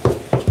again.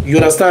 You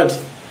understand?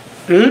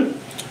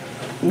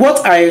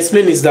 What I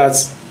explain is that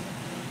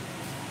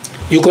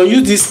you can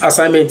use this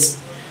assignment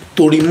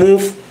to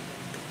remove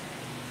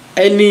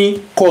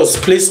any curse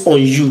placed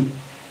on you.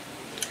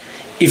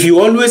 If you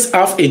always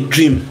have a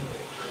dream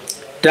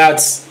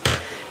that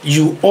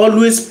you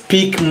always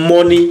pick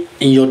money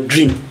in your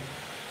dream,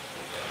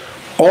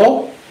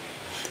 or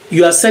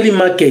you are selling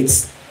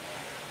markets,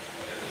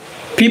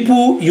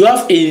 people, you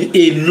have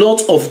a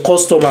lot of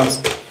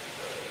customers.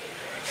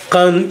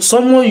 Can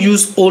someone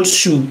use old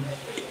shoe?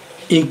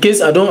 In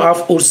case I don't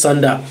have old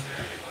sandal,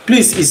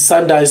 please, it's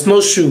sandal, it's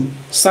not shoe.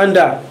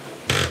 Sandal.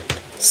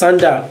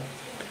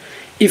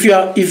 If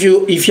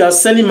you are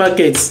selling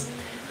markets,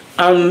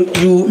 and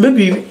you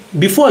maybe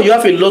before you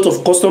have a lot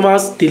of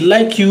customers, they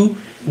like you,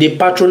 they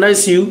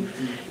patronize you,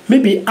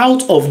 maybe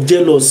out of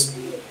jealous.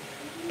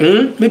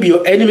 Maybe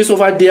your enemies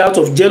over there, out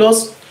of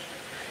jealous,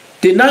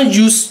 they now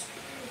use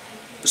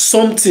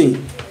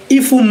something,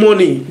 evil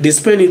money, they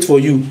spend it for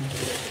you.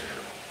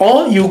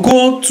 Or you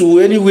go to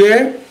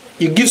anywhere,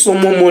 you give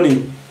someone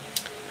money,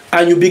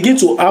 and you begin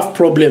to have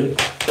problem.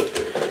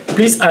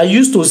 Please, I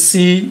used to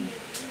see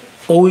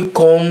always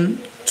come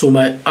to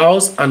my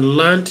house and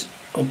land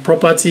or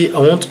property. I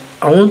went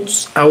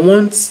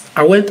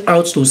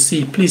out to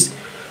see. Please,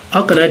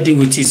 how can I deal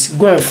with this?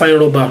 Go and find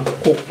robber.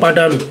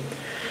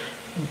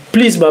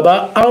 Please,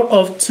 Baba, how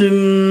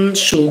often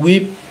should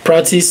we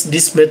practice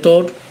this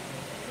method?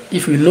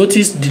 If you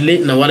notice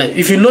delay in our life,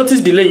 if you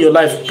notice delay in your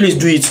life, please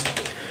do it.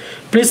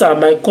 Please,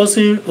 my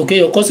cousin, okay,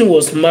 your cousin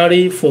was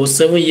married for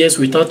 7 years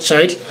without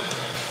child.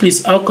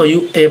 Please, how can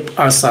you help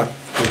us, sir?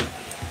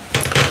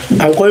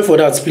 I'm going for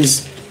that,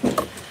 please.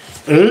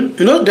 You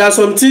know, there are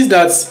some things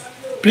that,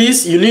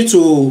 please, you need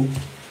to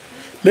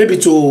maybe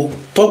to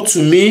talk to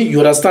me, you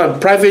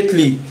understand,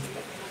 privately.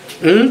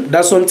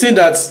 There's something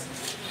that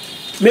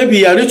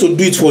maybe I need to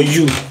do it for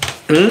you.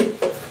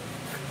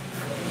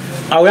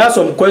 I will have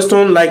some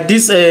questions like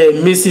this,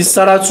 Mrs.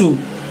 Sarah too.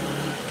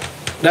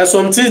 There's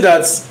some things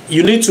that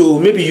you need to,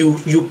 maybe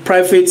you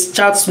private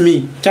chat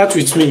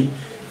with me.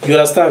 You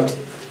understand?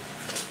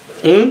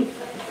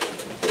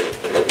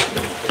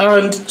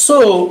 And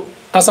so,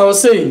 as I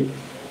was saying,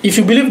 if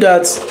you believe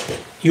that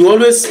you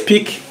always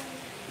pick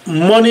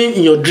money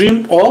in your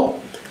dream, or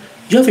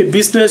you have a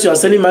business, you are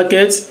selling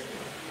markets,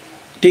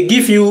 they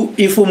give you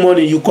evil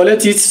money, you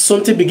collect it,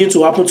 something begins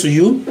to happen to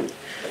you,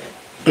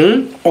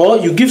 or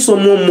you give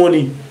someone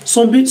money,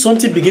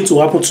 something begins to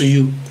happen to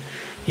you.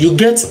 You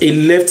get a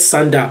left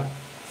sandal,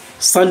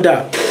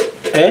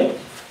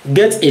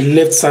 get a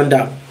left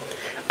sandal,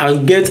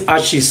 and get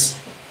ashes,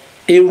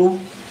 eru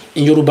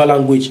in Yoruba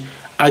language,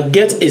 and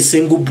get a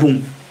single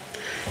broom.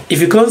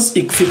 If you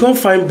can't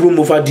find broom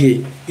over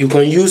there, you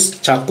can use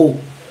charcoal.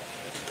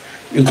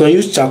 You can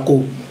use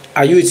charcoal.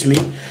 Are you with me?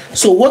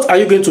 So what are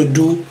you going to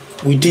do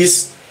with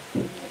this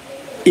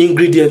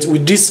ingredient,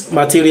 with these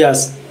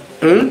materials?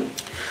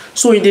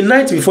 So in the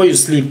night before you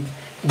sleep,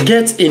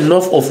 get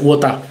enough of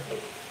water.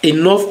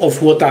 Enough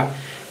of water.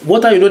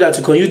 Water, you know that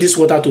you can use this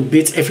water to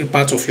bathe every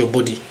part of your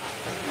body.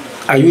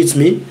 Are you with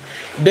me?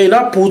 Then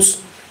now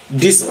put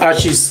these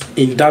ashes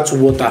in that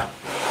water.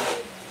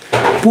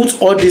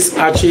 Put all these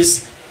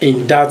ashes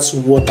in that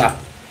water.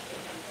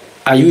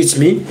 Are you with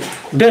me?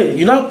 Then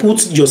you now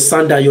put your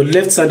sandal, your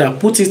left sandal,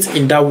 put it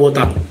in that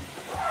water.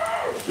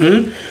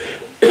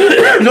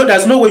 No,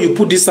 there's no way you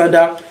put this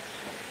sandal.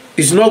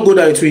 It's not good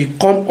that it will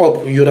come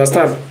up. You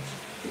understand?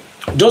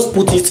 Just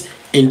put it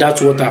in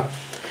that water.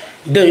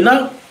 Then you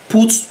now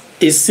put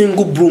a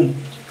single broom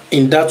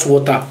in that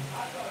water.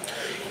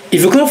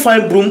 If you can't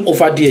find broom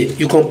over there,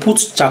 you can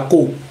put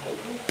charcoal.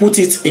 Put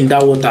it in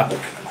that water.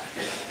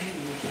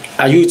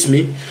 Are you with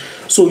me?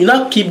 So you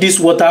now keep this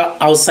water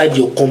outside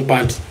your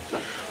compound,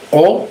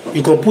 or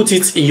you can put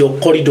it in your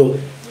corridor.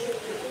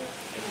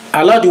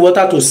 Allow the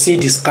water to see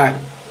the sky.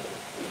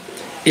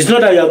 It's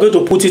not that you are going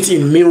to put it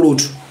in main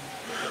road.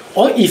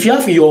 Or if you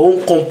have your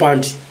own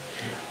compound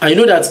and you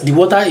know that the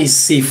water is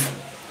safe,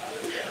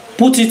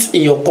 put it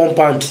in your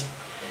compound.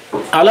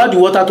 Allow the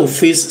water to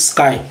face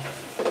sky.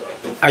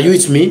 Are you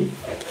with me?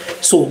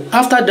 So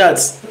after that,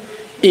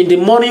 in the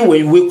morning when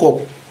you wake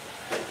up,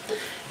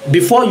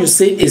 before you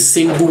say a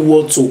single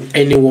word to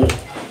anyone,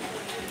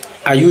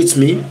 are you with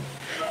me?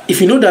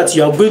 If you know that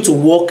you are going to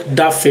work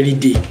that very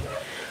day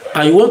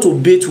and you want to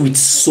bathe with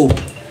soap,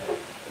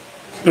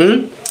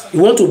 you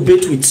want to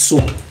bathe with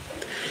soap,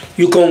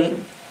 you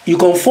can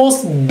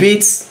first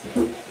bathe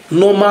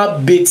normal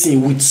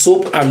bathing with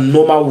soap and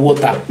normal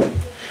water.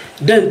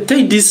 Then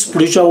take this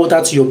spiritual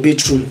water to your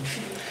bedroom.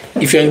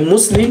 If you're a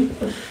Muslim,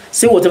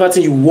 say whatever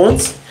thing you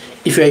want.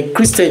 If you're a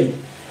Christian,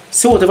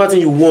 say whatever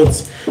thing you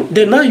want.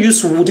 Then now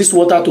use this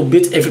water to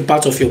bathe every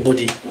part of your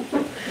body.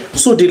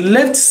 So the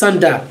left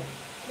sandal,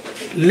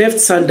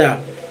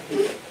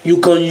 you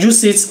can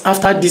use it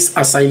after this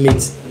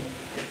assignment.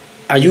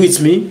 Are you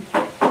with me?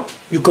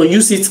 You can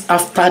use it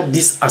after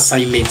this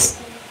assignment.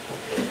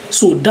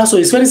 So that's why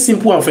it's very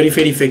simple and very,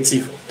 very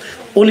effective.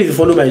 Only if you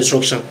follow my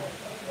instruction.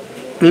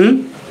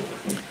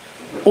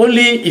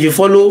 Only if you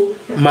follow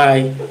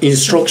my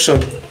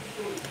instruction.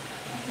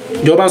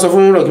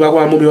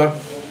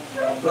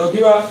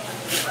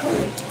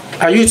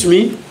 Are you with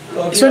me?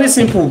 It's very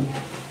simple.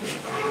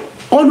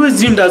 Always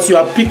dream that you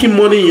are picking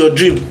money in your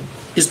dream.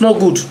 It's not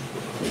good.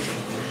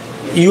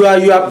 You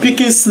are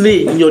picking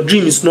snail in your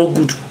dream. It's not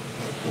good.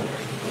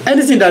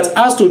 Anything that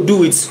has to do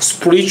with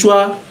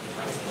spiritual,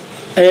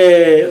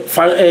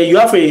 you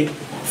have a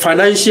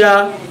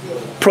financial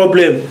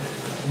problem,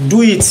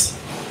 do it.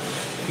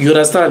 You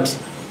understand?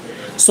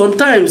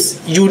 Sometimes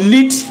you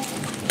need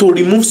to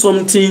remove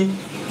something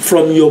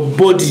from your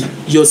body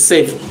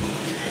yourself.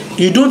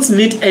 You don't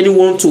need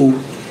anyone to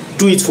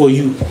do it for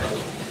you.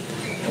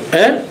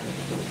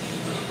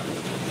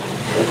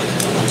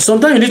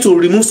 Sometimes you need to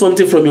remove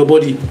something from your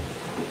body.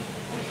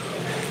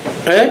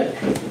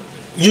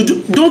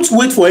 Don't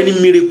wait for any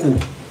miracle.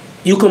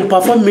 You can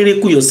perform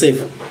miracle yourself.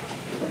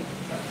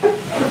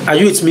 Are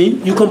you with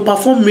me? You can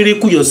perform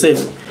miracle yourself.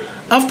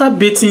 After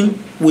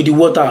bathing with the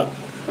water,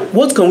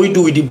 what can we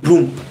do with the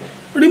broom?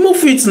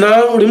 Remove it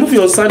now. Remove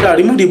your sandal.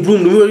 Remove the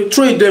broom.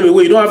 Throw it them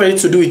away. You don't have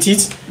anything to do with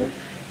it.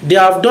 They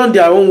have done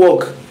their own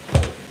work.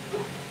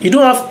 You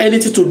don't have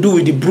anything to do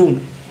with the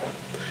broom.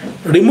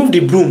 Remove the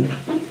broom.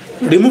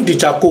 Remove the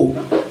charcoal.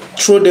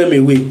 Throw them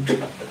away.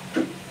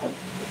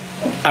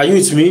 Are you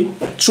with me?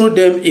 Throw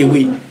them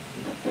away.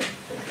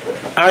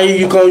 And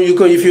you can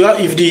if you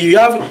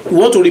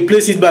want to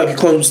replace it back, you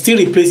can still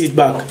replace it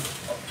back.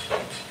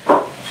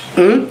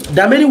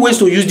 There are many ways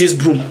to use this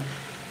broom.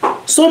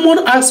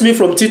 Someone asked me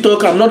from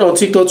TikTok. I'm not on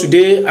TikTok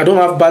today. I don't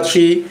have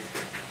battery.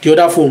 The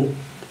other phone.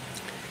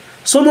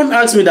 Someone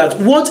asked me that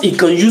what he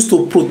can use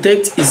to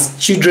protect his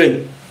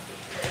children.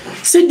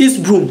 See this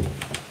broom.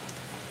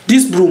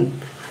 This broom,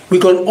 we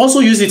can also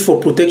use it for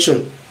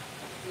protection.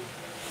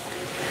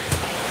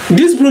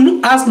 This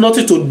broom has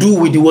nothing to do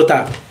with the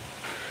water,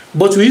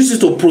 but we use it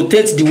to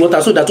protect the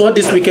water so that all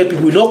these wicked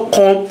people will not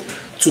come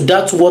to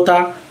that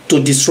water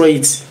to destroy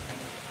it.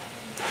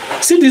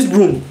 See this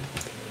broom.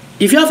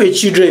 If you have a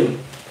children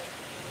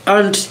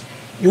and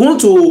you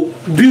want to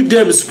build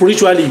them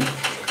spiritually,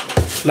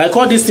 like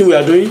all this thing we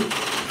are doing,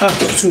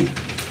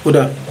 hold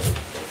on.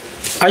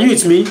 Are you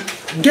with me?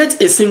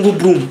 Get a single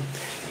broom.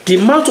 The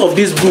mouth of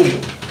this broom,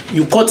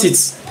 you cut it.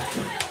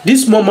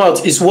 This small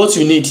mouth is what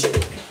you need.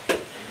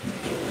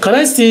 Can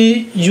I still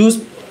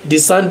use the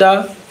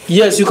sandal?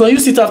 Yes, you can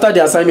use it after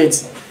the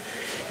assignment.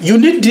 You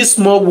need this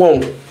small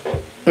one.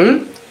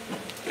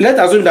 Let's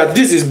assume that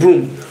this is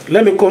broom.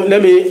 Let me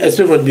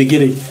explain from the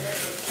beginning.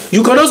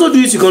 You can also do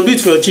it. You can do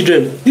it for your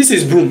children. This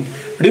is broom.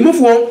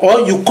 Remove one,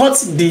 or you cut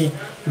the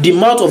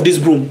mouth of this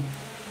broom.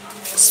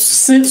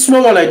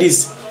 Small one like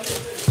this.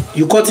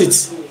 You cut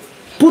it.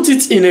 Put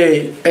it in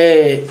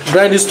a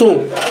grinding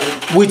stone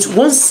with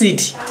one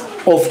seed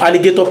of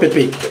alligator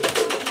pepper.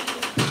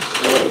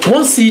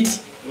 1 seed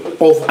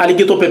of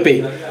alligator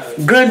pepper,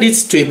 grind it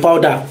to a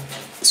powder.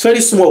 It's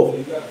very small.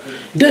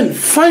 Then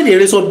find a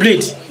razor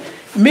blade,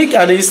 make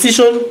an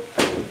incision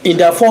in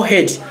their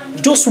forehead,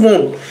 just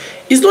one.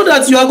 It's not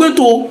that you are going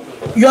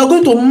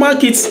to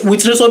mark it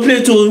with razor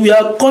blade. So we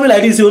are coming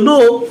like this. You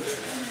know,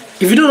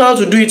 if you don't know how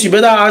to do it, you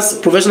better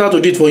ask professional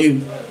to do it for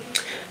you.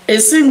 A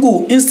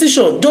single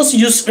incision, just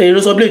use a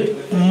razor blade,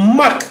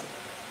 mark.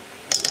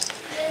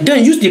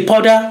 Then use the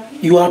powder,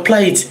 you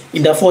apply it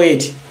in the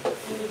forehead.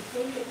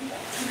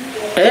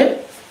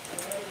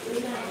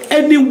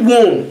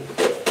 Anyone,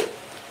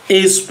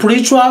 a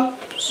spiritual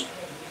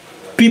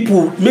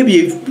people,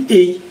 maybe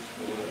a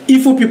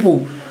evil people,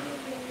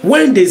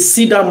 when they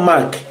see that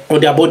mark on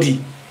their body,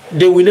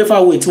 they will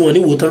never wait for any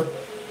water.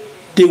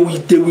 They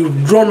will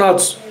run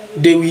out.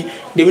 They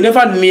will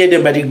never near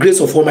them by the grace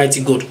of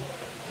Almighty God.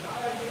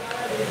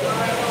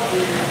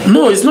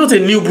 No, it's not a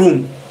new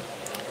broom.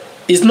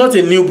 It's not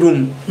a new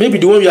broom. Maybe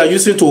the one you are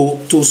using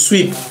to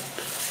sweep.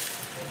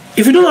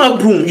 If you don't have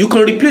broom, you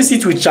can replace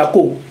it with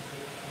charcoal.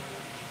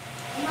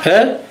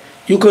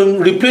 You can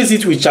replace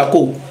it with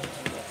charcoal.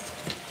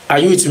 Are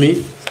you with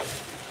me?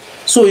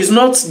 So it's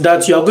not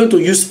that you are going to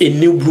use a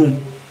new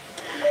broom.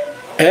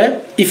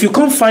 If you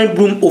can't find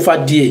broom over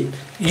there,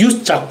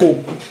 use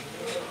charcoal.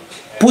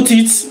 Put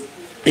it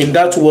in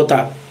that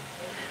water.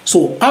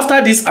 So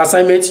after this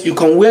assignment, you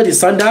can wear the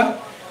sandal,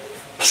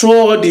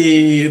 throw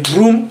the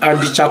broom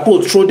and the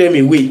charcoal, throw them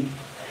away.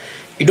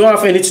 You don't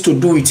have anything to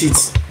do with it.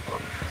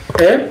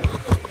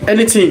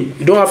 Anything,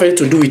 you don't have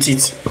anything to do with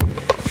it.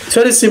 It's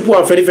very simple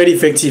and very, very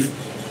effective.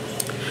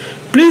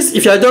 Please,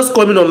 if you are just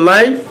coming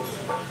online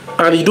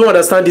and you don't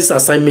understand this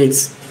assignment,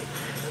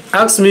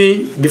 ask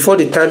me before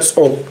the time's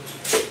up.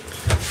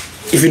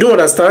 If you don't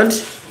understand,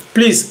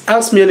 please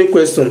ask me any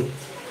question.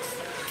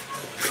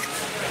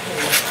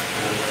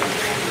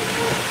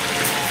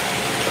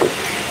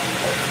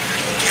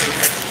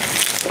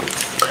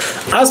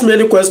 Ask me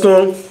any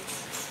question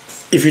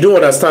if you don't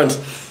understand.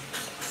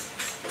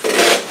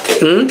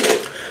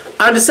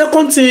 And the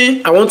second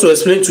thing I want to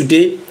explain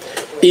today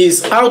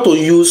is how to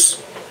use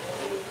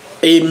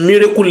a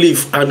miracle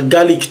leaf and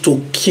garlic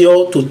to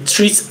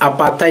treat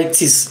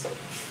hepatitis.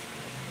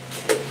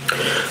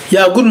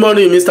 Yeah, good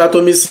morning, Mr.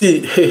 Tommy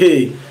C.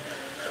 Hey.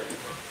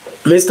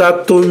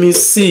 Mr. Tommy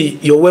C,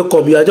 you're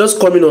welcome. You are just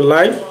coming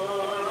online.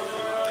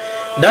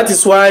 That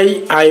is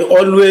why I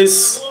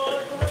always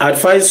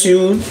advise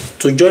you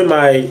to join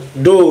my,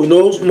 though you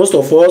know most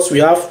of us we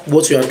have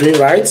what we are doing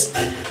right,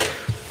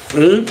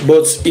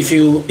 but if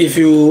you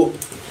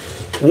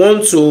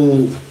want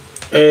to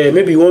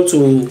maybe you want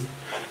to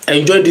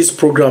enjoy this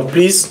program,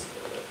 please,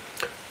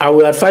 I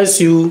will advise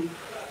you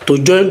to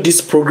join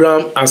this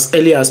program as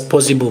early as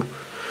possible.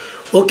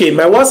 Okay,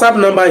 my WhatsApp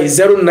number is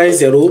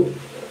 090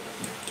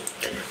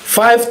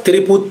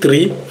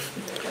 5333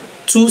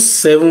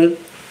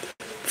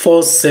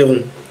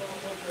 2747.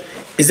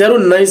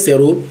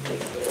 090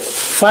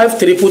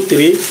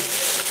 5333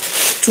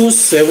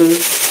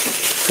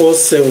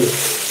 2747.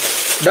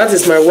 That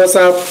is my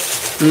WhatsApp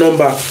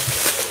number.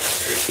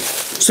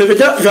 So if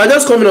you are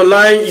just coming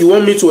online, you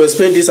want me to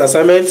explain this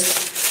assignment,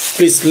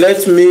 please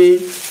let me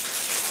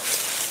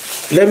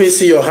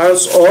see your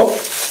hands up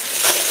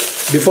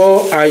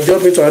before I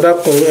jump into another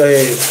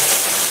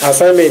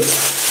assignment.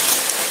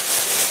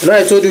 Now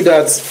I told you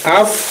that I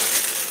have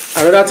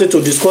another thing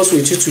to discuss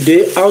with you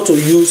today, how to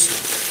use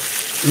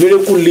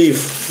miracle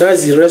leaf, that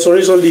is the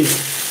restoration leaf,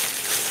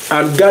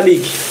 and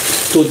garlic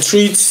to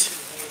treat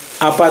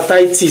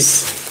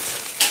hepatitis.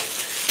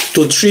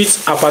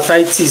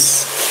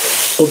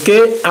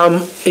 Okay,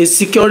 I'm a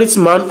security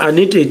man. I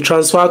need a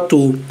transfer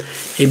to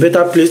a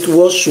better place.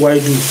 What should I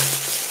do?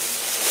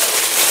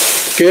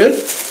 Okay,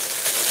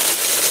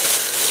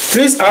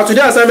 please, our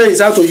today assignment is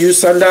how to use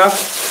sandal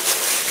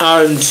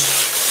and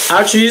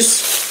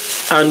ashes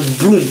and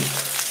broom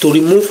to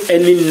remove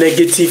any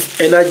negative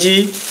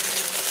energy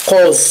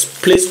curse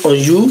placed on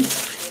you.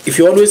 If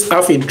you always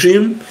have a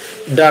dream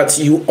that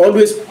you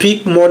always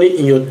pick money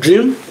in your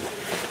dream,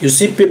 you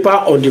see paper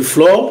on the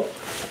floor,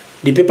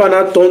 the paper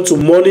now turn to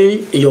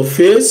money in your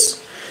face.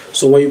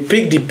 So when you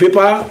pick the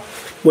paper,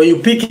 when you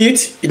pick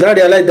it, you now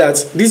realize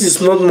that this is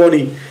not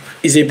money,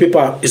 it's a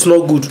paper, it's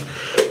not good.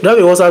 You have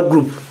a WhatsApp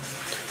group.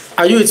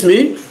 Are you with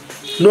me?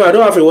 No, I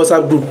don't have a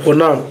WhatsApp group for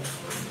now.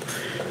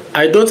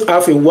 I don't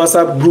have a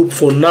WhatsApp group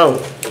for now.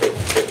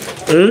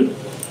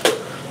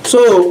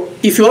 So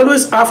if you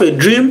always have a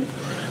dream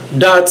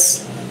that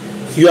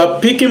you are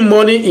picking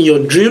money in your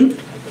dream,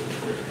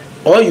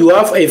 or you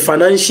have a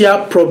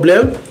financial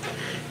problem,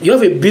 you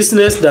have a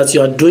business that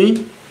you are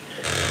doing,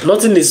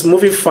 nothing is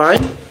moving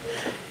fine,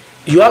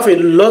 you have a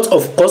lot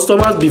of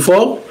customers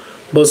before,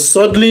 but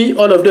suddenly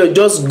all of them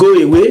just go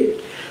away,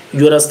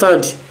 you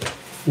understand,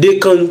 they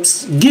can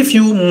give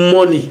you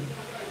money,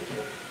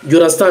 you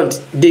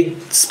understand, they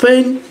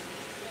spend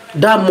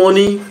that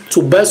money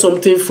to buy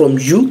something from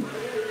you,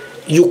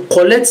 you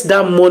collect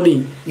that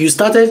money, you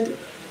started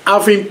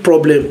having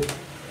problem,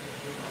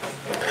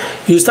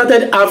 you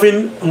started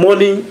having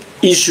money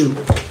issue,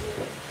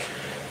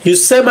 you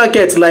sell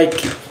market like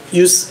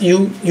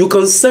you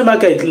can sell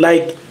market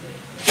like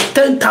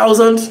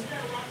 10,000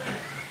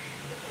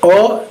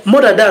 or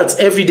more than that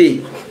every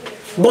day,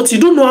 but you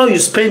don't know how you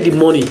spend the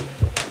money.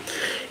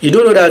 You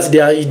don't know that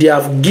they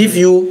have gave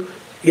you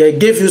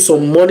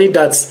some money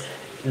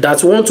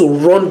that want to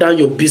run down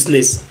your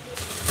business.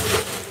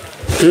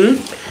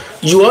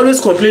 You always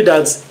complain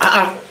that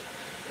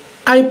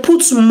I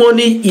put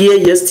money here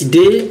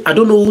yesterday, I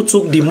don't know who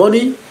took the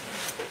money.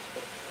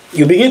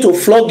 You begin to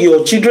flog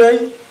your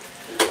children,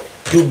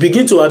 you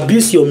begin to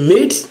abuse your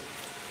maid,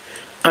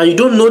 and you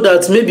don't know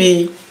that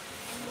maybe,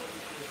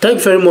 thank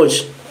you very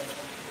much,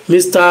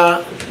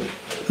 Mr.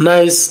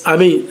 Nice,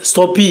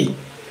 Stoppy.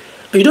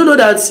 You don't know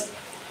that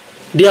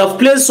they have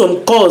placed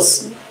some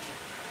cause,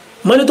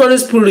 monitoring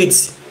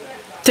spirits,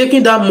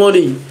 taking that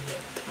money.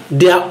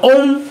 Their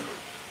own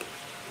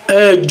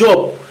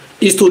job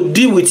is to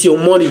deal with your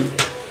money.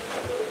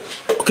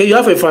 Okay, you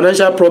have a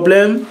financial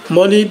problem,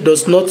 money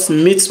does not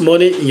meet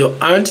money in your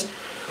hand,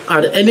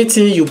 and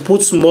anything you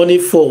put money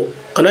for,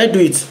 can I do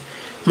it?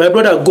 My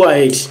brother, go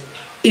ahead.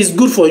 It's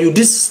good for you.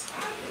 This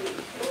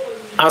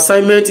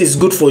assignment is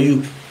good for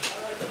you.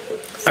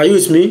 Are you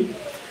with me?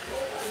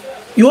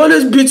 You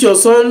always beat your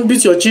son,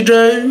 beat your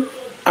children,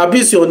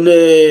 abuse your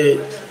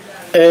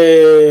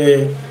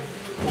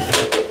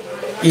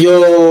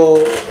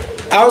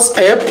house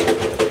help,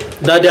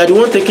 that they are the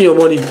one taking your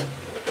money.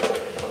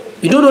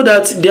 You don't know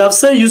that they have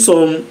sent you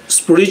some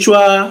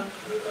spiritual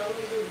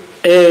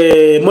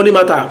money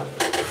matter.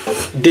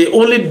 They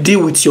only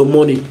deal with your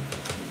money.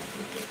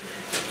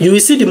 You will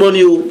see the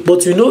money,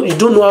 but you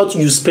don't know how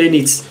you spend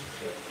it.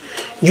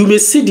 You may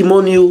see the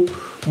money,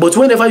 but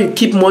whenever you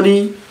keep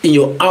money in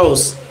your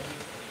house,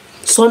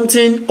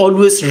 something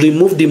always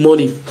remove the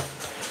money.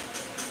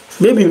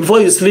 Maybe before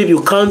you sleep,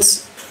 you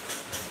count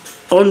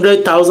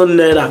 100,000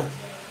 naira.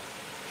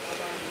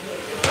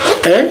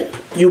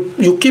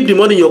 You keep the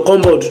money in your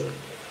cupboard,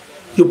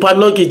 you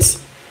padlock it,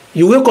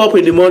 you wake up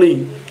in the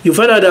morning, you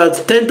find out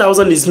that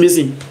 10,000 is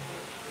missing.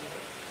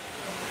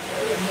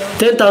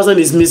 10,000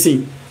 is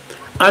missing,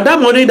 and that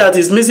money that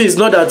is missing is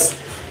not that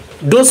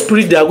those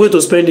spirits they are going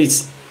to spend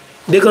it.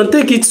 They can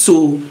take it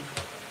to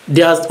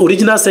their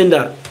original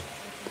sender.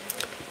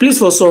 Please,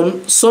 for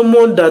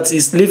someone that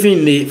is living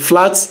in a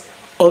flat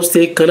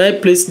upstairs, can I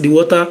place the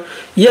water?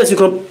 Yes, you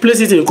can place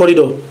it in the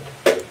corridor.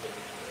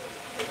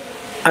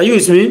 Are you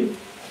with me?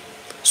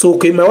 So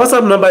okay, my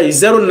WhatsApp number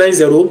is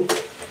 090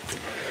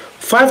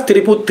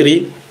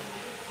 5333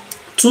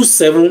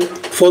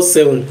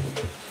 2747.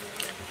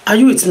 Are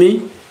you with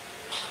me?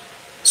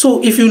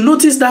 So if you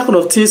notice that kind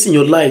of things in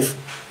your life,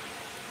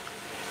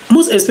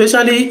 most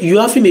especially you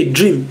having a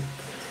dream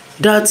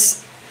that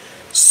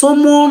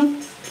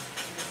someone,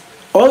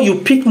 or you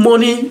pick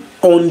money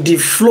on the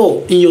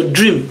floor in your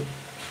dream,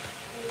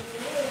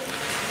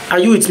 are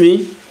you with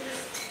me?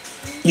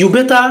 You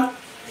better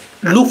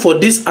look for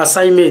this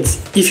assignment.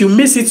 If you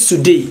miss it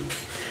today,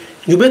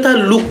 you better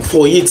look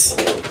for it.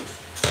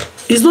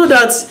 It's not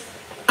that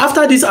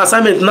after this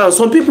assignment now,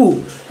 some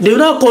people, they will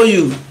not call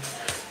you,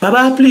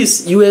 Baba,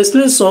 please, you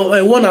explain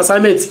one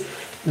assignment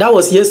that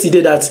was yesterday,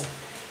 that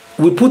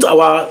we put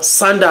our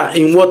sandal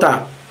in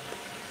water.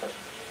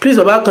 Please,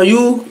 Baba, can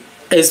you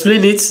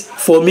explain it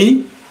for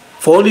me?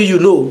 For only you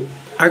know.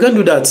 I can't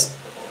do that.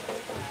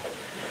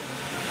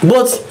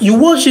 But you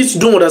watch it, you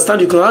don't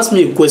understand, you can ask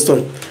me a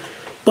question.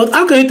 But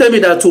how can you tell me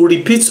that to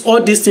repeat all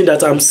these things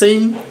that I'm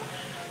saying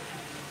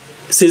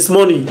since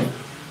morning?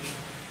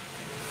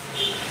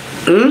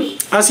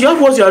 As you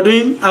have what you are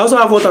doing, I also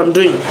have what I'm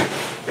doing.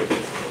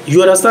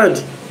 You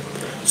understand?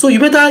 So you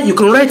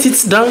can write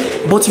it down,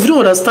 but if you don't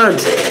understand,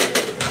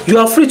 you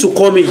are free to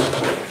call me.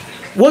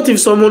 What if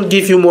someone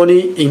give you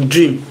money in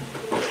dream?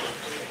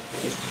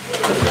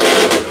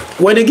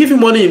 When they give you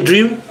money in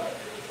dream,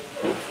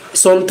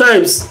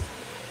 sometimes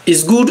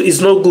it's good, it's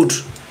not good.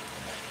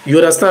 You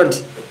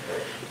understand?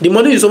 The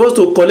money you're supposed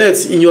to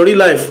collect in your real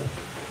life,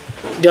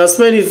 they are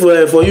spending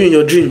it for you in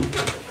your dream.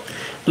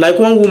 Like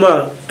one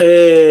woman,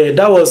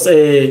 that was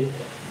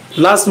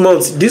last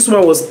month. This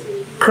woman was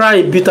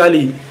crying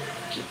bitterly.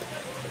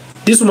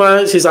 This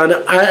woman, she's an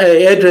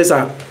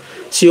hairdresser.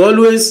 She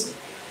always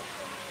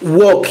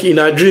work in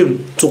her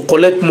dream to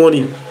collect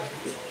money.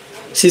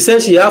 She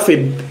said she have a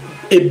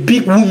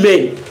big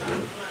woman,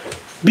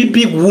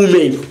 big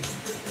woman,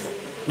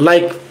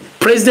 like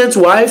president's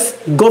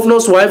wife,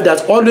 governor's wife,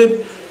 that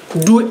always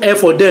do hair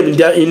for them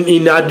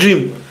in her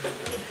dream.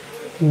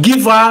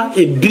 Give her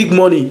a big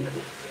money,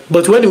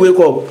 but when you wake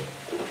up,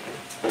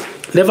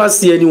 never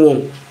see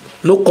anyone,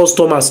 no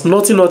customers,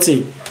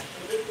 nothing.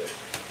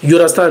 You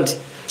understand?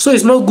 So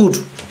it's not good.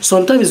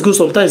 Sometimes it's good,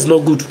 sometimes it's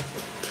not good.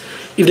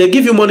 If they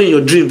give you money in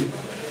your dream,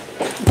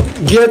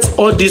 get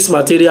all these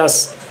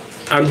materials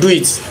and do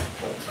it.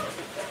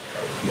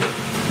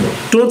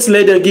 Don't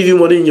let them give you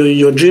money in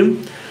your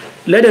dream.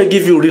 Let them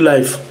give you real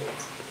life.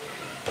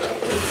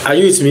 Are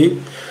you with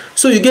me?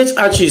 So you get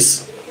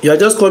ashes. You are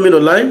just coming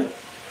online.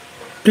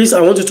 Please,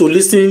 I want you to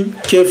listen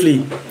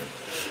carefully.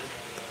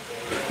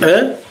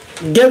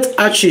 Get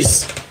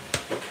ashes.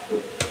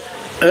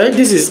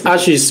 This is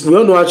ashes. We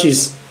all know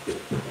ashes.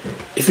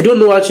 If you don't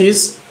know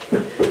ashes,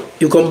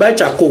 you can buy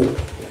charcoal.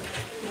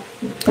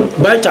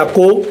 Buy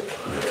charcoal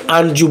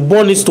and you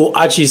burn it to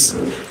ashes.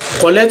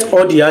 Collect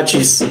all the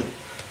ashes.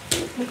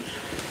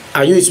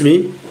 Are you with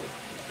me?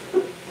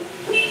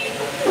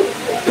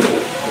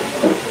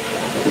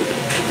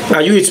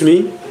 Are you with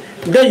me?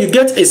 Then you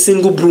get a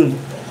single broom.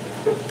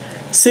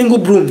 Single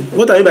broom.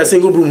 What I mean by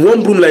single broom?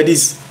 One broom like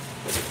this.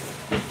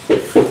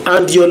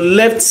 And your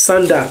left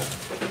sandal.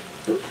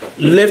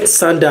 Left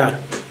sandal.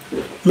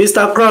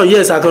 Mr. Crown,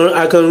 yes, I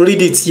can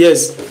read it.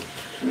 Yes.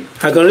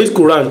 I can read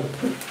Quran.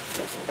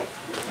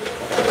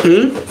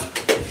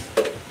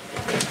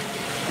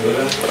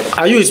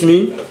 Are you with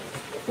me?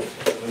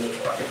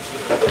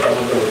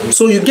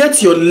 So you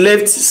get your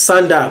left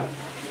sandal.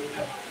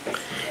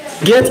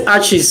 Get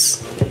ashes.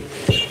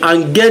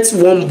 And get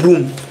one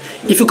broom.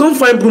 If you can't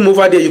find broom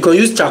over there, you can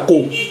use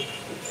charcoal.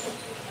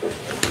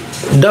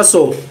 That's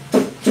all.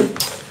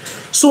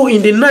 So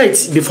in the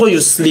night before you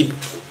sleep,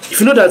 if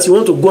you know that you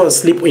want to go and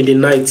sleep in the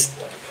night,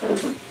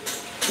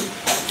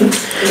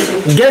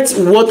 get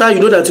water. You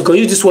know that you can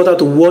use this water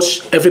to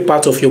wash every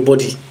part of your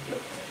body.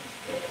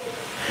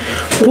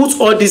 Put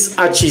all these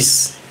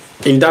ashes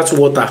in that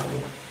water,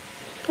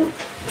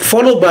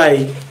 followed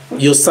by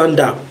your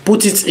sandal.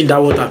 Put it in that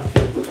water.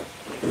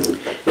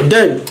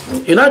 Then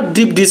you now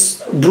dip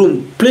this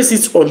broom, place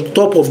it on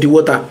top of the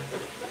water,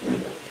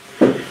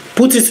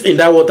 put it in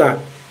that water.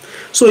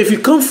 So if you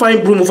can't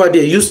find broom over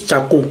there, use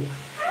charcoal,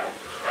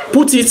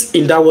 put it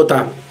in that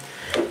water.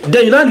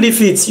 Then you now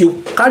leave it.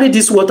 You carry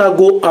this water,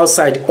 go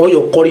outside or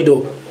your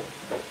corridor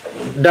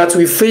that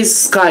will face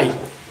sky,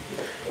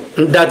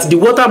 that the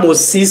water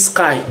must see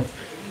sky.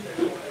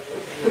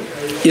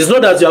 It's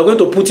not that you are going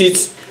to put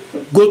it,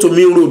 go to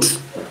main road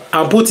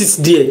and put it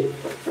there.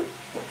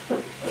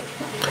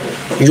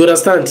 You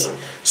understand?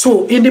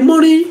 So in the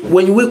morning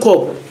when you wake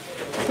up,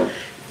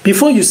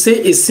 before you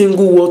say a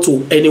single word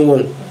to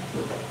anyone,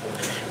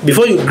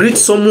 before you greet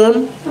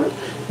someone,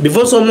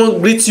 before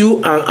someone greets you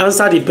and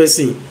answer the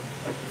person,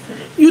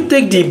 you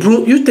take the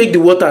broom, you take the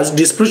water,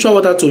 the spiritual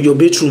water, to your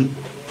bedroom.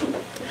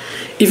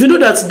 If you know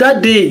that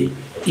that day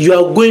you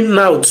are going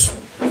out,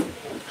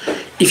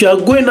 if you are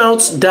going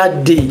out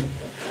that day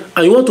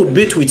and you want to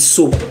bathe with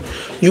soap,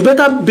 you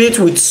better bathe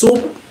with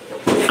soap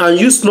and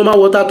use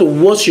normal water to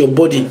wash your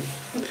body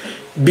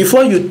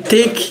before you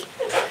take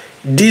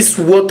this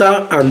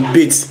water and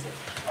bathe.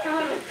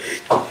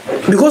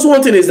 Because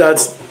one thing is that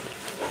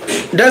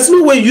there's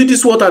no way you use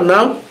this water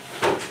now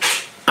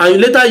and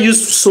you later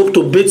use soap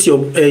to bathe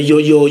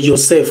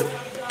yourself.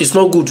 It's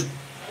not good.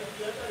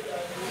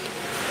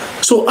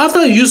 So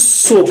after you use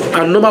soap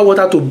and normal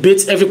water to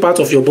bathe every part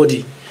of your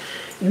body,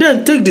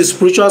 then take the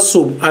spiritual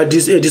soap and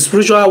the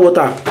spiritual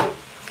water.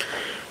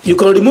 You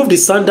can remove the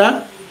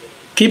sandal,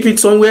 keep it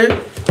somewhere.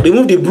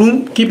 Remove the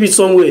broom, keep it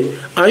somewhere,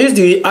 and use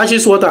the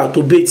ashes water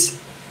to bathe.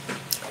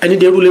 And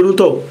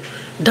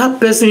that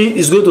person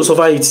is going to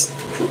suffer it.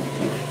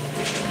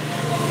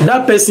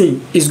 That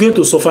person is going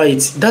to suffer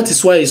it. That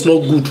is why it's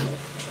not good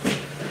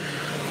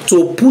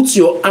to put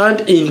your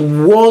hand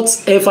in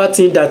whatever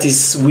thing that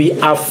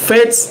will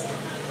affect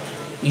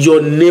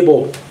your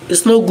neighbor.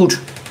 It's not good.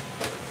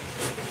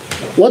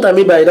 What I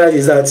mean by that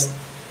is that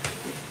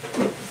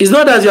it's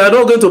not that you are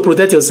not going to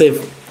protect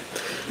yourself.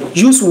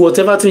 Use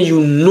whatever thing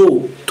you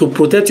know to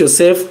protect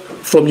yourself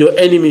from your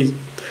enemy.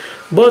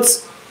 But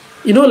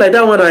you know, like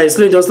that one I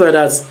explained just like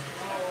that,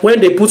 when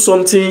they put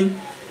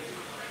something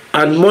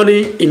and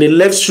money in a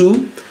left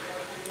shoe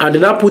and they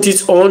now put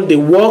it on, they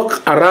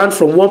walk around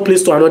from one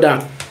place to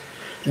another,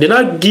 they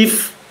now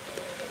give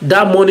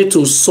that money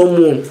to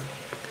someone,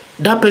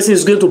 that person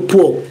is going to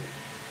poor,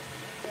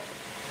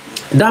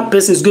 that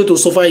person is going to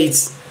suffer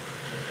it.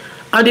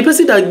 And the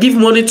person that give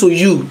money to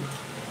you,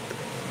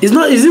 is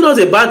it not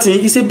a bad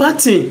thing? It's a bad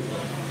thing.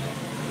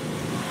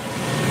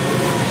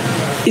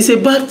 It's a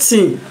bad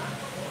thing.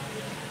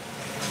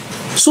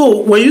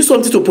 So when you use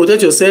something to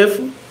protect yourself,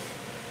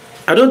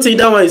 I don't think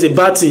that one is a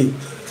bad thing.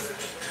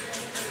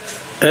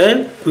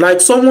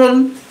 Like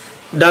someone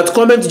that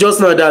commented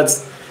just now that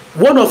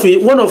one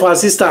of her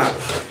sister,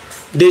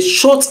 they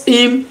shot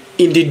him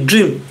in the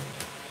dream.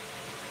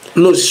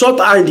 No, shot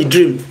her in the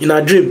dream, in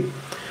her dream.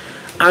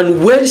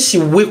 And when she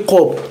wake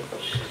up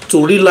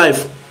to real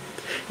life,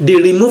 they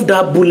remove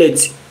that bullet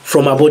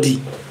from her body.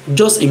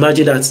 Just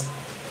imagine that.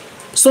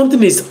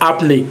 Something is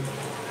happening.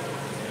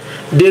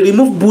 They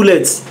remove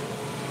bullets.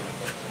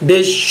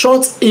 They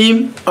shot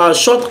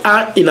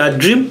her in a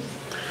dream,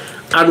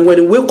 and when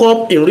he wake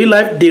up in real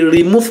life, they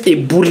remove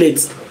a bullet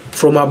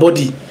from her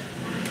body.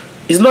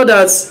 It's not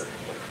that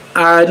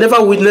I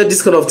never witnessed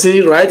this kind of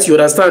thing, right? You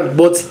understand?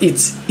 But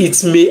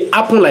it may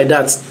happen like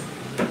that.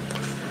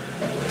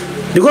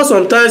 Because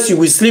sometimes you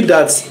will sleep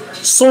that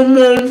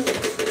someone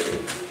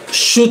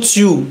shoots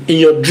you in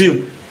your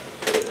dream.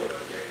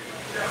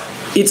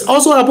 It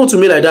also happened to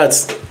me like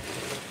that.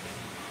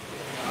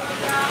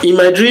 In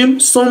my dream,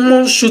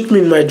 someone shoot me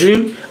in my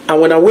dream,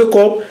 and when I wake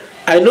up,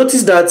 I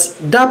notice that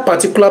that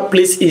particular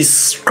place is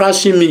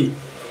scratching me.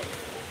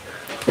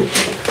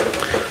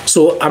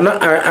 So I'm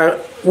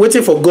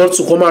waiting for God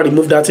to come and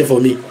remove that thing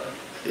for me.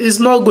 It's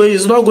not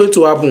going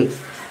to happen.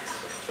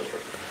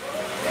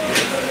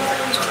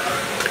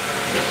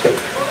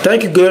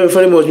 Thank you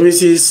very much,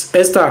 Mrs.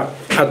 Esther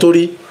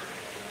Atori.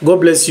 God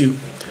bless you.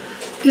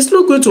 It's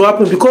not going to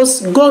happen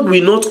because God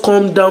will not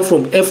come down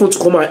from heaven to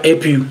come and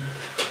help you.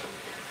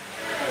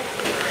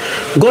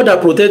 God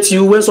that protects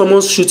you when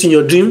someone's shooting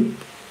your dream,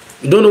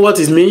 you don't know what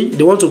it means,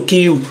 they want to kill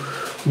you.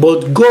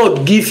 But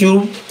God give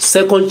you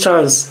second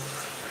chance.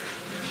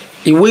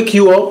 He wake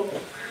you up.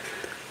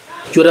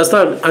 You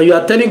understand? And you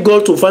are telling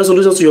God to find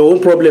solutions to your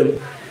own problem.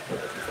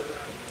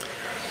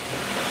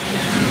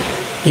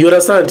 You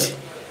understand?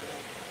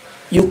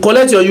 You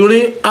collect your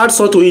urine, add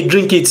salt to it,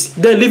 drink it,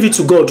 then leave it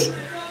to God.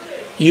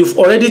 You've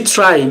already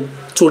tried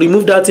to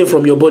remove that thing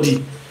from your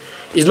body.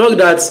 It's not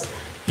that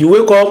you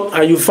wake up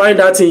and you find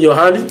that thing in your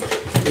hand,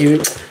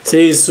 you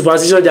say it's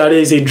superstition, that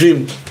is a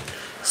dream.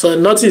 So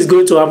nothing is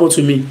going to happen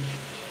to me.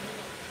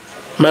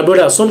 My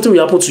brother, something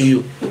will happen to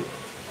you.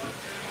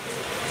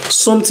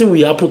 Something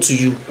will happen to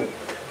you.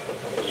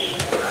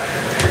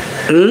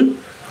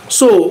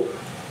 So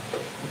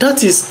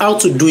that is how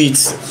to do it,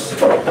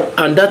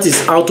 and that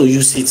is how to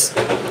use it.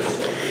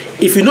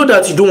 If you know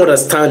that you don't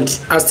understand,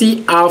 I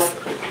still have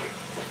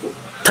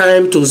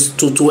time to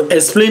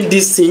explain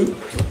this thing.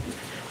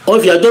 Or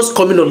if you are just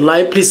coming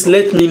online, please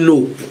let me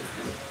know.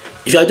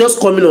 If you are just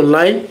coming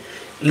online,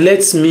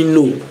 let me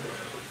know.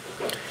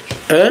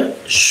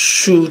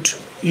 Should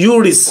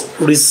you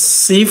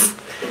receive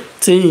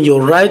thing in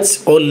your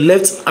right or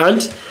left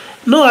hand?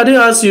 No, I didn't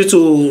ask you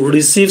to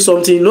receive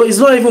something. No, it's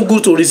not even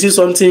good to receive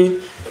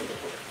something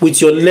with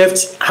your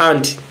left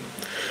hand.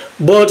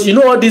 But you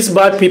know what, these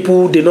bad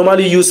people, they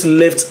normally use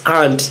left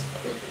hand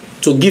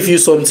to give you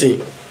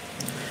something.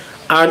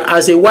 And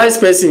as a wise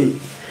person,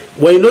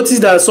 when you notice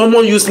that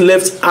someone use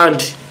left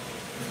hand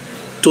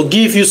to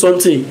give you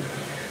something,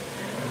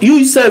 you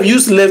yourself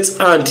use left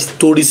hand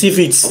to receive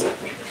it.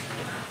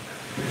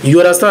 You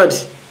understand?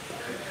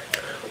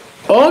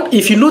 Or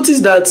if you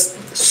notice that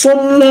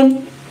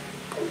someone,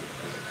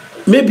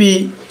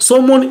 maybe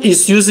someone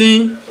is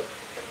using,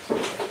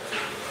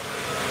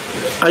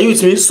 are you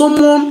with me?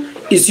 Someone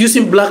is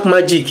using black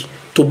magic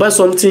to buy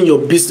something in your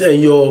business,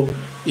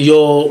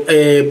 your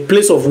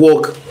place of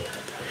work,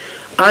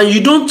 and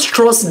you don't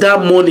trust that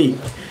money.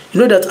 You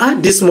know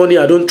that this money,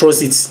 I don't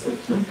trust it.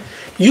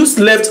 Use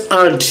left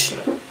hand.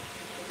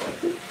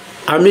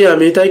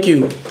 Ami, thank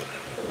you.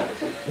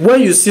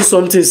 When you see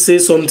something, say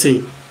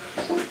something.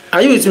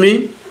 Are you with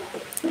me?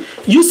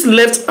 Use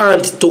left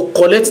hand to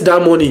collect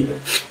that money.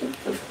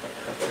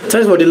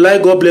 Thanks for the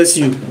like. God bless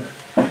you.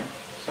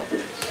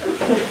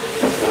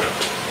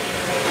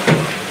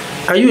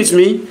 Are you with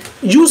me?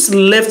 Use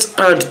left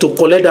hand to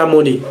collect that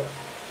money.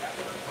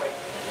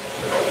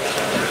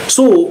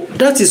 So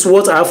that is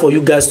what I have for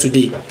you guys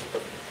today.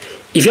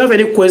 If you have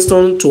any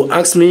question to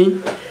ask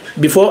me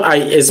before I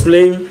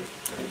explain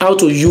how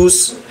to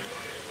use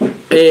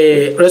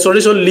a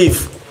restoration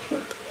leaf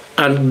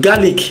and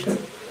garlic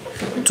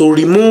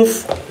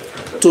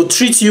to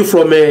treat you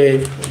from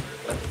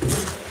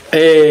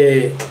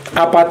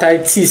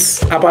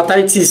hepatitis.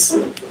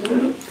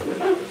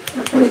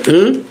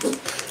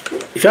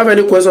 If you have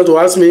any question to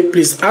ask me,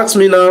 please ask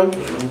me now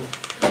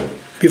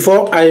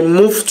before I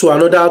move to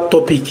another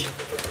topic.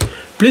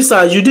 Please,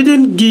 sir, you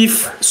didn't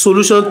give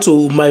solution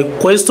to my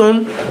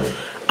question.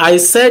 I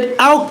said,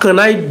 how can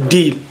I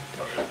deal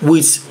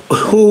with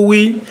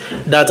Howie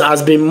that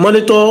has been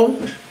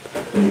monitoring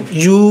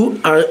you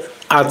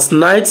at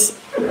night?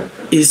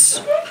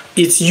 It's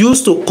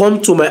used to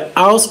come to my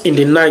house in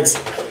the night.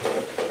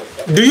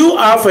 Do you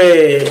have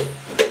a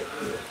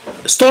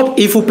stop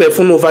evil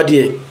perfume over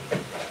there?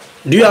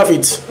 Do you have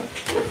it?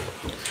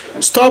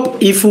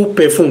 Stop evil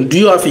perfume. Do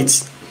you have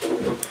it?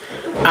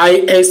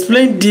 I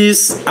explained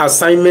this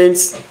assignment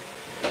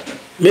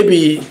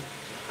maybe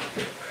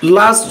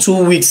last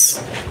 2 weeks.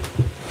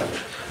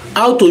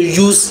 How to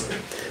use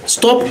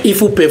stop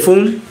evil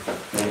perfume,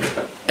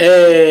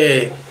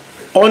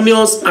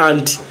 onions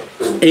and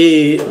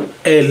a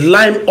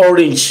lime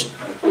orange.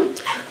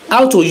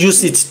 How to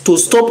use it to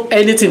stop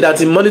anything that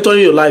is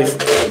monitoring your life.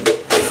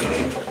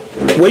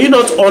 Were you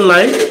not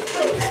online?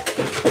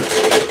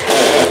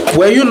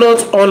 Were you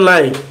not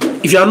online?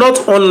 If you are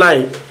not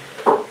online,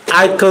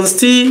 I can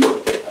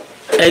still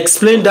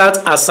explain that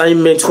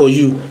assignment for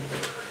you.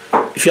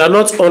 If you are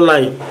not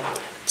online,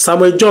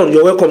 Samuel John,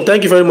 you're welcome.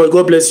 Thank you very much.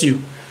 God bless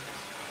you.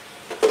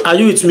 Are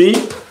you with me?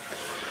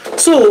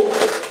 So,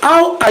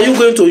 how are you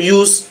going to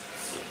use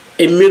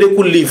a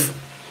miracle leaf?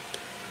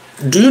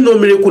 Do you know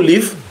miracle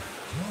leaf?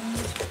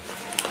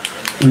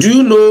 Do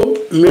you know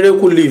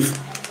miracle leaf?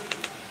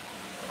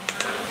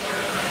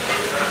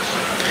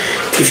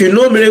 If you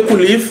know miracle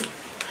leaf,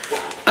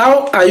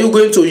 how are you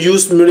going to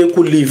use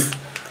miracle leaf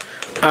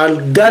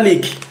and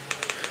garlic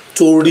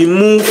to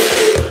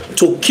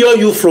cure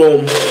you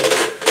from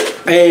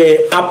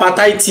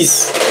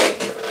hepatitis?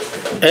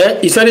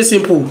 It's very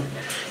simple.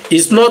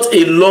 It's not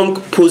a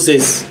long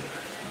process.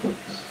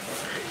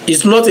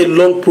 It's not a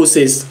long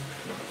process.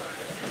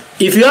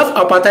 If you have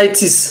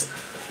hepatitis,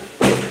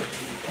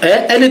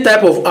 any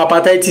type of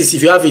hepatitis,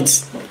 if you have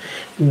it,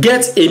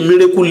 get a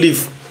miracle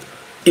leaf,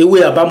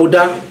 ewe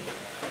abamuda,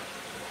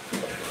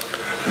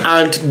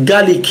 and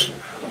garlic.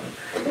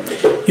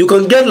 You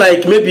can get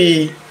like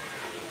maybe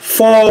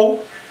 4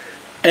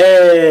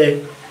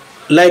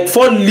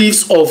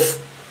 leaves of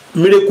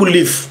miracle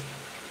leaf,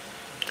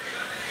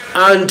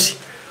 and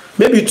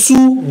maybe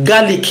 2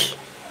 garlic.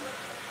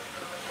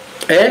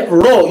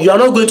 Raw. You are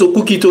not going to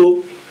cook it.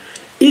 Oh,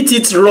 eat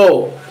it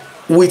raw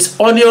with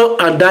onion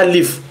and that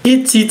leaf.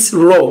 Eat it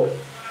raw.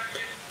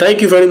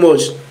 Thank you very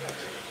much,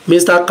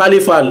 Mr.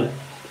 Khalifal.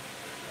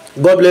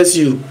 God bless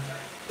you.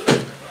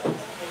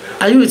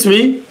 Are you with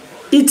me?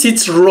 Eat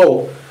it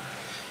raw.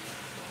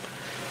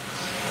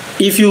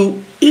 If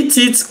you eat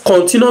it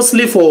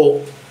continuously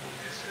for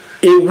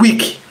a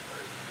week,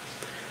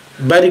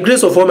 by the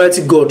grace of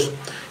Almighty God,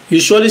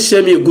 you surely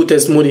share me a good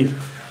testimony.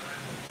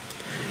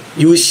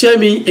 You will share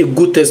me a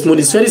good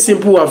testimony. It's very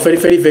simple and very,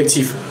 very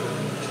effective.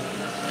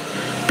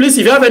 Please,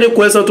 if you have any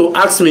question to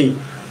ask me,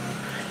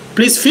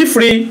 please feel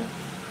free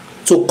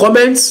to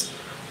comment,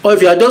 or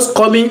if you are just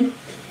coming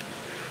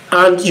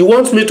and you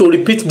want me to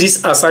repeat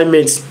this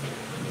assignment,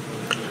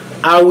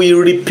 I will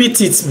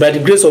repeat it by the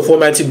grace of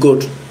Almighty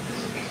God.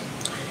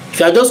 If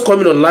you are just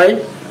coming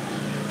online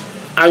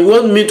and you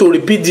want me to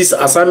repeat this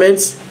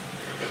assignment,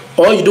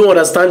 or you don't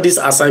understand this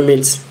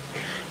assignment,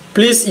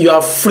 please, you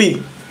are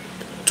free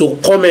to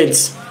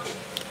comment.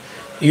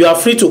 You are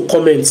free to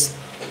comment.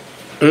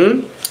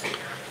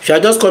 If you are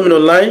just coming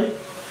online,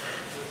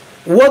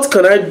 what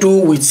can I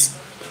do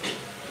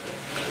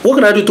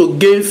to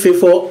gain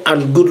favor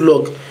and good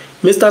luck?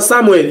 Mr.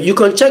 Samuel, you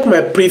can check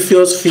my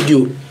previous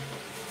video.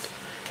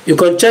 You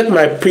can check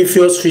my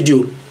previous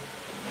video.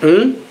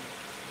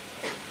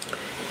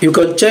 You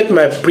can check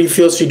my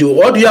previous video.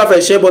 Or do you have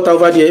a share button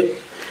over there?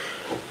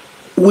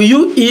 Will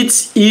you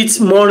eat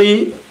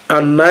morning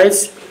and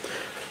night?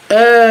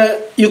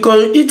 You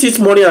can eat it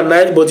morning and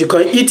night, but you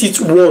can eat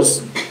it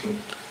once.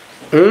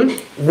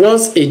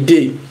 Once a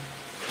day.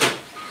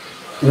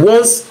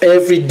 Once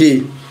every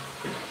day.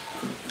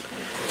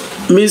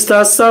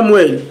 Mr.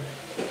 Samuel,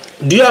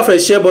 do you have a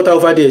share button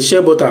over there?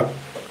 Share button.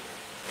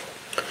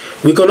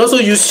 We can also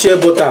use share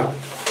button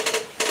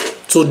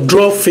to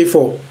draw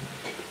favor,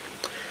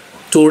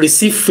 to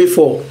receive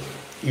favor.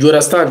 You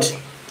understand?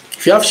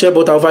 If you have share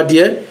button over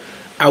there,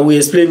 I will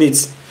explain it.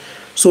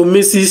 So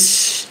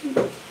Mrs.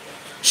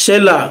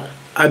 Shella,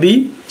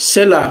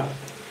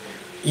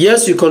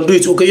 yes, you can do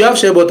it. Okay, you have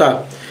share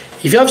button.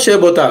 If you have share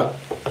button,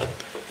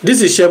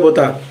 this is share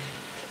button.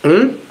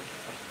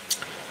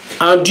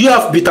 And do you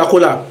have bitter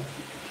cola?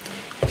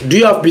 Do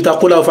you have bitter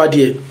cola over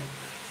there?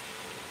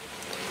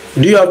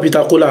 Do you have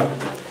bitter cola?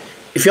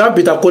 If you have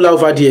bitter cola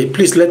over there,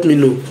 please let me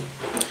know.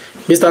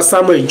 Mr.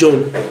 Samuel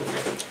John,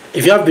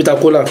 if you have bitter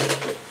cola,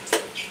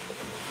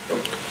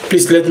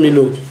 please let me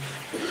know.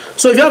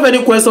 So if you have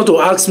any question to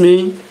ask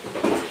me,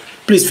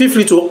 please feel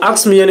free to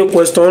ask me any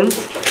question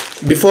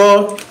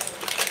before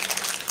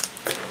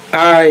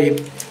I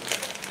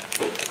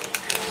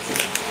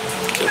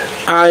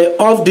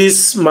off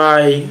this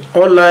my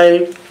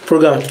online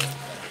program.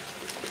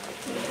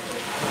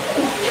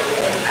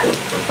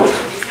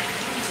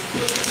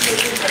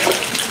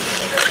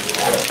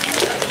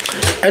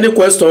 Any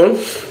question?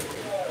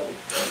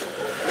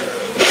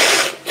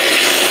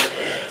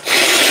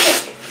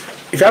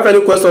 If you have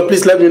any question,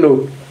 please let me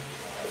know.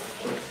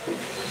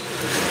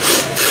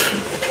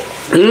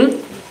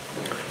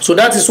 So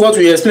that is what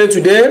we explained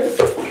today.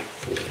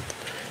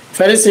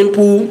 Very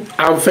simple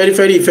and very,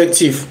 very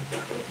effective.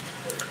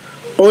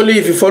 Only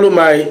if you follow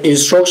my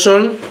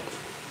instruction.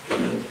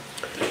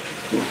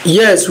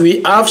 Yes,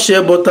 we have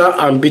shea butter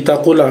and bitter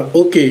cola.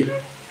 Okay.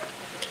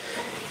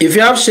 If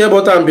you have shea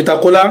butter and bitter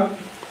cola,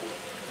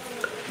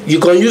 you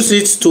can use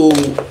it to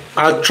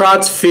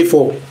attract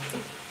favor.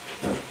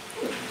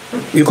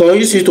 You can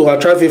use it to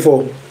attract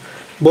favor.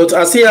 But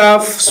I still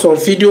have some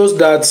videos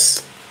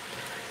that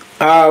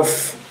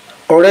I've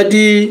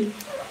already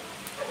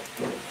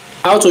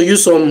how to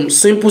use some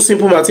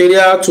simple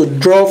material to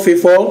draw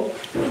favor.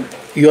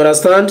 You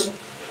understand?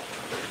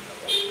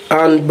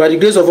 And by the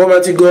grace of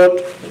Almighty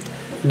God,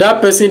 that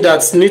person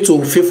that need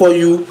to favor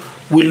you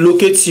will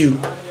locate you.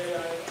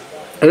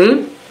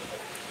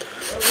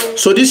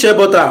 So this shea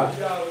butter,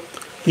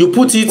 you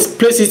put it,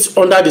 place it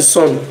under the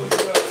sun.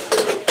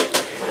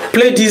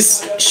 Place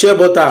this shea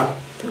butter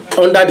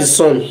under the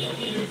sun.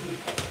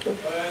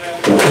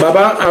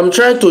 Baba, I'm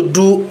trying to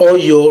do all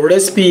your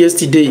recipe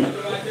yesterday.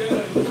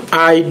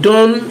 I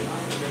done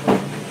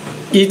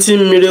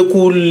eating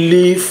miracle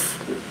leaf,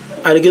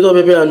 alligator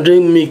pepper and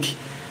drink milk.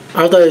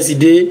 After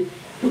yesterday,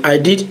 I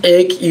did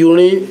egg,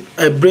 urine,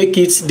 I break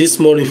it this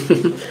morning.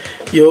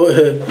 You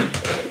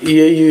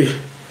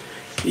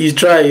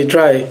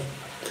try.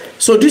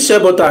 So this shea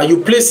butter,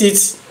 you place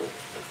it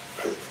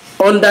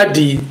under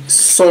the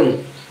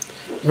sun.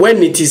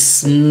 When it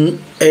is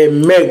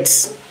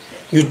melt,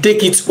 you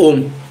take it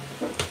home.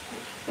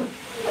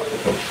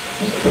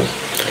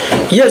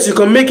 Yes, you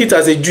can make it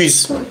as a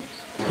juice.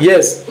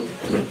 Yes,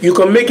 you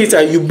can make it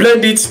and you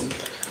blend it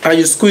and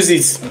you squeeze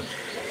it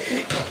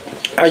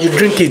and you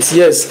drink it.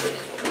 Yes.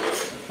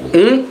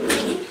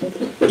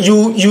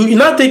 you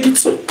now take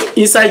it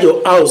inside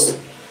your house.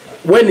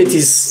 When it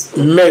is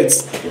melt,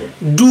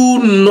 do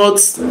not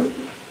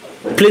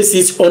place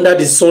it under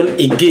the sun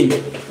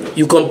again.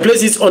 You can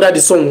place it under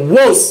the sun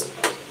once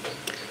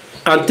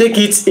and take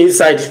it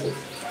inside.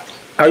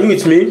 Are you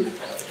with me?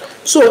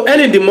 So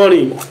early in the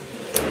morning,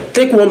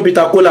 take one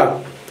bitter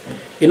cola.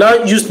 You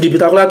now use the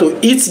bitter cola to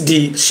eat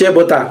the shea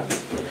butter.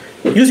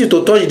 Use it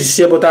to touch the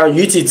shea butter and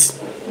you eat it.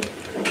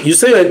 You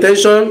say your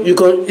intention. You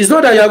can. It's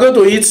not that you are going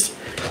to eat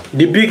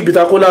the big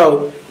bitter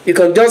cola. You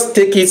can just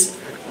take it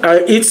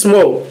and eat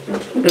small.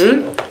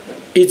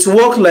 It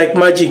works like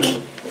magic.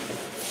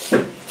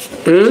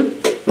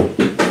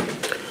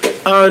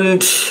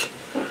 And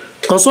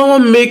can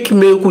someone make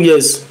miracle?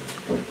 Yes.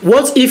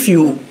 What if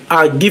you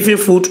are giving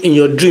food in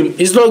your dream?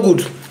 It's not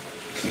good.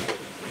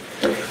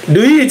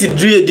 Do you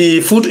eat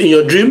the food in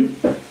your dream?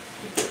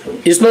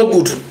 It's not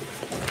good.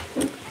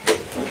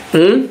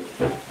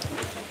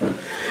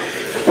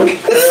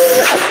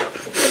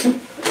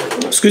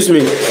 Excuse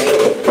me.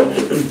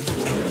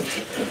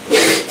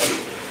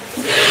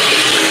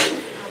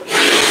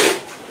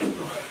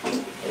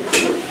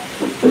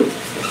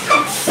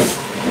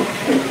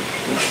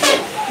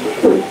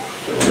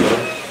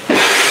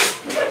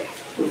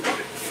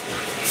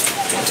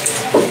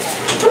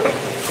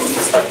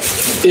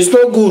 It's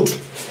not good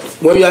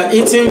when you are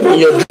eating in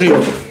your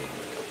dream.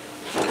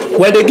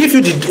 When they give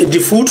you the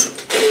food,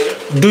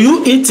 do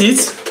you eat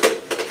it?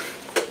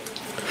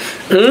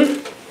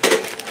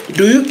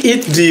 Do you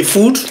eat the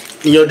food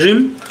in your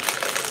dream?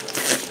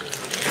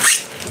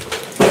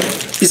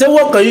 He said,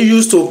 what can you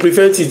use to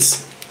prevent it?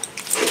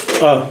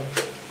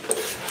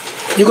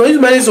 You can use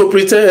medicine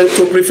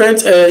to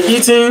prevent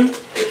eating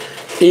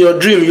in your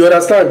dream. You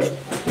understand?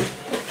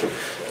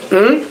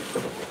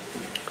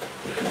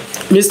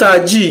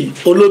 Mr. G.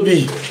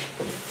 Olobi,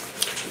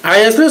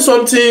 I explained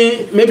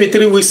something maybe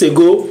 3 weeks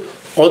ago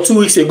or 2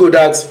 weeks ago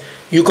that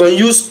you can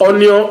use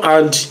onion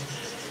and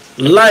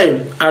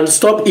lime and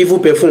stop evil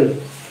perfume.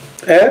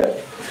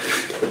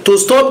 To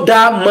stop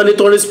that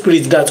monitoring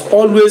spirit that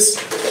always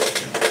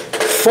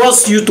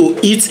force you to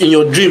eat in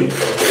your dream.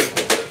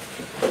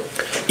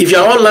 If you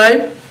are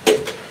online,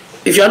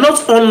 if you are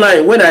not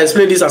online when I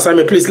explain this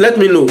assignment, please let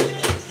me know.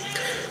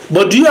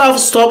 But do you have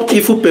stop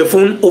evil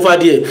perfume over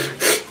there?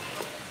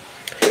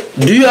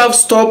 Do you have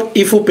stop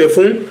evil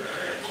perfume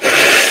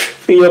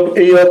in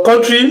your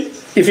country?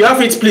 If you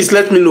have it, please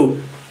let me know.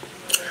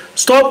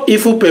 Stop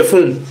evil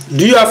perfume.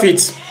 Do you have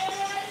it?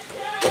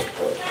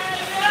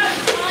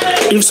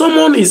 If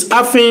someone is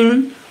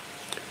having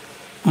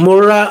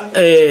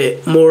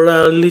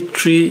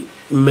morality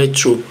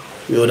metro,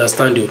 you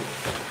understand you.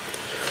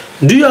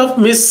 Do you have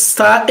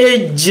Mr.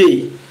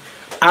 AJ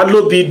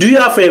Alobi? Do you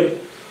have a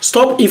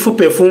stop evil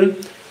perfume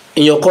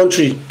in your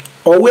country?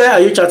 Or where are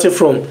you chatting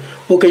from?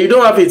 Okay, you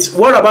don't have it.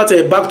 What about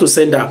a back to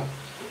sender?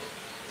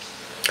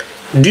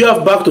 Do you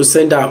have back to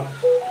sender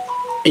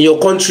in your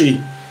country?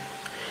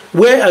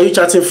 Where are you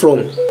chatting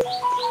from?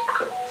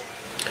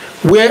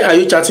 Where are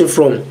you chatting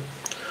from?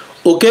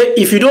 Okay,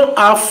 if you don't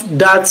have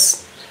that,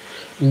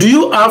 do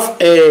you have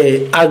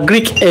a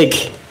Greek egg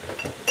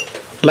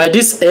like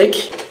this egg,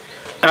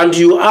 and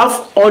you have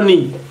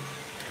honey,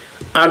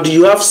 and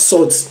you have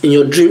salt in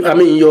your dream? I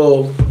mean, in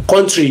your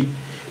country,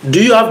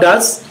 do you have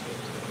that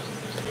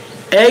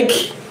egg?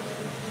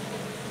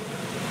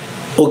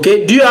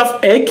 Okay, do you have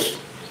egg,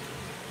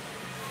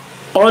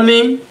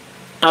 honey,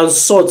 and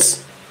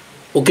salt?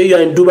 Okay, you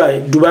are in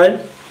Dubai.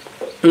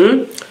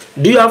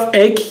 Do you have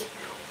egg,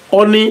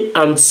 honey,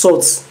 and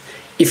salt?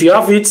 If you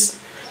have it,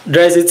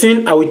 there is a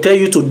thing I will tell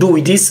you to do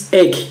with this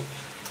egg.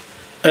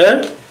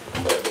 There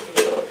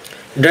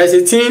is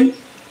a thing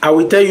I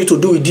will tell you to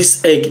do with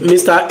this egg.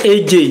 Mr.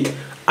 AJ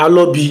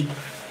Alobi.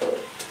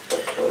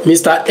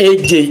 Mr.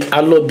 AJ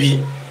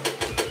Alobi.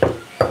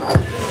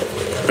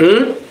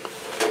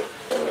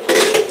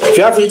 If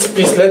you have it,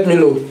 please let me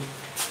know.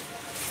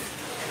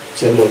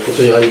 So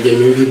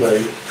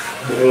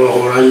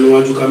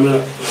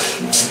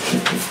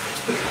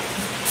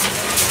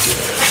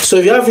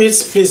if you have it,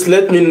 please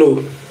let me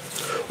know.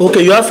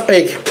 Okay, you have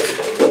egg.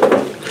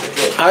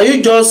 Are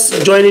you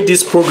just joining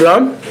this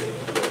program?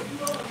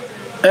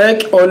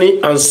 Egg,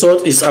 honey, and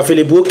salt is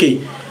available.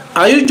 Okay.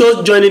 Are you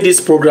just joining this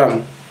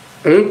program?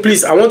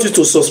 Please, I want you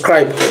to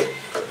subscribe.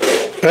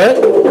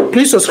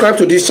 Please subscribe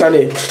to this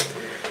channel.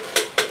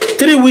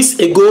 3 weeks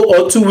ago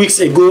or 2 weeks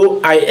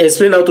ago, I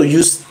explained how to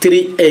use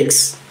 3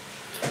 eggs,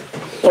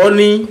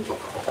 honey,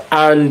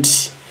 and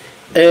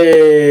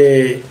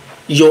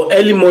your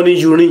early morning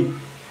urine.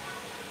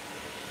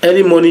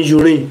 Early morning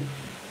urine.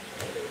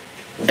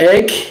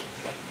 Egg,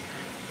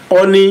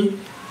 honey,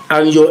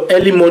 and your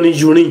early morning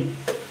urine.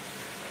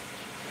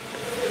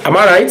 Am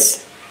I right?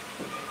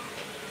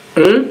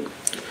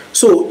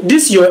 So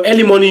this is your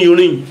early morning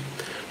urine.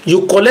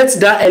 You collect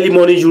that early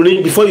morning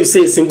urine before you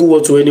say a single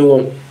word to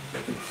anyone.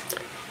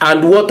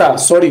 And water,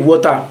 sorry,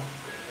 water.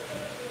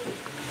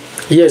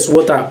 Yes,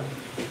 water.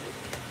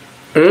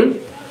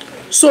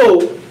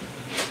 So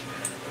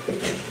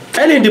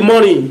early in the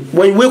morning,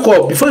 when you wake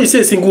up, before you say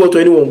a single word to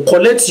anyone,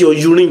 collect your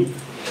urine.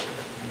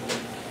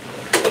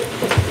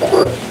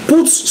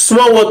 put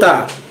small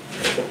water,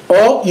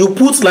 or you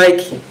put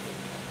like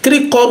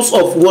 3 cups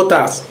of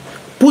water,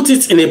 put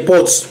it in a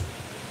pot.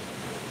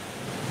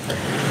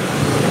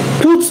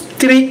 Put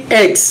 3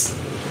 eggs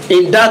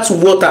in that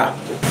water.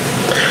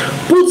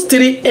 Put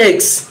 3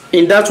 eggs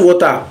in that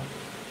water.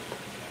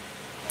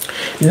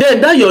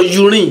 Then that your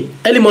urine,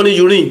 early morning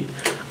urine,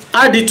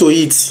 add it to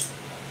it.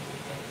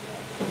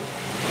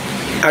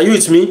 Are you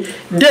with me?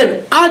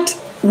 Then add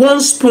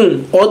 1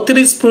 spoon or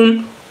 3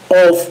 spoons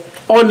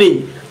of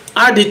honey,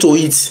 add it to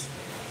it.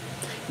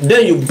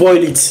 Then you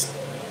boil it.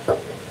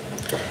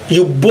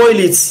 You boil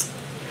it.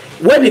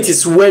 When it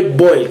is well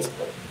boiled,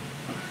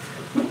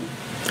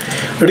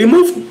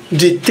 remove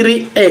the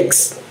 3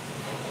 eggs.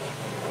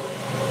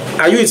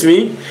 Are you with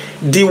me?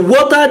 The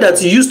water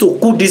that you used to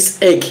cook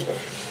this egg,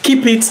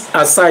 keep it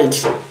aside.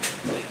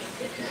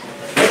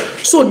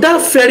 So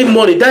that very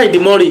morning, that in the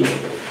morning,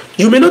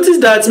 you may notice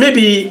that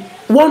maybe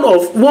one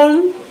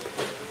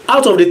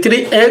out of the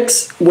 3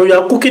 eggs, when you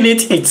are cooking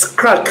it, it's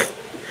crack.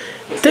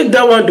 Take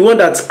that one, the one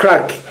that's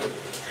crack.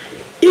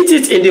 Eat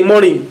it in the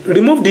morning.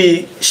 Remove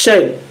the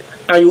shell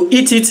and you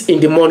eat it in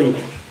the morning.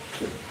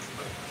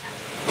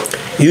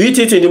 You eat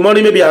it in the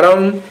morning, maybe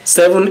around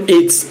 7,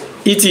 8.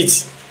 Eat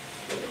it.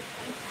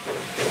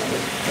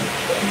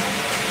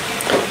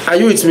 Are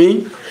you with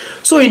me?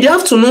 So in the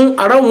afternoon,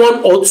 around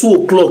 1 or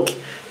 2 o'clock,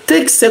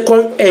 take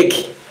second egg,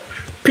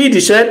 peel the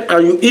shell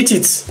and you eat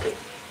it.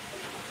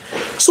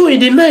 So in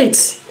the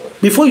night,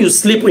 before you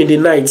sleep in the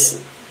night,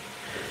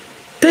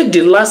 take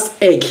the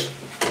last egg,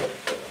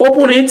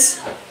 open it,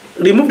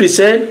 remove the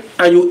shell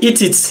and you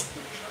eat it.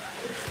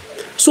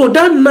 So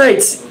that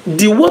night,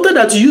 the water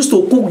that you used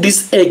to cook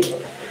this egg,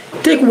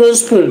 take 1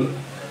 spoon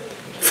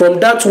from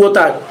that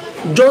water,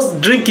 just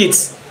drink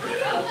it.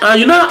 And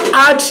you now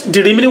add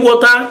the remaining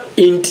water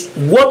in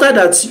water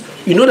that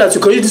you know that you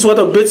can use this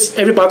water to bathe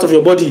every part of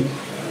your body.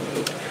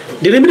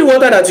 The remaining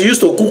water that you used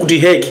to cook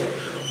the egg,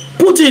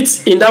 put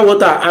it in that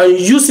water and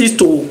use it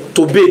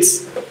to bathe.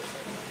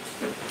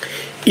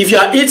 If you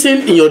are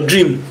eating in your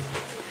dream,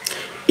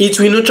 it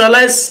will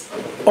neutralize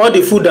all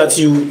the food that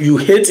you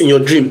hate in your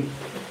dream.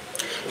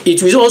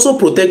 It will also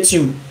protect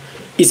you.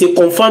 It's a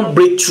confirmed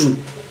breakthrough.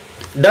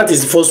 That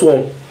is the first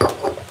one.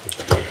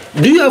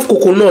 Do you have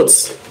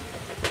coconuts?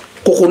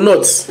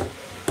 Coconuts.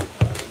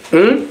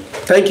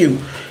 Thank you.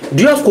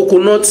 Do you have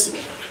coconuts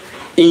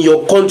in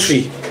your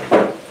country?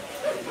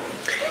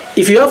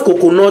 If you have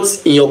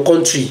coconuts in your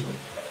country,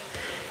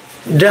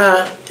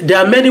 there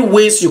are many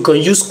ways you can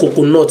use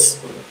coconuts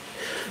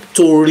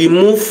to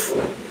remove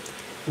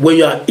when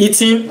you are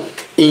eating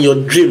in your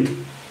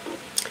dream.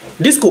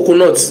 This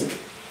coconuts,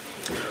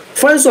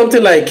 find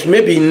something like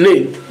maybe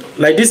nail,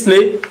 like this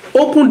nail,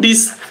 open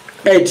this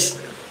edge,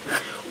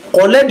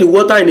 collect the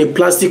water in a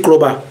plastic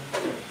rubber,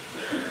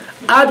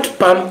 add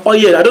palm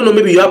oil. I don't know,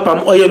 maybe you have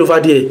palm oil over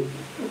there.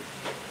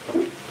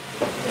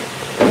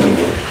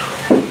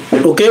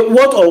 Okay,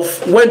 what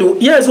of when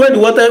the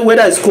water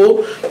weather is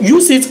cold,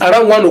 use it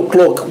around 1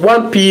 o'clock,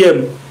 1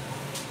 p.m.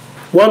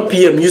 1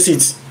 p.m. use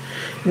it.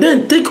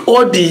 Then take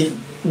all the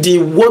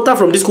water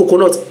from this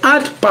coconut,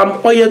 add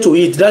palm oil to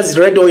it, that's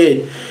red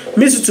oil,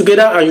 mix it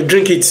together and you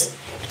drink it.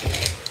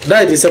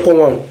 That is the second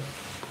one.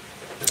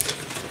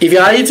 If you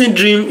are eating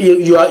dream,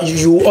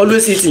 you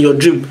always eat in your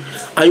dream,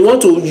 and you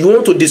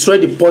want to destroy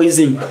the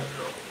poison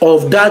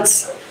of that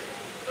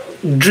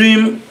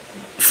dream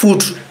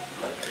food,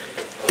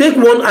 take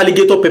 1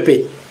 alligator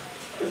pepper,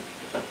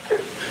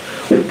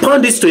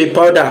 pound it to a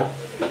powder,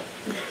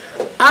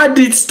 add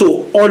it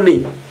to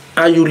honey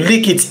and you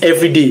lick it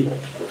every day.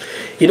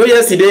 You know,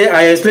 yesterday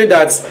I explained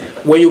that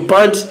when you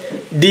pound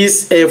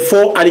this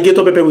 4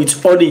 alligator pepper with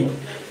honey,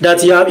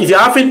 that if you're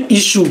having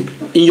issue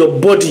in your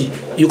body,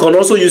 you can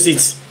also use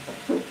it.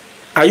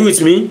 Are you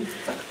with me?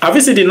 Have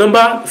you seen the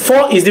number?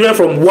 4 is different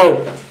from 1.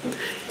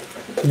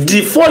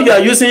 The 4 you are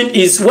using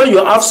is when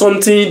you have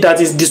something that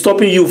is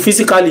disturbing you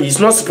physically. It's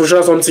not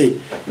spiritual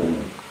something.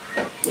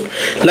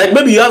 Like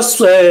maybe you have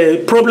a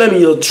problem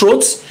in your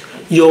throat,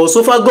 your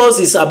esophagus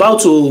is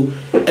about to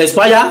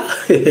expire,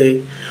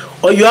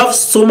 or you have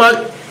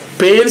stomach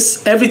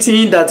pains,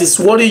 everything that is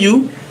worrying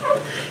you.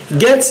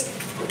 Get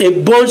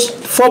a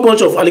 4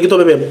 bunch of alligator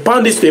pepper,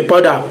 pound it to a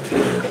powder,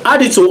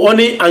 add it to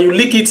honey and you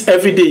lick it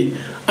every day.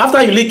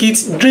 After you lick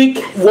it, drink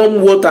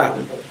warm water.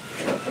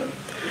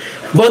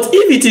 But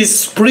if it is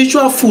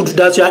spiritual food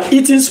that you are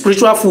eating,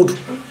 spiritual food,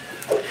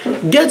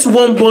 get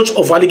 1 bunch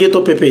of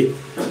alligator pepper.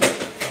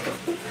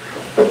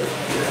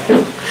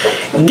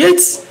 Get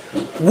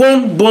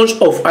 1 bunch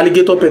of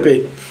alligator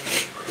pepper,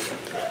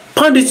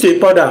 pound it to a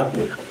powder,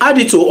 add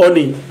it to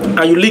honey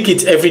and you lick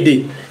it every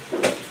day.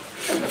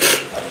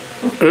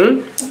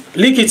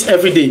 Lick it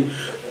every day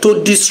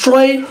to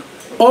destroy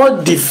all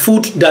the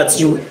food that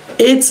you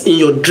ate in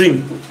your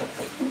dream.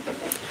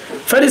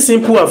 Very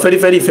simple and very,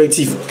 very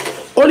effective.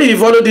 Only if you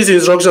follow this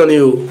instruction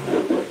here.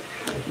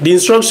 The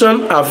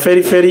instructions are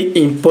very, very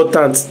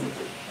important.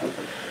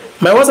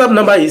 My WhatsApp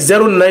number is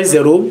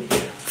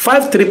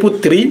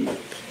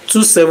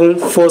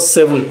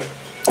 090-5333-2747.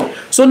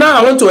 So now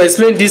I want to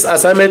explain this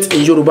assignment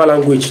in Yoruba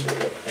language.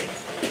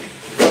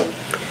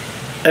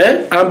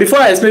 And before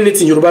I explain it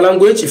in Yoruba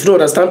language, if you don't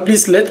understand,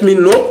 please let me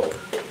know.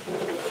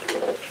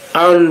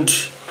 And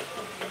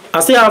I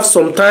still have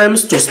some time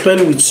to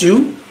spend with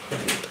you.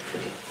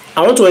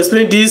 I want to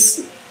explain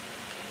this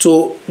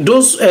to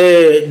those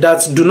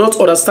that do not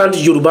understand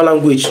Yoruba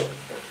language.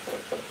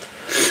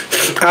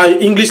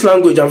 English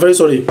language, I'm very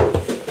sorry.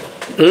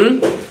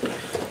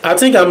 I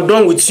think I'm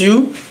done with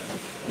you.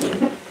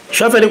 If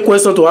you have any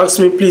question to ask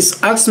me,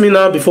 please ask me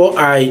now before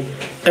I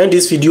end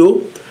this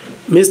video.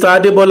 Mr.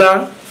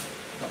 Adebola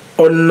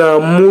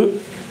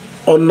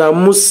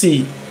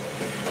Onamusi.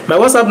 My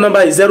WhatsApp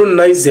number is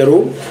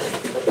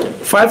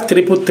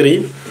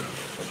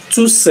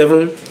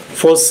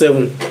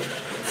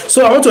 090-5333-2747.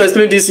 So I want to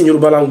explain this in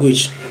Yoruba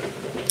language.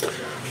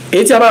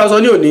 Eti aba sọ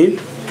ní òní,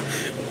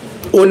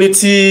 oni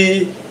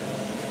tí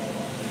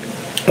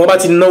wọ́n bá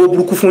ti náwó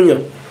burúkú fún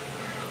yàn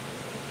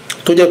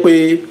tó jẹ́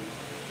pé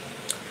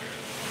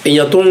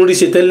èèyàn tó ń rí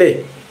ṣe tẹ́lẹ̀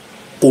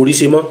kò rí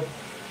ṣe mọ́.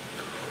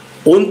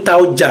 Ó ń ta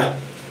ọjà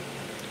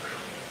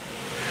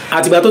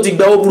àtìgbà tó ti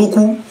gba owó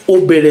burúkú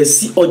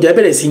ọjà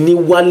bẹ̀rẹ̀ sí ní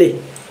wálẹ̀.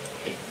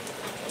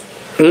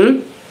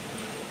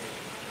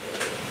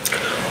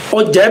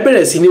 Ọjà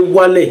bẹ̀rẹ̀ sí ní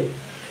wálẹ̀.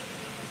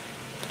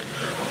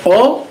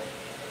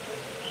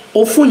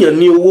 Ó fúnyàn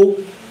ní owó.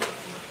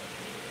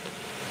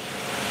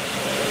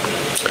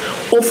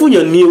 Ó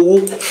fúnyàn ní owó.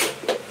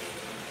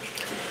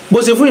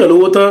 Bó ṣe fúnyàn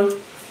lówó tán,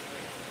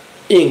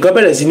 nǹkan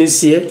bẹ̀rẹ̀ sí ní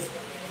ṣe ẹ́.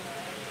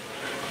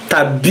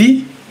 Tàbí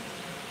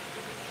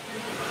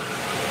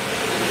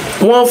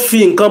wọ́n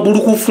fi nǹkan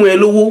burúkú fún ẹ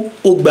lówó,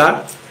 ó gbà.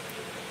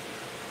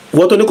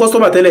 Wọ́n tó ní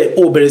customer tẹ́lẹ̀,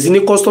 ó bẹ̀rẹ̀ sí ní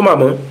customer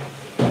mọ́.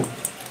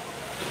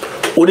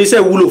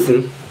 Oníṣẹ́ wúlò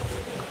fún.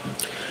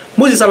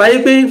 Mo sì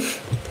ṣàlàyé pé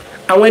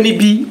àwọn ẹni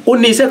bí ó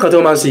ní iṣẹ́ kan tí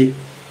wọ́n máa ṣe.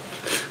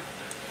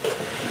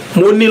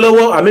 Mo ní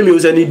lọ́wọ́ àmì mi ò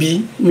ṣe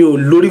níbi, mi ò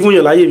lórí fún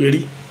yàn láyé mi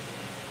rí.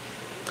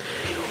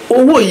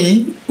 Owó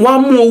yìí wọ́n á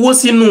mú owó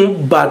sínú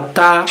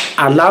bàtà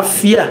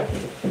àlàáfíà.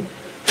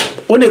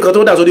 Ó ní nǹkan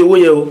tó dà sórí owó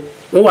yẹn o,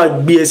 wọ́n wá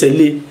gbé ẹsẹ̀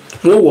lé,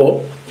 wọ́n wọ̀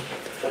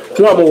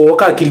wọ́n á mọ̀ wọ́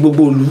káàkiri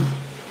gbogbo ìlú.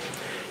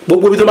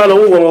 Gbogbo ibi tó bá lọ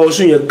wọ́n wọ́n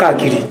oṣù yẹn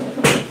káàkiri.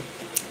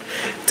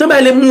 Tí wọ́n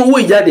bá lè mú owó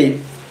ìjáde,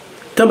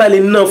 tí wọ́n bá lè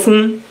ná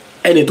fún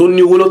ẹni tó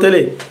ní owó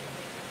lọ́tẹ́lẹ̀,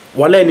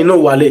 wàhálà ẹni náà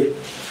wálẹ̀.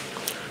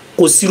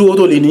 Kò sí owó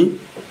tó lè ní.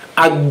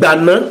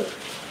 Àgbàná,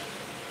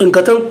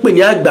 nǹkan tó ń pè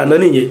ní àgbàná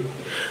nìyẹn.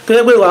 Tó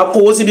yẹ pé wàá kó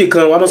owó síbi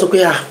kan, wàá máa sọ pé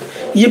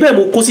iye bẹ́ẹ̀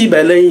mo kó sí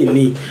ìbà lẹ́yìn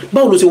ni,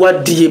 báwo ló ṣe wá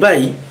di iye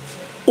báyìí?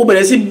 Ó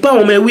bẹ̀rẹ̀ sí bá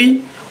àwọn ọmọ ẹ wí,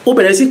 ó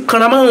bẹ̀rẹ̀ sí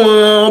kanra máwọn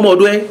ọmọ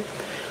ọ̀dọ́ ẹ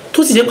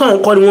tó sì jẹ́ pé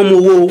àwọn kọ́ ni wọ́n mú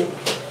owó.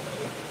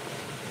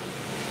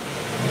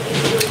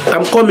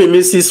 I'm coming,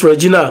 Mrs.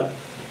 Regina.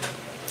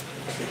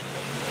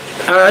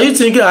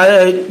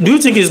 Do you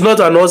think it's not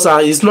an ulcer?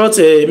 It's not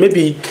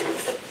maybe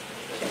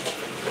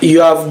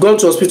you have gone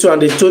to hospital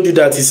and they told you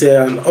that it's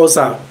an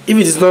ulcer. If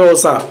it is not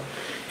ulcer,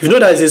 if you know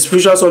that it's a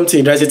spiritual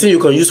something, there's a thing you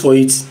can use for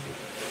it.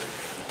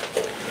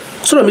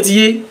 Sọ̀rọ̀ mi ti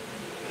yé,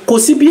 kò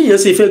sí bí èèyàn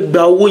ṣe fẹ́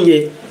gba owó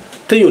yẹn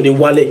téèyàn ní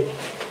wálẹ̀.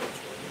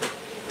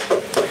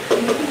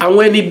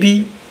 Àwọn ẹni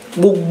bí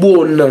gbogbo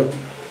ọ̀nà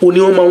òní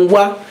wọ́n máa ń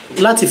wá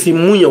láti fi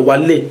mú yàn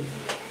wálẹ̀.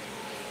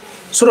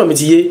 Sọ̀rọ̀ mi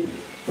ti yé,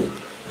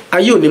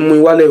 ayé ò ní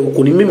mú wálẹ̀ o,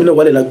 kò ní mímí náà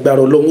wálẹ̀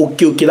lágbára Ọlọ́run.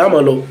 Òkè la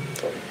máa lọ.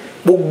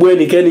 Gbogbo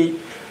ẹnikẹ́ni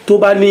tó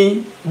bá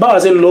ní báwa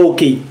ṣe ń lọ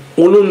òkè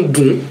òun ló ń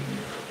dùn,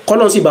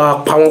 kọ́nà sì bá wa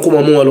pa wọn kó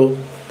máa mú wọn lọ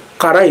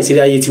kára ìṣeré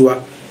ayé tiwa.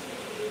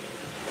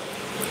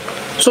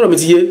 Sọ̀rọ̀ mi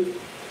ti yé,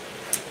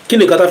 kí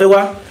ni nǹkan tá fẹ́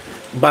wá?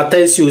 Bàtà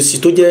ẹsẹ̀ òsì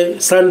tó jẹ́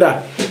sandal,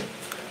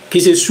 kì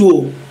í ṣe shoe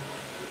o.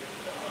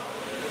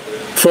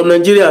 From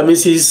Nigeria,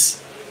 Mrs.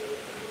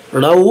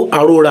 Rao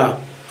Arora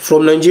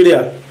from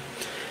Nigeria,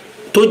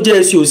 tó jẹ́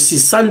ẹsẹ̀ òsì,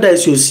 sandal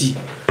ẹsẹ̀ òsì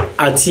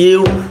àti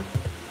eérú.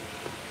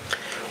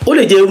 Ó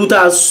lè jẹ́ eérú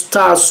tá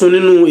a sun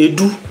nínú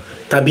èédú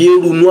tàbí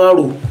eérú inú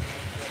àrò.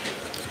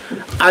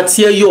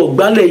 Àti ẹyọ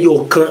ọ̀gbálẹ̀ ẹyọ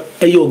kan,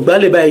 ẹyọ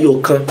ọ̀gbálẹ̀ bá ẹyọ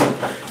kan.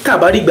 Tá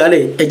bá rí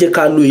ìgbálẹ̀, ẹ jẹ́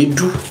ká lo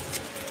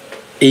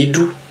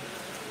èédú.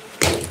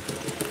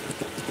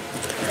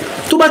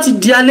 Tó bá ti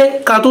di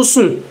alẹ́ ká tó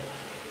sùn.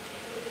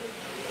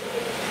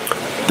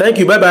 Thank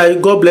you, bye bye,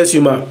 God bless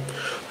you ma.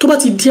 Tó bá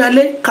ti di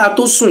alẹ́ ká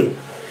tó sùn,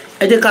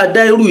 ẹ jẹ́ ká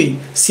dá irú yìí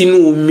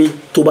sínú omi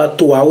tó bá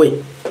tó wá wẹ̀.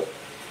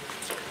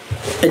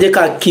 Ẹ jẹ́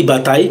ká kí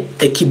bàtà yìí,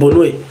 ẹ kí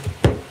bọnú ẹ̀.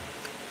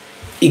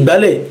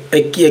 Ìgbálẹ̀ ẹ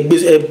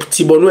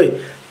ti bọnú ẹ̀.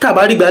 Tá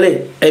bá rí ìgbálẹ̀,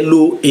 ẹ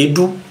lo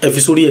èédú, ẹ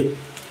fi sórí ẹ̀.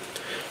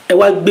 Ẹ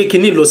wá gbé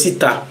kinní lọ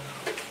síta.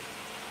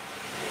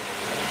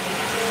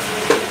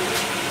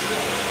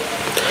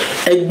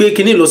 Ẹ gbé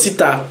kinní lọ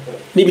síta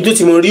níbi tó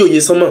ti mọ rí òye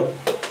sánmọ̀.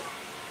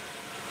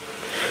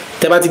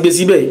 Tẹ́ bá ti gbé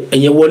síbẹ̀,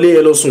 ẹ̀yin wọlé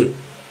ẹ lọ sùn.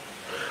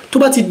 Tó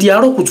bá ti di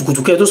àárọ̀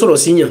kùtùkùtù kẹ́ tó sọ̀rọ̀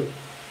sí yàn,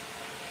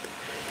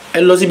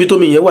 ẹ lọ síbi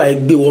tómi yẹn wà, ẹ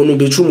gbé wọnú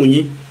bedroom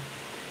yín.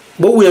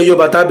 Bó wù ẹ yọ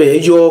bàtà bẹ̀, ẹ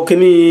yọ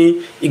kinní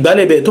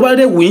ìgbálẹ̀ bẹ̀. Tó bá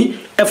dé wù yín,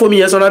 ẹ fomi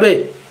yẹn sọ́nà bẹ̀.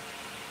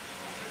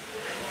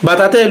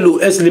 Bàtà tẹ́ lò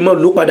ẹ sì lè mọ́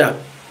lò padà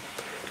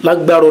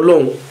lágbára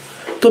Ọlọ́run.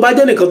 Tó bá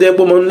jẹ́ nìkan tó yẹ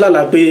pé ọmọ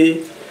ńlá pé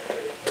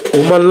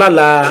òun máa ń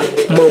lálàá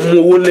mọ́ mú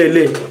owó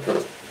lẹ́lẹ̀,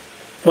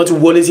 wọ́n ti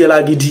wọlé sí ẹ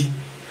lágídí.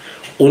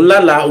 Òun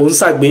lálàá, òun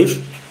ṣàgbé,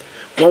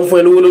 wọ́n fún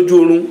ẹ lówó lójú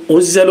oorun,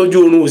 òun ṣiṣẹ́ lójú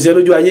oorun, òṣìṣẹ́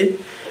lójú ayé.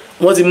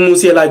 wọ́n ti mú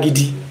sí ẹ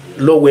lágídí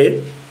lọ́wẹ́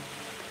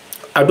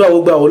àdúrà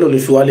ó gbà Ọlọ́run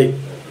fi wálẹ̀.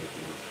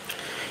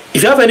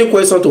 If you have any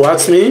question to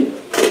ask me,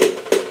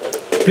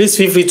 please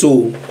feel free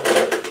to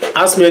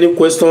ask me any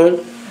question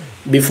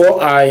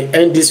before I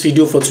end this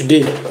video for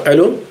today.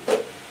 Hello?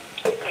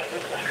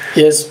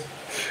 Yes.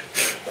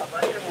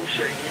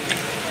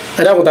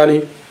 Ẹ dákun ta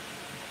ni?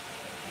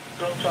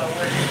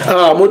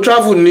 Mo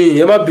travel ni,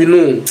 ẹ má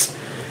bínú.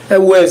 Ẹ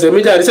wo ẹsẹ̀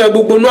mi jáde, ṣé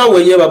gbogbo inú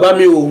àwẹ̀ yẹn bàbá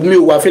mi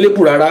ò wà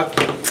fẹ́lẹ́pù rárá.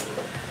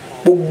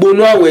 Gbogbo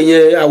inú àwẹ̀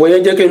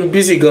yẹn jẹ́ kí n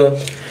busy gan.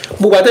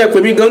 Gbogbo àtẹ́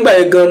pè mí gan gbà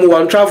yẹn gan mo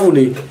wà ń travel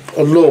ni.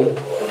 Ọlọ́run.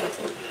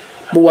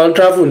 Mo wà ń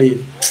travel ni.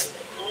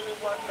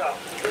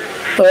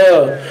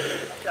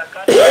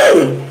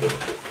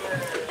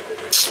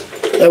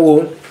 Ẹ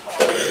wo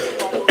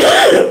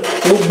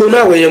gbogbo inú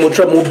àwẹ̀ yẹn mo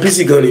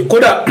busy gan ni.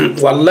 Kódà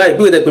wàláì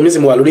bí ìtẹ́ pè mí sì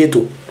mo wà lórí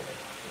ètò.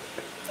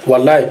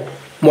 Wàláì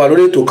mo wà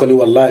lórí ètò kan ni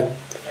wàláì.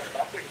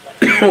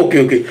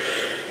 Okay.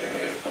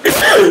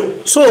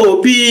 So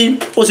bí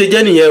ó ṣe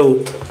jẹ́ nìyẹn o.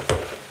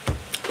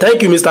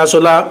 Thank you, Mr.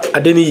 Shola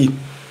Adeniyi.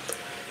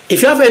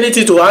 If you have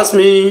anything to ask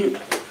me,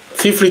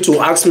 feel free to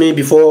ask me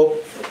before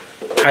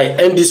I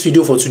end this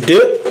video for today.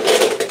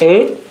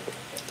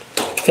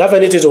 If you have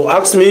anything to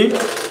ask me,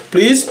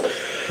 please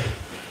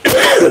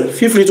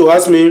feel free to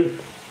ask me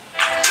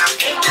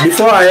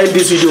before I end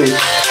this video.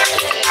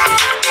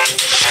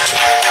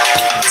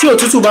 Tí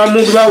òtútù bá mú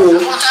bí báwo,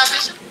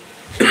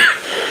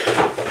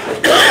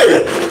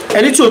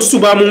 ẹni tí òtútù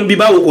bá mú bí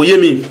báwo kò yé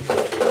mi.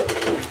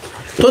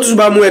 Tó òtútù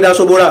bá mú ẹ̀dá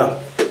sọ́bọ́ra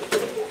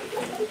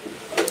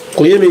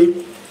kò yé mi.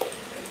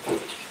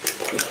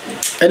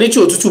 Ẹni tí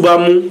òtútù bá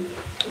mú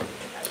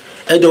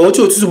ẹ̀jọ̀wọ́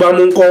tí òtútù bá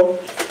mú ńkọ́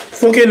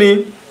fún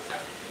kíni?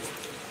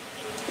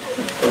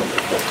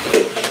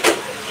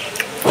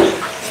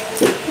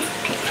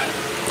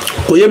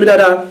 Kò yé mi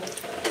dáadáa.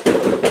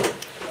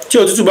 Tí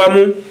òtútù bá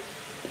mú.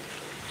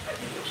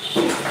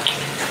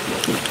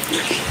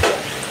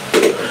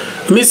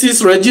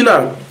 Mrs.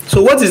 Regina,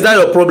 so what is that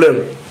your problem?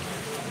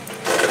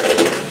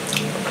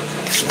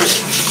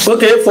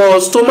 Okay,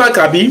 for stomach,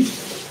 Abi.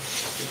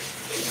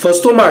 For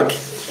stomach.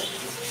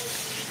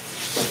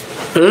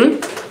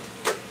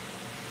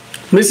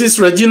 Mrs.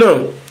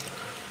 Regina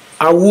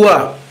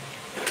Awua.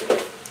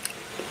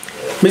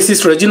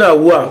 Mrs. Regina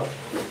Awua.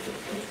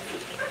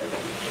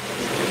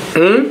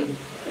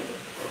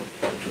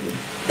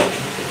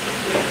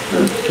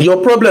 Your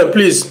problem,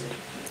 please.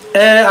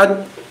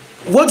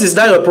 What is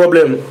that your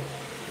problem?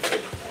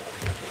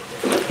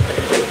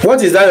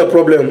 What is that your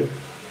problem?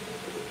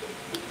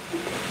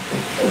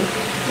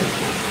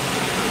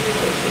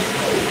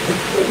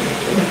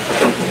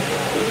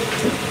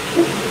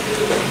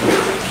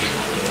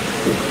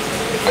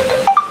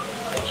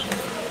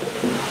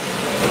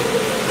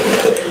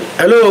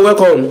 Hello,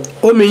 welcome.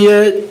 Omi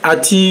yẹn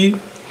àti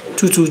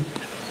tútù.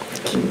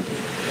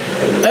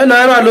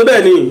 Náírà ló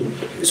bẹ́ẹ̀ ni.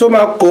 So ma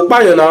kò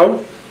pààyàn náà.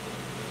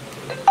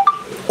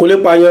 Kò lè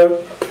pààyàn.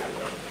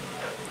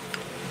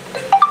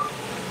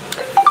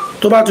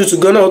 Tó bá tútù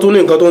gan náà tó ní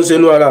nǹkan tó ń ṣe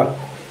inú ara.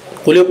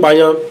 Kò lè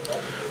pààyàn.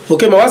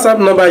 Okay, my WhatsApp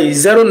number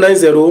is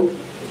 090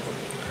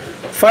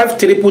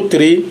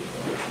 5333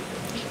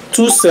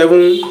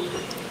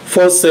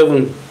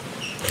 2747.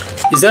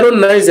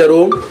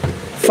 090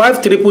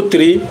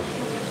 5333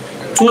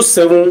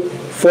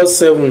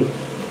 2747.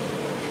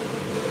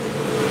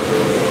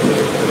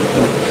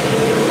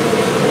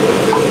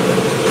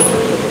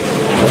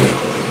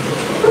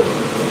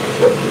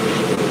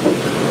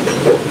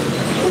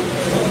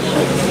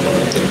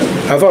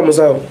 Afa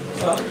Musa,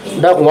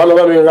 dákun wá lọ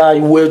bá mi ra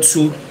ìwé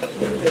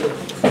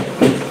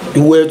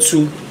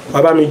ẹtu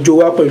wá bá mi jó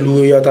wá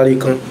pẹ̀lú atari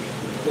kan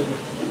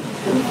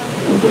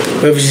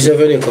fẹ́ fi ṣiṣẹ́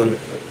fẹ́ nìkan ni.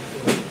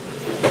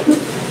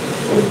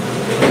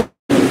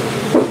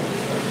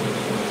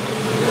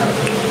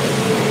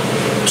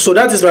 So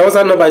that is my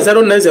WhatsApp number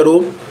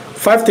 090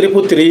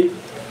 5333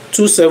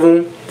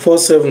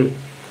 2747.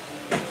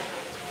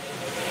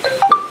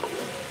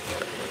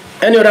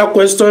 Any other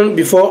question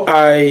before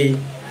I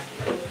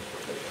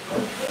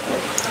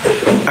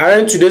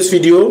end today's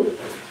video?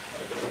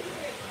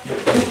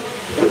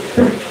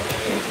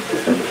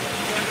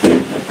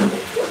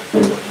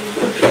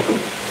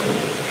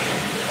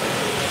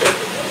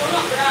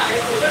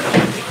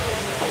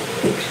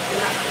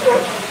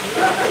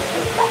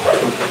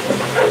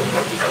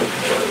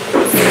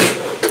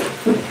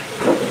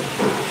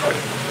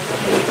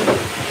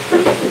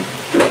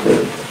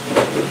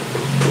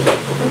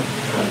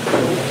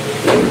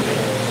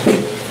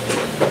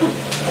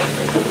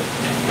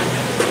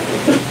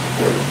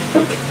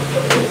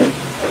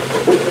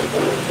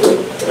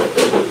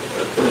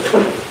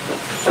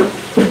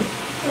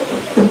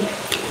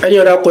 Any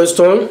other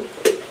question?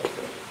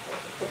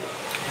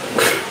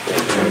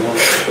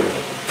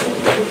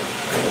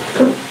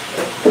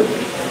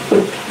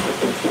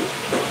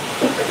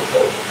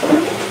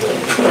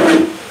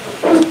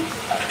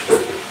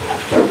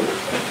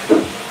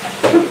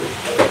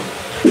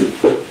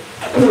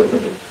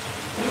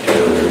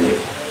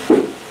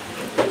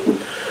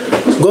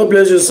 God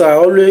bless you, sir.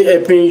 Always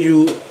helping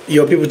you,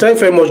 your people. Thank you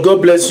very much.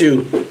 God bless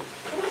you.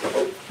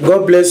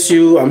 God bless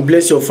you and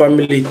bless your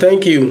family.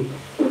 Thank you.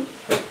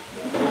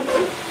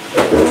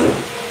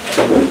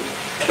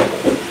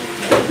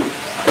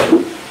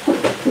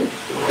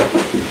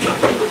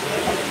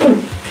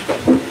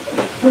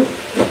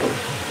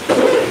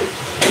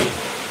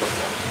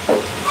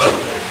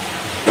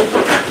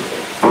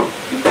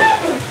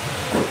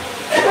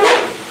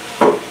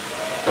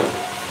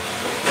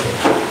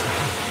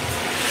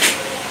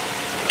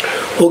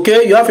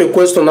 Okay, you have a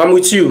question. I'm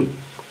with you.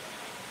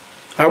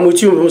 I'm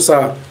with you,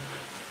 sir.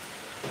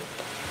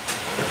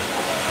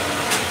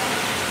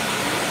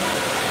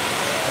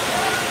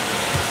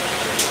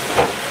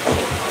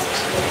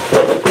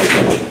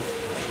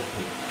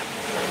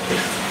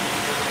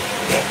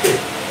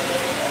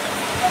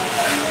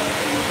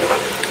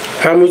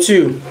 I'm with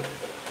you.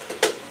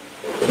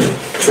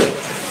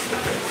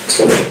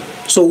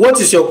 So what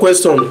is your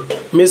question,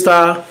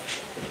 Mr.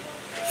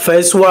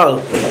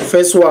 Faiswal?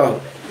 Faiswal.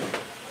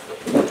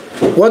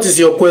 What is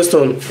your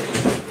question?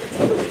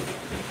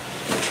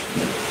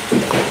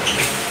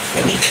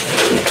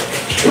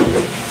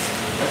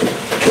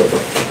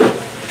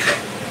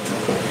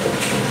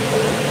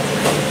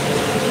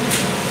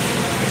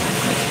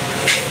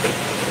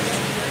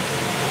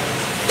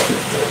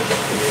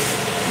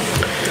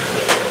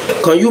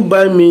 Can you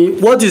buy me?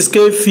 What is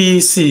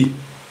KVC?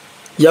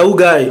 Yahoo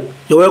guy,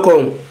 you're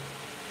welcome.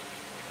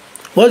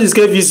 What is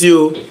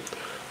KVC?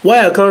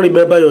 Why I can't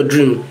remember your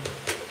dream?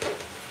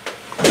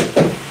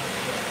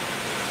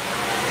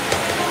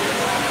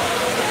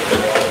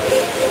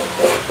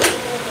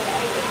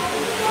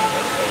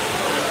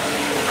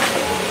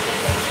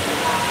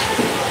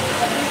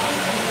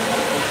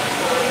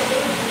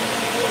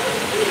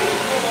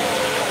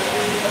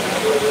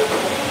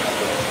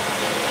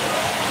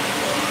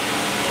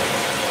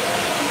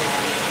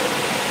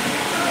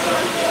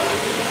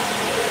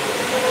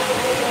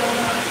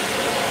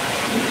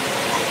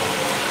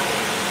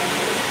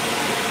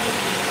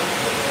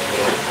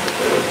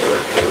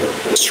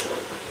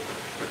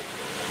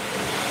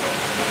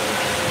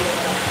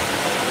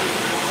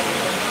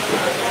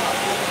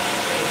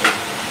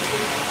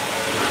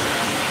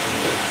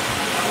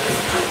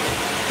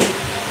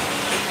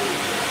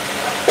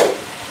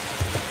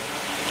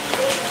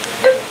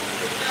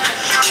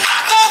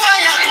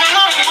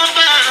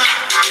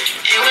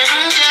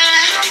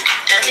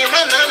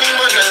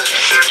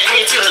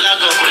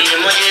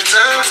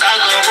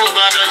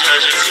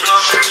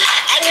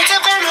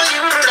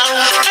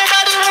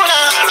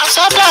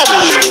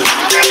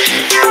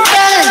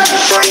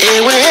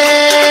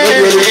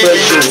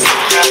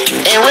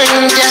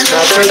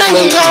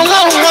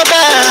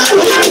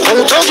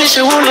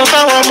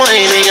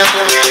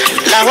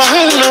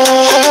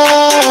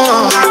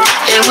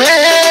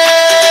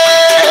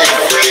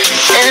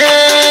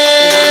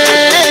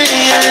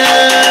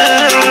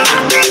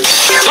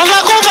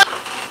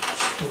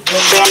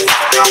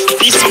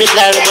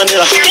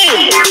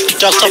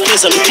 Dr.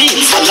 Please and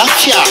Peace,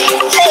 Alafia,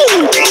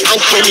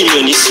 and Kelly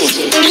Munisu.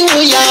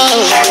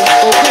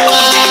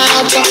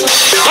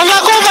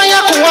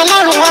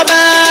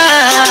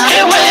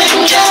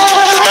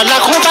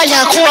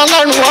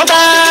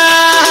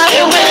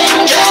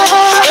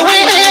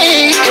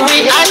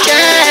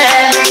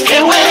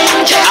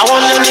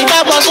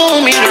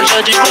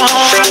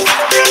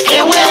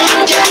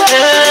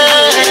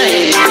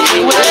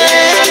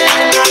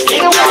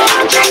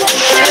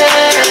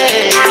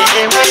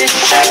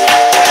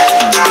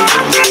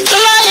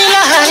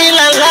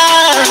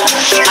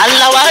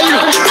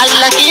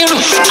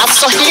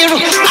 Asohiru,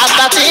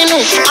 Abatinu,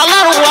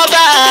 Ọlọ́run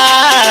ọba.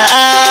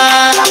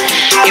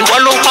 Ìwọ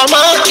ló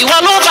pamọ́, ìwọ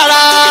ló bára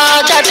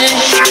jáde.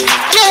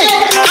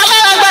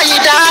 Alárágbá yìí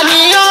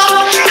dániyán,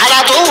 àrà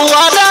tó wù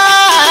ọ́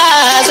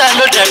dáadáa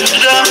ló dẹ̀ ń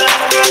dá.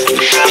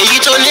 Èyí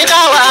tó ní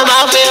káwa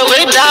máa fẹ́ wé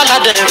dá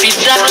ládẹ̀ fi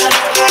dá.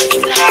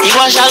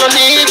 Ìwọ ṣàlọ́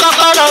ní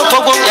kọ́kọ́rọ́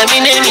gbogbo ẹ̀mí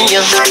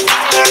nìyẹn.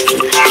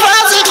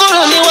 Wọ́n ti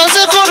kúrò ní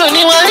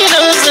wọ́n nínú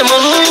ìsìnkú.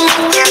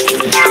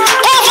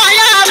 Ó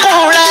fàyà kùn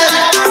rẹ̀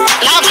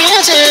láàfin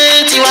ṣe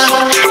tiwa.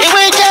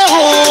 Ewé jẹ́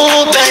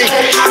òbẹ̀.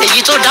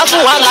 Èyí tó dá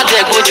fún wa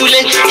ládẹ̀ gbójúlé.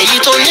 Èyí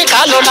tó ní ká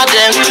ló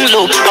ládẹ̀ ń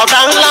lò. Ọba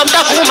ńlá ń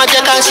dákun máa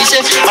jẹ́ ká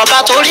ṣiṣẹ́. Ọba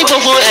tó rí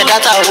gbogbo ẹ̀dá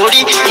ta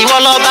orí. Ìwọ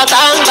lọ́ba tá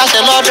ń gbàṣẹ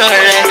lọ́dọ̀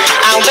rẹ̀.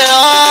 Àbẹ̀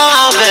ọ́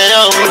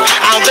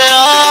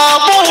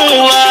fún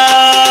wa.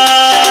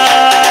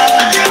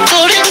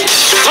 Torí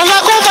ọlá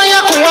kó bá yà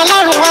kún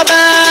Ọlọ́run ọba.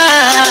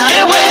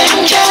 Ewé ń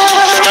jẹ́.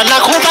 Ọlá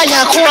kó bá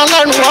yà kún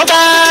Ọlọ́run ọba.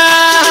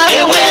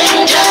 Ewé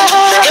ń jẹ́.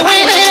 Ewé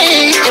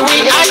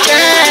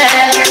ajẹ́.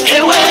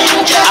 Ewé ń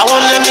jẹ́. Àwọn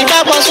lèmi bá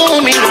bọ́ sóhun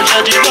mi lò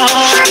jáde lọ.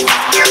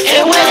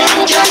 Ewé ń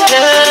jẹ́.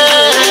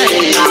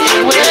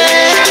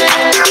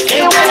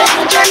 Ewé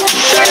ń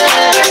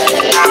jẹ́.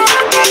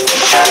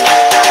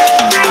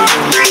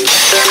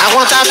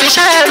 Àwọn tá a fi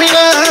ṣe mí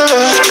náà,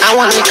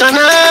 àwọn nìkan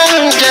náà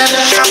ń jẹ.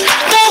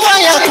 Tó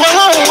wáyà kú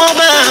Ọlọ́run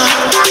ọba.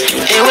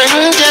 Ewé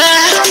ń jẹ́.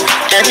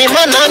 Ẹni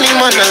mọ̀nà ni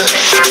mọ̀nà.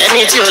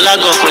 Ẹni tí ò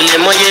lágọ̀ kò lè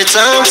mọye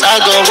tán.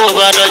 Ságọ̀ bó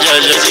bá dọ̀jà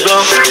jọ ti gbọ́.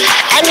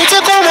 Ẹni tí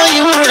kò mọ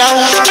ìwúra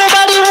o, tó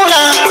bá rí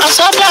wúra,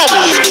 aṣọ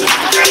dàbí.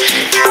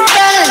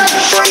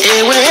 Bẹ́ẹ̀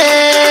Ewe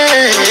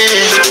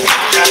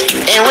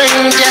Ewe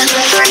nje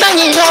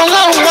lẹ́yìn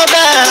Ọlọ́run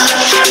ọba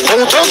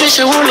ohun tó fi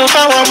ṣe wúlò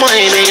fáwọn ọmọ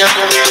ènìyàn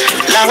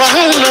làwa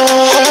ń lò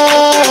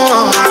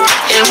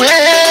ewe.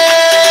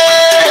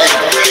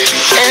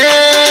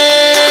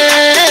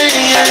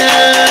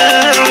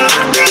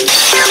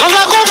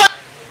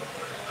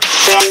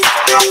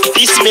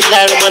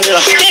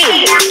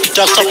 Bismillahirrahmanirrahim.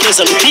 Dr.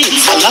 Prison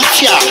Peace,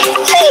 àlàáfíà.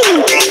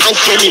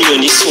 Áńgẹ́lì mi ò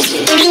ní sùn.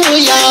 Oríwo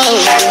ya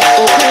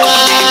òkú wa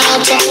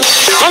tán.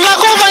 Ọlá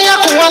kó bá yà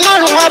kú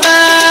Ọlọ́run ọba.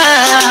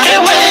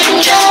 Ewé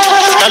ń jẹ́.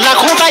 Ọlá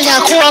kó bá yà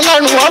kú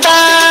Ọlọ́run ọba.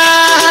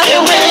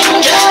 Ewé ń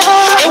jẹ́.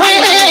 Ewé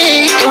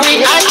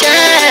á jẹ́.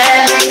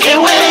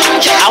 Ewé ń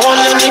jẹ́. Àwọn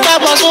lèmi bá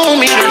bọ́ sóhun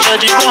mi lò jọ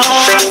dìbò.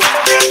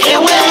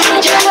 Ewé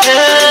ń jẹ́.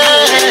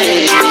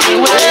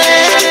 Ewé.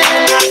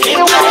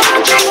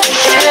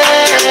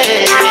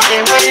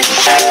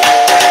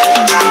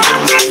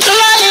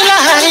 La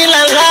ilaha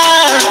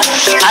illallah,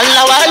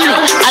 Allawalu,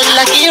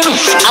 Allakiru,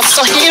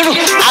 Asahiru,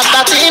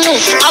 Abatinu,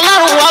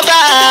 Ọlọ́run ọba.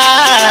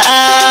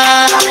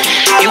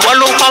 Ìwọ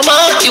ló pamọ́,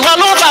 ìwọ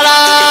ló fara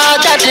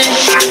jáde.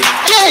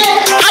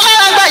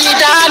 Alárágbá yìí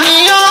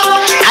dániyàn,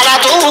 àrà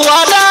tó wù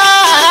ọ́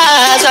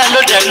dáadáa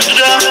ló dẹ̀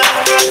dúdú.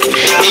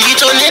 Èyí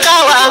tó ní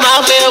káwa máa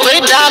fẹ́ wé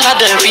dá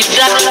ládẹ̀ fi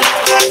dá.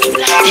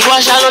 Ìwọ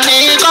ṣàlù ní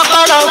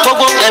kọ́kọ́rọ́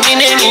gbogbo ẹ̀mí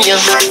nìyẹn.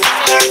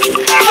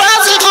 Wọ́n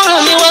ti kúrò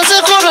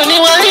ní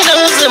wọ́n nínú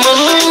ìsìnkú.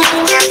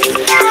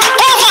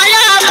 Ó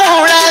fàyà kùn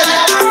rẹ̀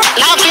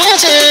láfi ń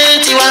ṣe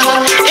tiwa.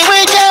 Ìwé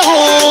jẹ́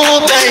òun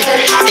bẹ́ẹ̀.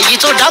 Èyí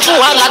tó dá fún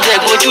wa ládẹ̀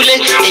gbójúlé.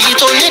 Èyí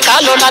tó ní ká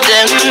lọ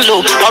ládẹ̀ ń lò.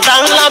 Ọba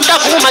ńlá ń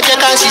dákun máa jẹ́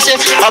ká ṣiṣẹ́.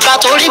 Ọba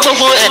tó rí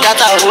gbogbo ẹ̀dá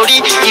ta ò rí.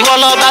 Ìwọ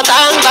lọ́ba tá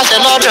ń gbàṣẹ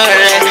lọ́dọ̀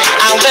rẹ̀.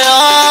 Àbẹ̀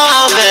ọ́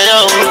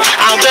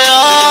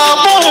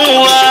bóun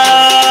wá.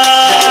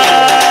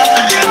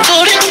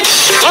 Torí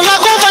ọlá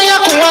kó fàyà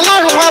kùn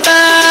Ọlọ́run ọba.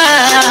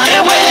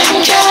 Ewé ń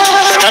jẹ́.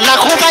 Ọlá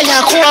kó fàyà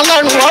kùn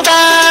Ọlọ́run ọba.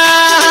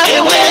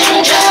 Ewé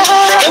ń jẹ́.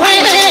 Ewé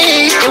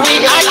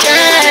á jẹ́.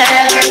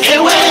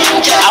 Ewé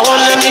ń jẹ́. Àwọn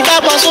lèmi bá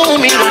bọ́ sóhun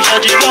mi lò jọ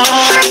dìbò.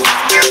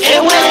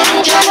 Ewé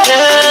ń jẹ́.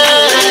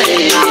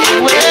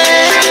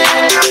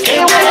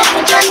 Ewé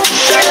ń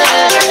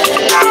jẹ́.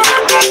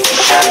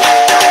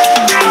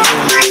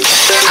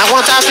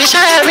 Àwọn tá a fi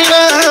ṣe rí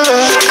náà,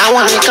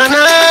 àwọn nìkan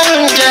náà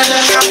ń jẹ.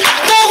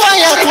 Lọ́wọ́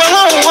àyàkú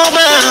Ọlọ́run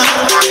ọba,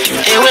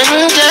 ewé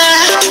ń jẹ́.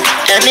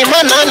 Ẹni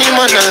mọ̀nà ni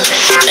mọ̀nà,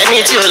 ẹni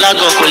tí ò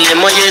lágọ̀ kò lè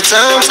mọye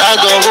tán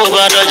tágọ̀ bó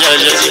bá dọ̀jà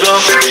ọjọ́ ti gbọ́.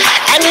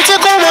 Ẹni tí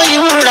kò mọ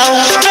ìwúra o,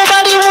 tó bá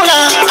rí wúra,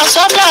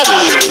 aṣọ dànù.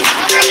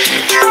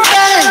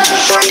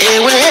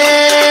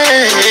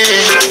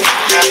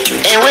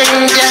 Ewé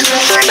ń jẹ́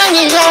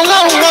lẹ́yìn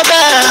Ọlọ́run ọba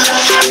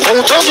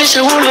ohun tó fi ṣe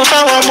wúlò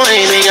fáwọn ọmọ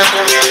ènìyàn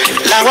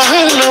làwa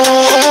ń lò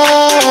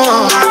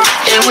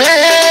ewé.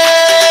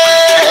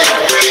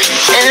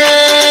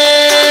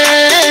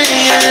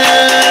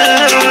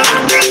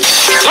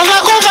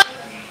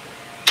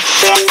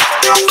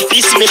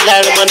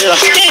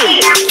 Bismillahirrahmanirrahim.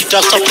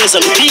 Dr.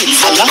 Prison Peace,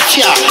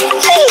 àlàáfíà.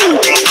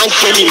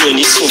 Áńgẹ́lì mi ò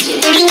ní sùn.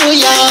 Oríwo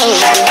ya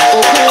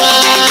òkú wa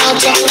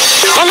tán.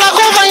 Ọlá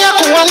kó bá yà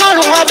kú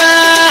Ọlọ́run ọba.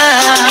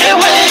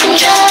 Ewé ń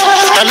jẹ́.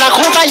 Ọlá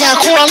kó bá yà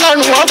kú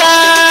Ọlọ́run ọba.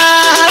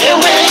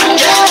 Ewé ń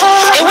jẹ́.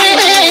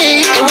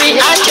 Ewé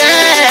á jẹ́.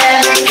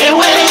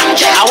 Ewé ń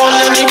jẹ́. Àwọn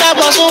lèmi bá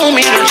bọ́ sóhun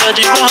mi lò jọ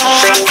dìbò.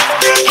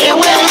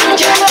 Ewé ń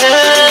jẹ́.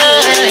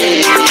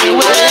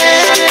 Ewé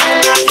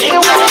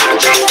ń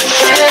jẹ́.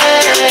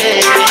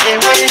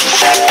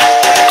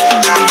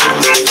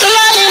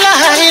 La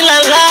ilaha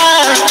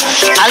illallah,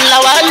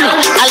 Allawalu,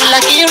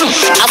 Allakiru,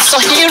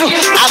 Asahiru,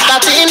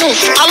 Abatinu,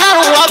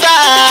 Ọlọ́run ọba.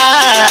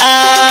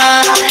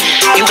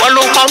 Ìwọ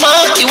ló pamọ́,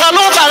 ìwọ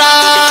ló fara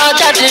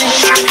jáde.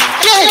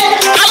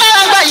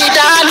 Alárágbá yìí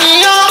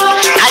dániyàn,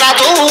 àrà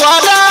tó wù ọ́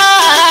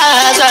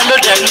dáadáa ló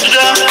dẹ̀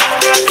dúdú.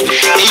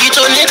 Èyí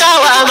tó ní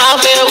káwa máa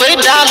fẹ́ wé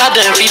dá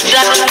ládẹ̀ fi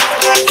dá.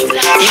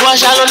 Ìwọ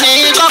ṣàlù ní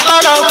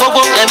kọ́kọ́rọ́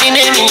gbogbo ẹ̀mí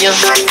nìyẹn.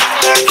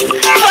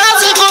 Wọ́n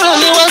ti kúrò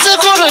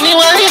ní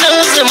wọ́n nínú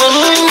ìsìnkú.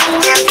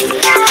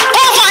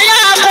 Ó fàyà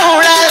kùn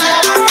rẹ̀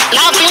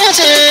láfi ń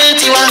ṣe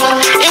tiwa.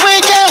 Ìwé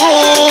jẹ́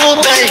òun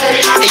bẹ́ẹ̀.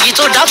 Èyí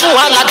tó dá fún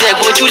wa ládẹ̀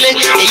gbójúlé.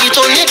 Èyí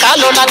tó ní ká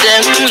lọ ládẹ̀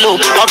ń lò.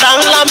 Ọba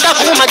ńlá ń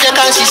dákun máa jẹ́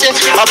ká ṣiṣẹ́.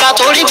 Ọba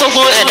tó rí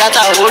gbogbo ẹ̀dá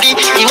ta ò rí.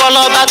 Ìwọ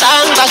lọ́ba tá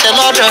ń gbàṣẹ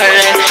lọ́dọ̀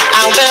rẹ̀.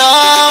 Àbẹ̀ ọ́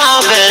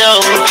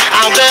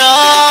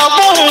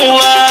bóun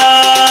wá.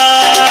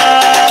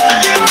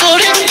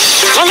 Torí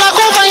ọlá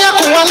kó fàyà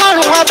kùn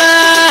Ọlọ́run ọba.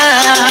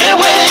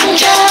 Ewé ń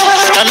jẹ́.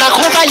 Ọlá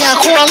kó fàyà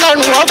kùn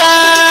Ọlọ́run ọba.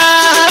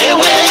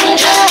 Ewé ń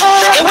jẹ́.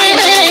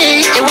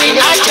 Ewé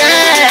á jẹ́.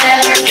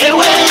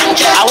 Ewé ń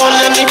jẹ́. Àwọn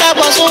lèmi bá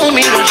bọ́ sóhun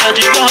mi lò jọ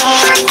dìbò.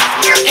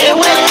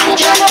 Ewé ń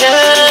jẹ́.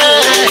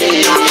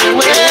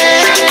 Ewé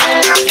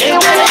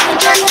ń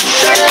jẹ́.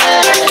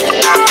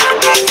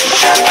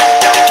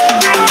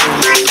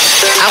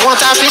 Àwọn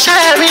tá a fi ṣe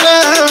rí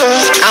náà,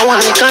 àwọn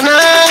nìkan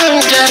náà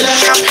ń jẹ.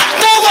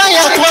 Lọ́wọ́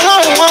àyàkú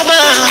Ọlọ́run ọba,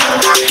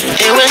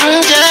 ewé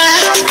ń jẹ́.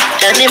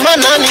 ẹni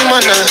mọ̀nà ni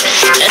mọ̀nà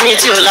ẹni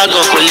tí ò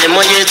lágàn kò lè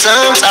mọye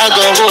tán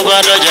tágàn bó bá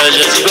dọ̀jà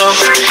jẹ̀ sí gan.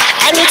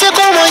 ẹni tí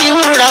kò mọ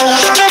ìwúra o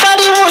tó bá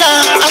rí wúra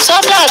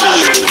àsọdàlù.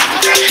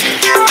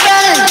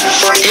 bẹ́ẹ̀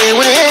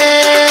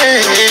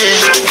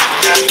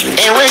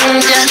èwe ń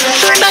jẹ́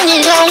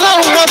lẹ́yìn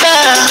ọlọ́run ọba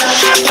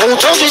ohun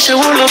tó fi ṣe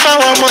wúlò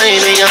fáwọn ọmọ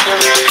ènìyàn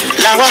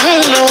làwọn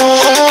ń lò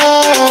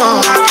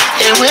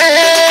èwe.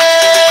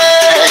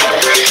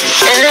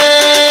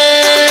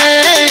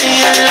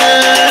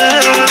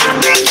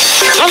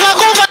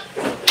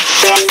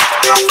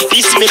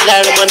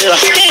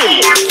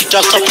 Bismillahirrahmanirrahim.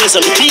 Dr. Praise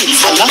and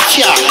Peace.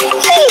 Àlàáfíà.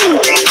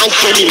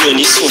 Áńgẹ́lì mi ò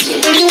ní sùn.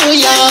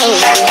 Oríwòyà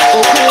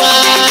òkú wa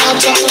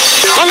tán.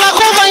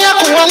 Ọlákúnbáyà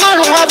kún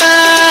ọlọ́run ọba.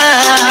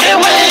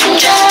 Ewé ń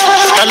jẹ́.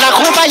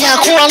 Ọlákúnbáyà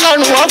kún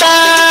ọlọ́run ọba.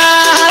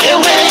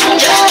 Ewé ń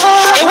jẹ́.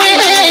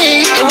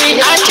 Ewé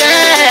ajẹ́.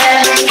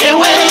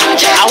 Ewé ń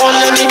jẹ́. Àwọn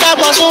ọ̀nà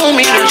dábọ̀ sóhun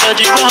mi lò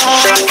jọ̀dí gbọ́.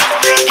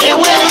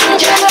 Ewé ń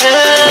jẹ́.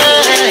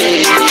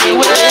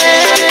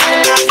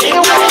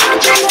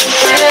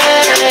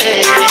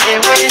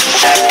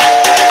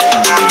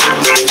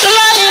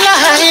 La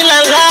ilaha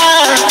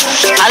illallah,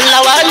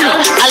 Allawalu,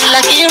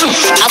 Allakiru,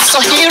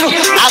 Asahiru,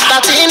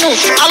 Abatinu,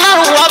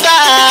 Ọlọ́run ọba.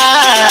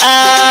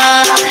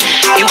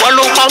 Ìwọ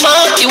ló pamọ́,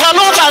 ìwọ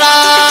ló fara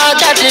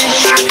jáde.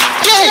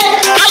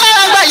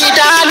 Alárágbá yìí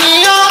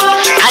dániyọ́,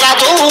 àrà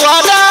tó wù ọ́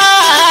dá,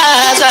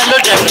 ẹsẹ̀ ló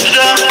dẹ̀ fi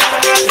dá.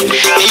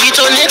 Èyí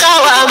tó ní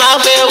káwa máa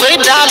fẹ́ wé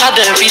dá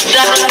ládẹ̀ fi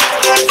dá.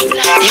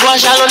 Ìwọ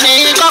ṣàlọ́ ní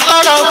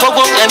kọ́kọ́rọ́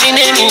gbogbo ẹ̀mí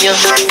nìyẹn.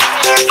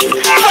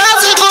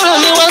 Fásikúrò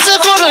ni wọ́n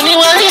síkúrò ni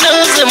wọ́n rí ló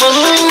ń sè mọ́.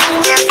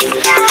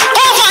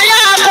 Ó fàyà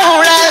kù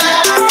rẹ̀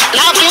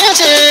láfi ń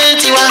ṣe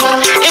tiwa.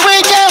 Ewé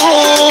jẹ́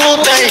òun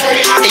bẹ̀rẹ̀.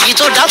 Èyí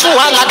tó dá fún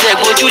wa ládẹ̀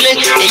gbójúlé.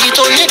 Èyí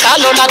tó ní ká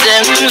ló ládẹ̀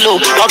ń lò.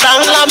 Ọba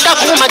ńlá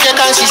dákun máa jẹ́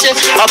ká ṣiṣẹ́.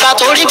 Ọba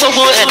tó rí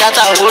gbogbo ẹ̀dá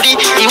ta orí.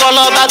 Ìwọ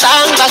lọ́ba tá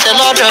ń gbàṣẹ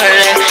lọ́dọ̀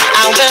rẹ̀.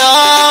 Àbẹ̀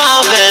ọ́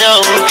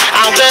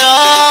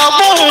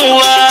gbóhùn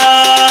wa.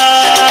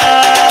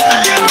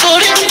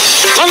 Torí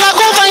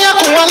ọlákúnbáyà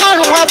kún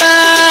ọlọ́run ọba.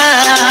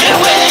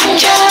 Ewé ń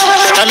jẹ́.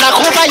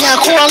 Ọlákúnbáyà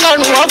kún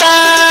ọlọ́run ọba.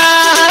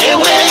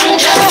 Ewé ń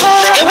jẹ́.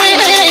 Ewé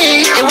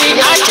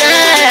ajẹ́.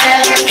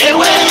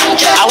 Ewé ń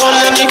jẹ́. Àwọn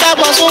ọ̀nà mi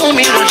dábọ̀ sóhun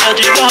mi lò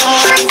jọ̀dí gbọ́.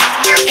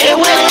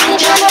 Ewé ń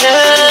jẹ́.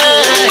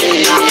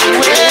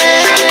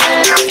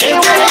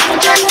 Ewé ń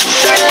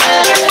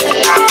jẹ́.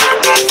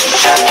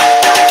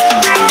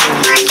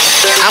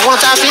 Àwọn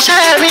tá a fi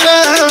ṣẹ́ rí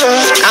náà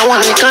àwọn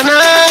nìkan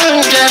náà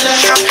ń jẹ.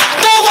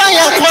 Tó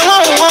wáyà kún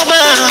ọlọ́run ọba.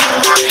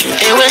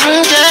 Ewé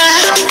ń jẹ́.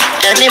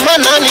 Ẹni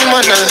mọ̀nà ni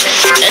mọ̀nà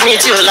ẹni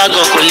tí ò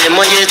lágàn kò lè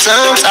mọye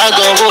tán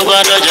tágàn bó bá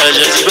dọ̀jà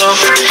jẹ̀ sí gan.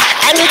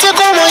 ẹni tí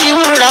kò mọ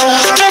ìwúra o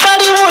tó bá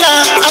rí wúra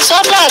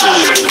àsọdàlù.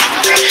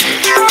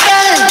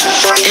 bẹ́ẹ̀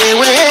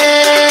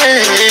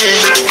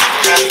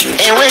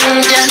èwe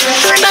ń jẹ́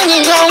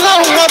lẹ́yìn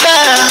ọlọ́run ọba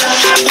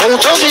ohun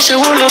tó fi ṣe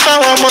wúlò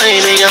fáwọn ọmọ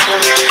ènìyàn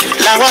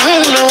làwọn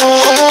ń lò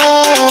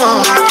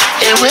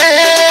èwe.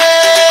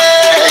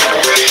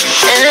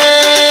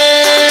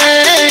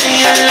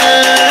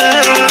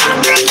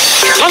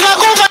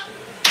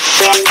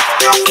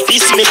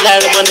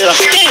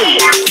 Bismillahirrahmanirrahim.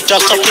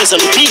 Dr. Praise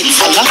and Peace.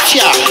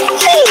 Àlàáfíà.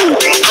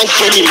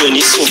 Áńgẹ́lì mi ò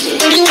ní sùn.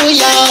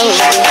 Oríwòyà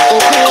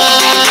òkú wa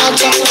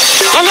tán.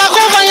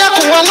 Ọlákúnbáyà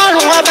kún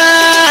ọlọ́run ọba.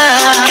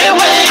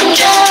 Ewé ń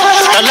jẹ́.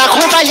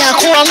 Ọlákúnbáyà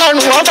kún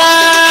ọlọ́run ọba.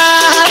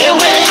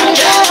 Ewé ń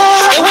jẹ́.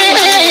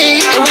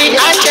 Ewé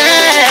ajẹ́.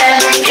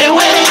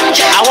 Ewé ń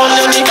jẹ́. Àwọn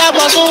ọ̀nà mi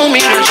dábọ̀ sóhun mi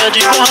lò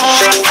jọ̀dí gbọ́.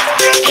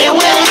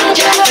 Ewé ń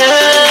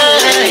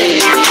jẹ́.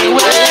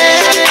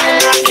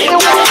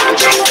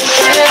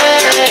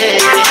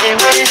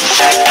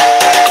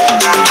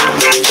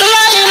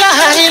 La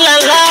ilaha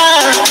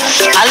illallah,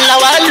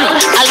 Allawalu,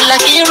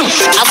 Allakiru,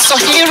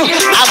 Asahiru,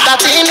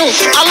 Abatinu,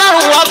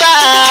 Ọlọ́run ọba.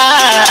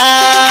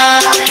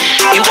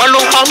 Ìwọ ló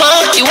pamọ́,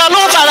 ìwọ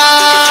ló fara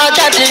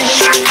jáde.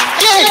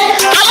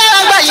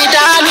 Alárágbá yìí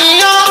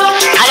dániyọ́,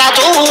 àrà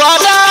tó wù ọ́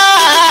dá,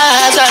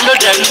 ẹsẹ̀ ló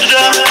dẹ̀ fi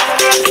dá.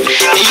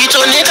 Èyí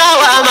tó ní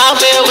káwa máa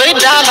fẹ́ wé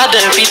dá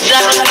ládẹ̀ fi dá.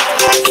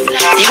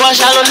 Ìwọ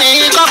ṣàlọ́ ní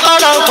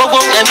kọ́kọ́rọ́ gbogbo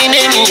ẹ̀mí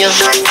nìyẹn.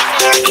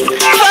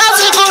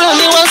 Fásikúrò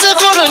ni wọ́n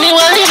síkúrò ni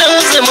wọ́n rí ló ń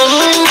sè mọ́.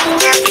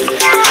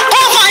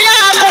 Ó fàyà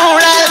kù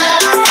rẹ̀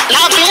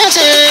láfi ń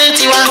ṣe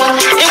tiwa.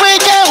 Ewé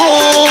jẹ́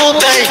òun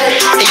bẹ̀rẹ̀.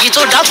 Èyí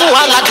tó dá fún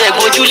wa ládẹ̀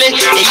gbójúlé.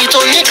 Èyí tó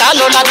ní ká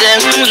ló ládẹ̀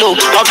ń lò.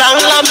 Ọba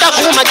ńlá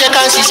dákun máa jẹ́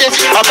ká ṣiṣẹ́.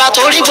 Ọba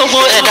tó rí gbogbo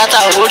ẹ̀dá ta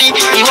orí.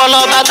 Ìwọ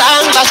lọ́ba tá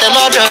ń gbàṣẹ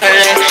lọ́dọ̀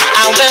rẹ̀.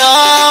 Àbẹ̀ ọ́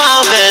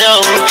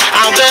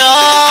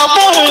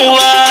gbóhùn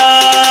wa.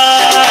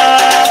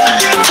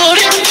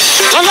 Torí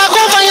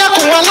ọlákúnbáyà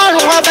kún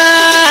ọlọ́run ọba.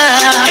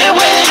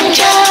 Ewé ń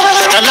jẹ́.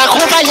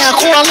 Ọlákúnbáyà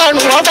kún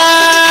ọlọ́run ọba.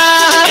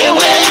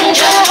 Ewé ń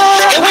jẹ́.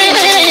 Ewé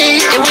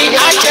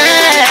ajẹ́.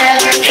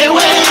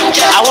 Ewé ń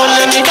jẹ́. Àwọn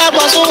ọ̀nà mi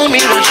dábọ̀ sóhun mi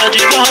lò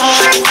jọ̀dí gbọ́.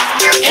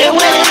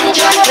 Ewé ń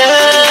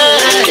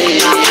jẹ́.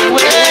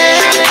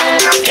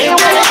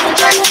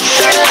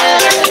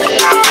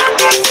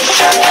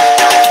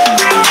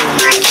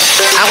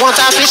 Àwọn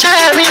tá a fi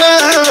ṣẹ́ rí náà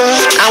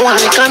àwọn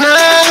nìkan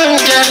náà ń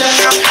jẹ.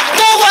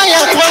 Tó wáyà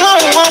yẹ kó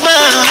ọlọ́run ọba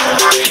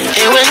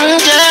ewé ń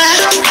jẹ́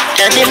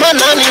ẹni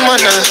mọ̀nà ni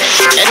mọ̀nà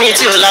ẹni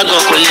tí ò lágọ̀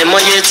kò lè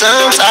mọye tán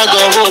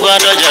tágọ̀ bó bá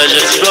dọ̀jà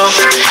jọ̀jọ̀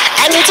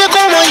ẹni tí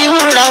kò mọ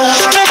ìwúra o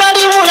tó bá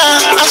rí wúra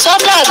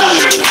àsọdàlù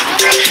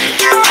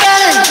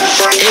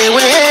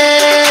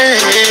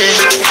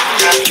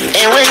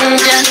ewé ń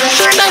jẹ́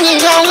lẹ́yìn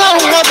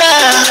ọlọ́run ọba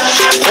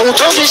ohun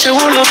tó fi ṣe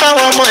wúlò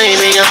fáwọn ọmọ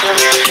ènìyàn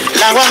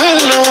làwọn ń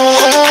lò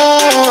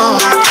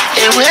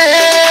ewé.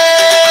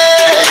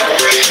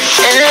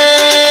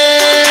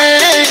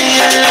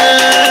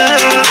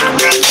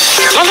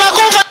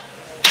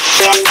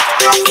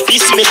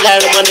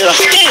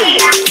 Bismillahirrahmanirrahim.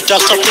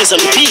 Dr. Praise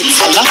and Peace.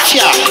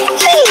 Àlàáfíà.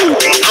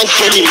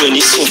 Áńgẹ́lì mi ò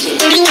ní sùn.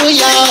 Oríwo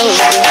ya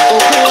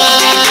òkú wa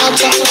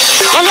tán.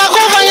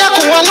 Ọlọ́kùn bá yà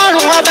kún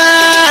ọlọ́run ọba.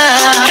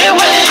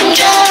 Ewé ń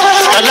jẹ́.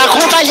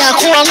 Ọlọ́kùn bá yà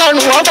kún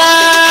ọlọ́run ọba.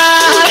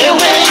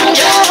 Ewé ń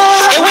jẹ́.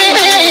 Ewé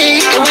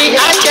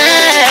á jẹ́.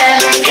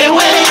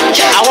 Ewé ń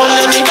jẹ́. Àwọn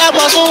ọmọ mi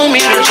gbàgbọ́ sóhun mi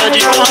ló jọ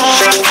dídán.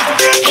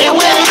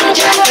 Ewé ń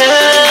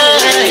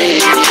jẹ́.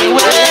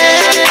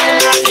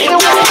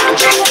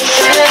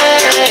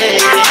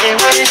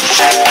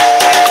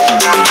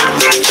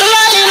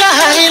 La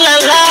ilaha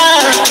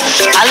illallah,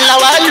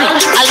 Allawalu,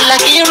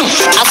 Allahiru,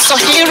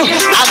 Asahiru,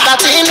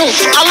 Abatinu,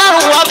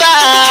 Ọlọ́run ọba.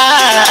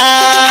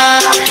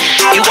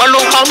 Ìwọ ló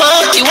pamọ́,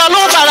 ìwọ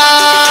ló fara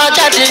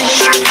jáde.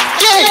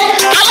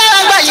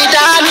 Alárágbá yìí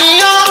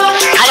dániyàn,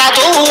 àrà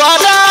tó wù ọ́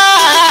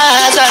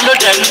dáadáa ló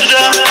dẹ̀ ń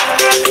dán.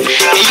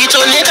 Èyí tó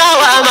ní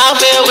káwa máa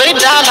fẹ́ wé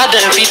dá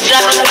ládẹ̀ fi dá.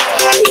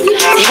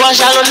 Ìwọ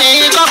ṣàlù ní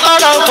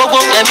kọ́kọ́rọ́ gbogbo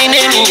ẹ̀mí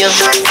nìyẹn.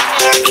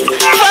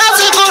 Wọ́n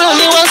ti kúrò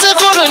ní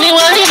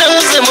wọ́n nínú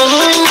ìsìnkú.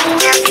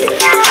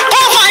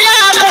 Ó fàyà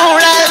kù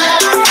rẹ̀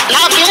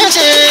láfi ń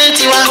ṣe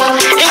tiwa.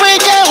 Ewé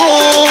jẹ́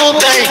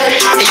òbẹ̀.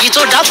 Èyí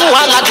tó dá fún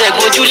wa ládẹ̀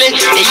gbójúlé.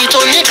 Èyí tó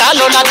ní ká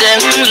lọ ládẹ̀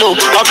ń lò.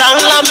 Ọ̀gá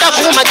ńlá ń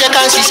dákun máa jẹ́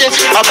ká ṣiṣẹ́.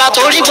 Ọba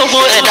tó rí gbogbo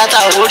ẹ̀dá ta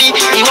ò rí.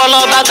 Ìwọ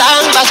lọ́ba tá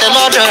ń gbàṣẹ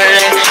lọ́dọ̀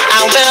rẹ̀.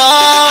 Àbẹ̀ ọ́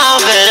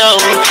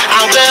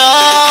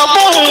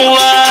bóun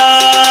wá.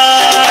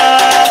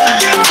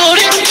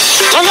 Torí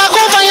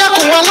ọlọ́kùn fàyà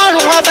kù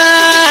ọlọ́run ọba.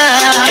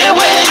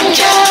 Ewé ń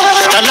jẹ́.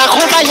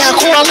 Ọlọ́kùn fàyà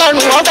kù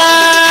ọlọ́run ọba.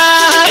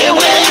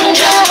 Ewé ń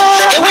jẹ́.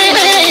 Ewé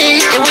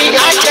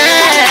á jẹ́.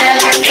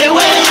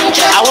 Ewé ń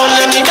jẹ́. Àwọn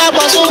ọmọ mi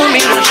gbàgbọ́ sóhun mi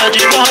ló jọ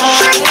dídán.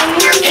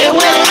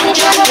 Ewé ń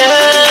jẹ́.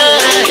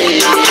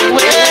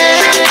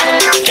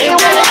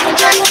 Ewé ń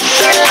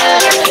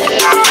jẹ́.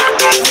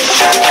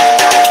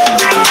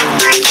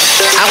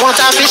 Àwọn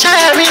tá a fi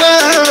ṣáyà rí náà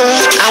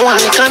àwọn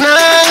nìkan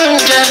náà ń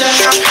jẹ.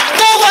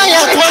 Tó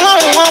fàyà kù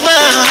ọlọ́run ọba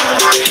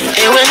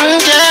ewé ń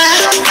jẹ́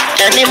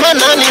ẹni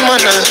mọ̀nà ni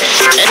mọ̀nà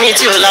ẹni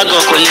tí ò lágọ̀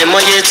kò lè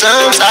mọye tán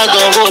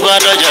tágọ̀ bó bá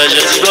dọ̀jà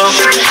jọ̀jọ̀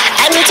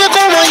ẹni tí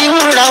kò mọ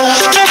ìwúra o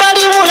tó bá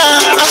rí wúra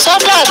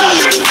àsọdàlù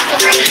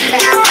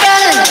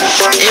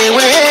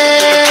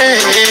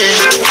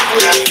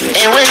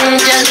ewé ń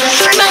jẹ́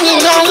lẹ́yìn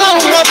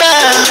ọlọ́run ọba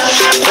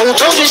ohun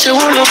tó fi ṣe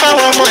wúlò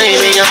fáwọn ọmọ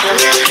ènìyàn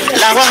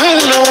làwọn ń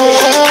lò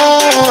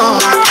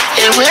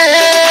ewé.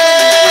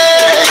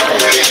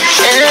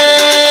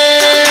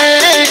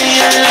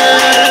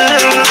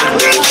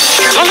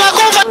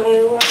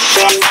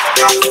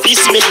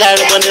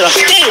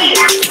 Bismillahirrahmanirrahim.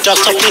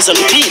 Dr. Praise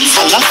and Peace.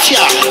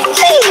 Àlàáfíà.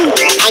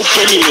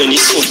 Áńgẹ́lì mi ò ní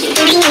sùn.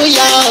 Oríwo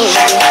ya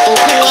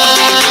òkú wa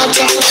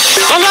tán.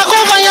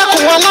 Ọlọ́kùn bá yà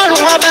kún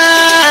ọlọ́run ọba.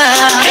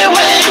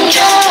 Ewé ń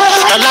jẹ́.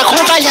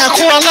 Ọlọ́kùn bá yà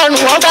kún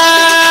ọlọ́run ọba.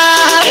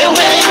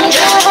 Ewé ń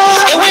jẹ́.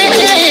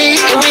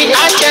 Ewé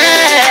á jẹ́.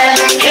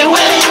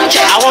 Ewé ń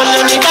jẹ́. Àwọn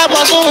ọmọ mi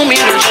gbàgbọ́ sóhun mi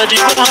ló jọ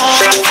dídán.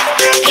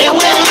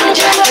 Ewé ń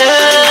jẹ́.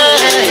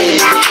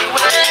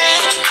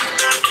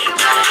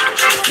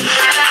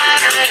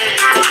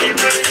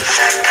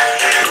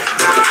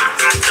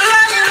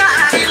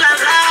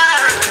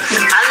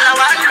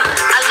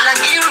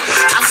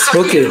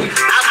 Okay.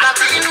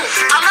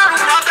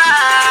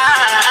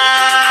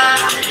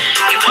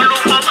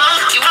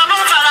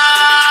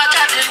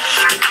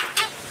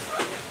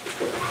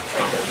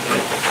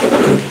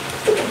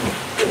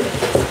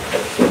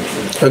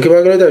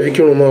 Akíbákẹ́rẹ́ tàbí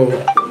kírun mọ́ o.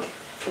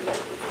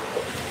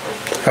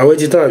 Àwẹ̀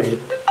ti tán àbí?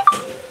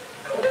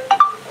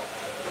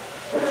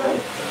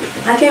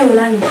 Akẹ́rùn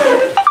lánàá.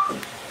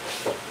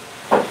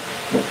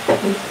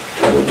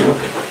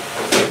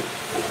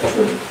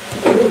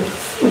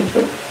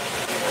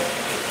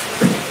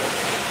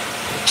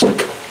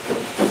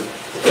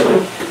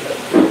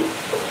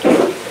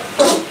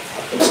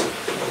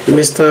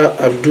 Mr.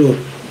 Abdul.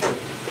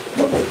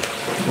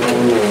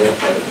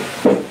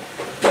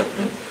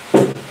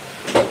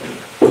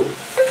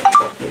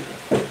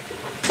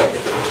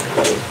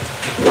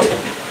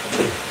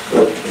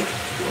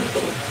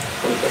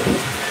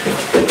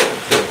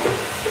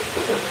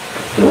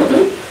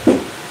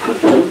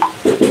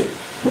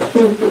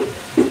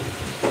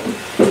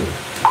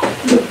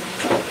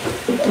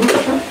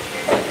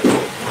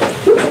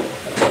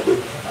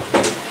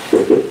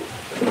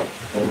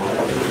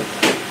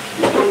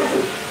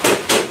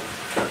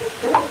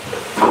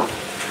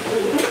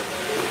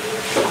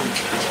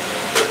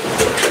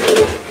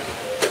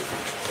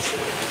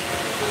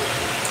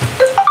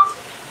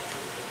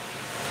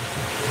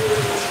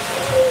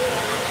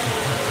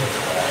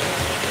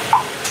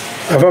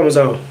 àfàmù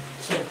sáà àwọn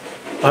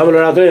ọmọ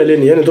lọ́ra kẹ́yìn lé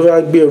ní ẹni tó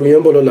fẹ́ gbé ẹrù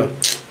yẹn bọ̀ lọ́la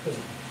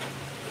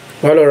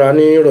wọ́n lọ rà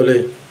ní ìrọ̀lẹ́.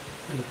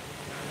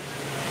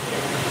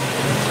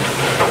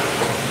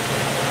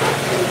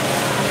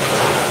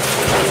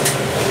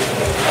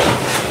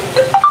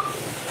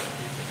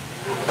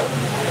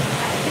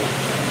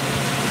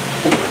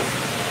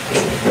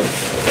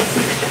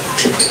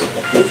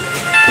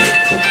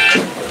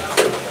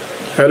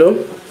 Hello?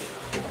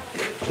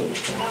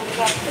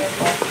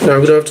 Yeah,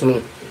 good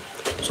afternoon.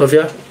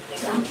 Sophia?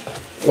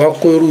 Wá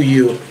kó irú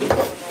yìí o.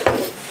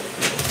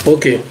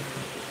 Okay.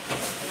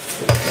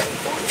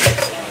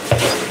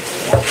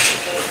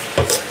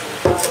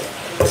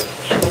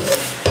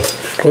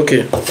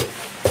 Okay.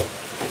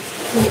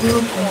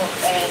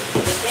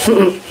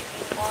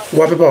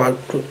 Wá pépà wá.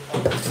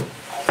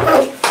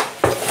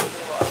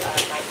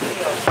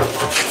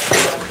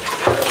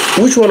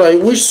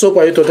 Which soap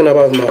are you talking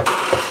about now?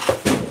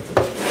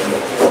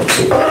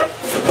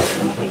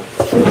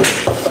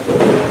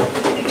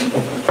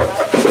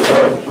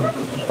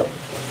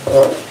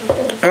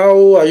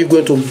 How are you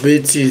going to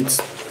bait it?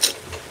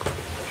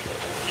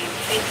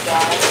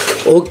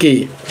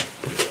 Okay.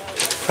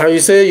 And you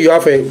say you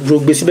have a bro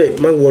gbesibe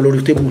man wo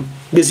lórí table.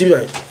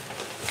 Gbesibe.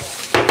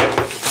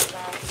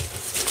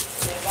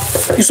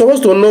 You're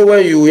supposed to know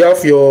when you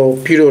have your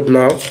period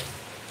now.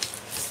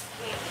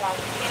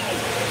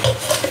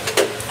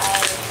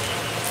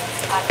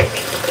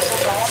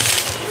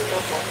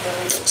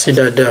 See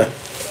that there.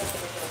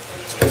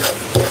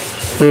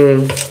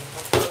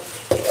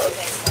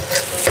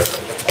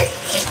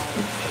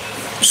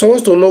 You're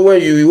supposed to know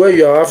when you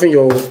are having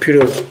your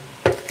period.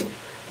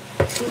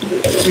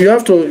 You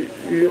have to.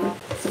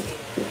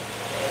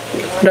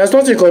 There's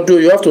nothing you can do.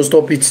 You have to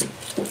stop it.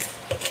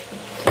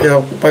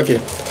 Yeah, pack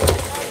it.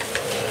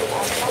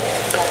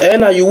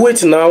 And now you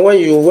wait now. When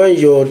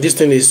your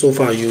distance is so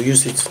far, you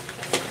use it.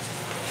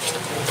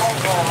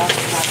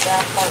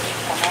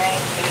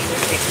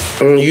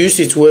 Use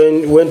it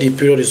when the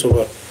period is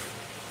over.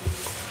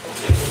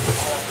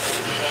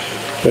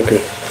 Okay.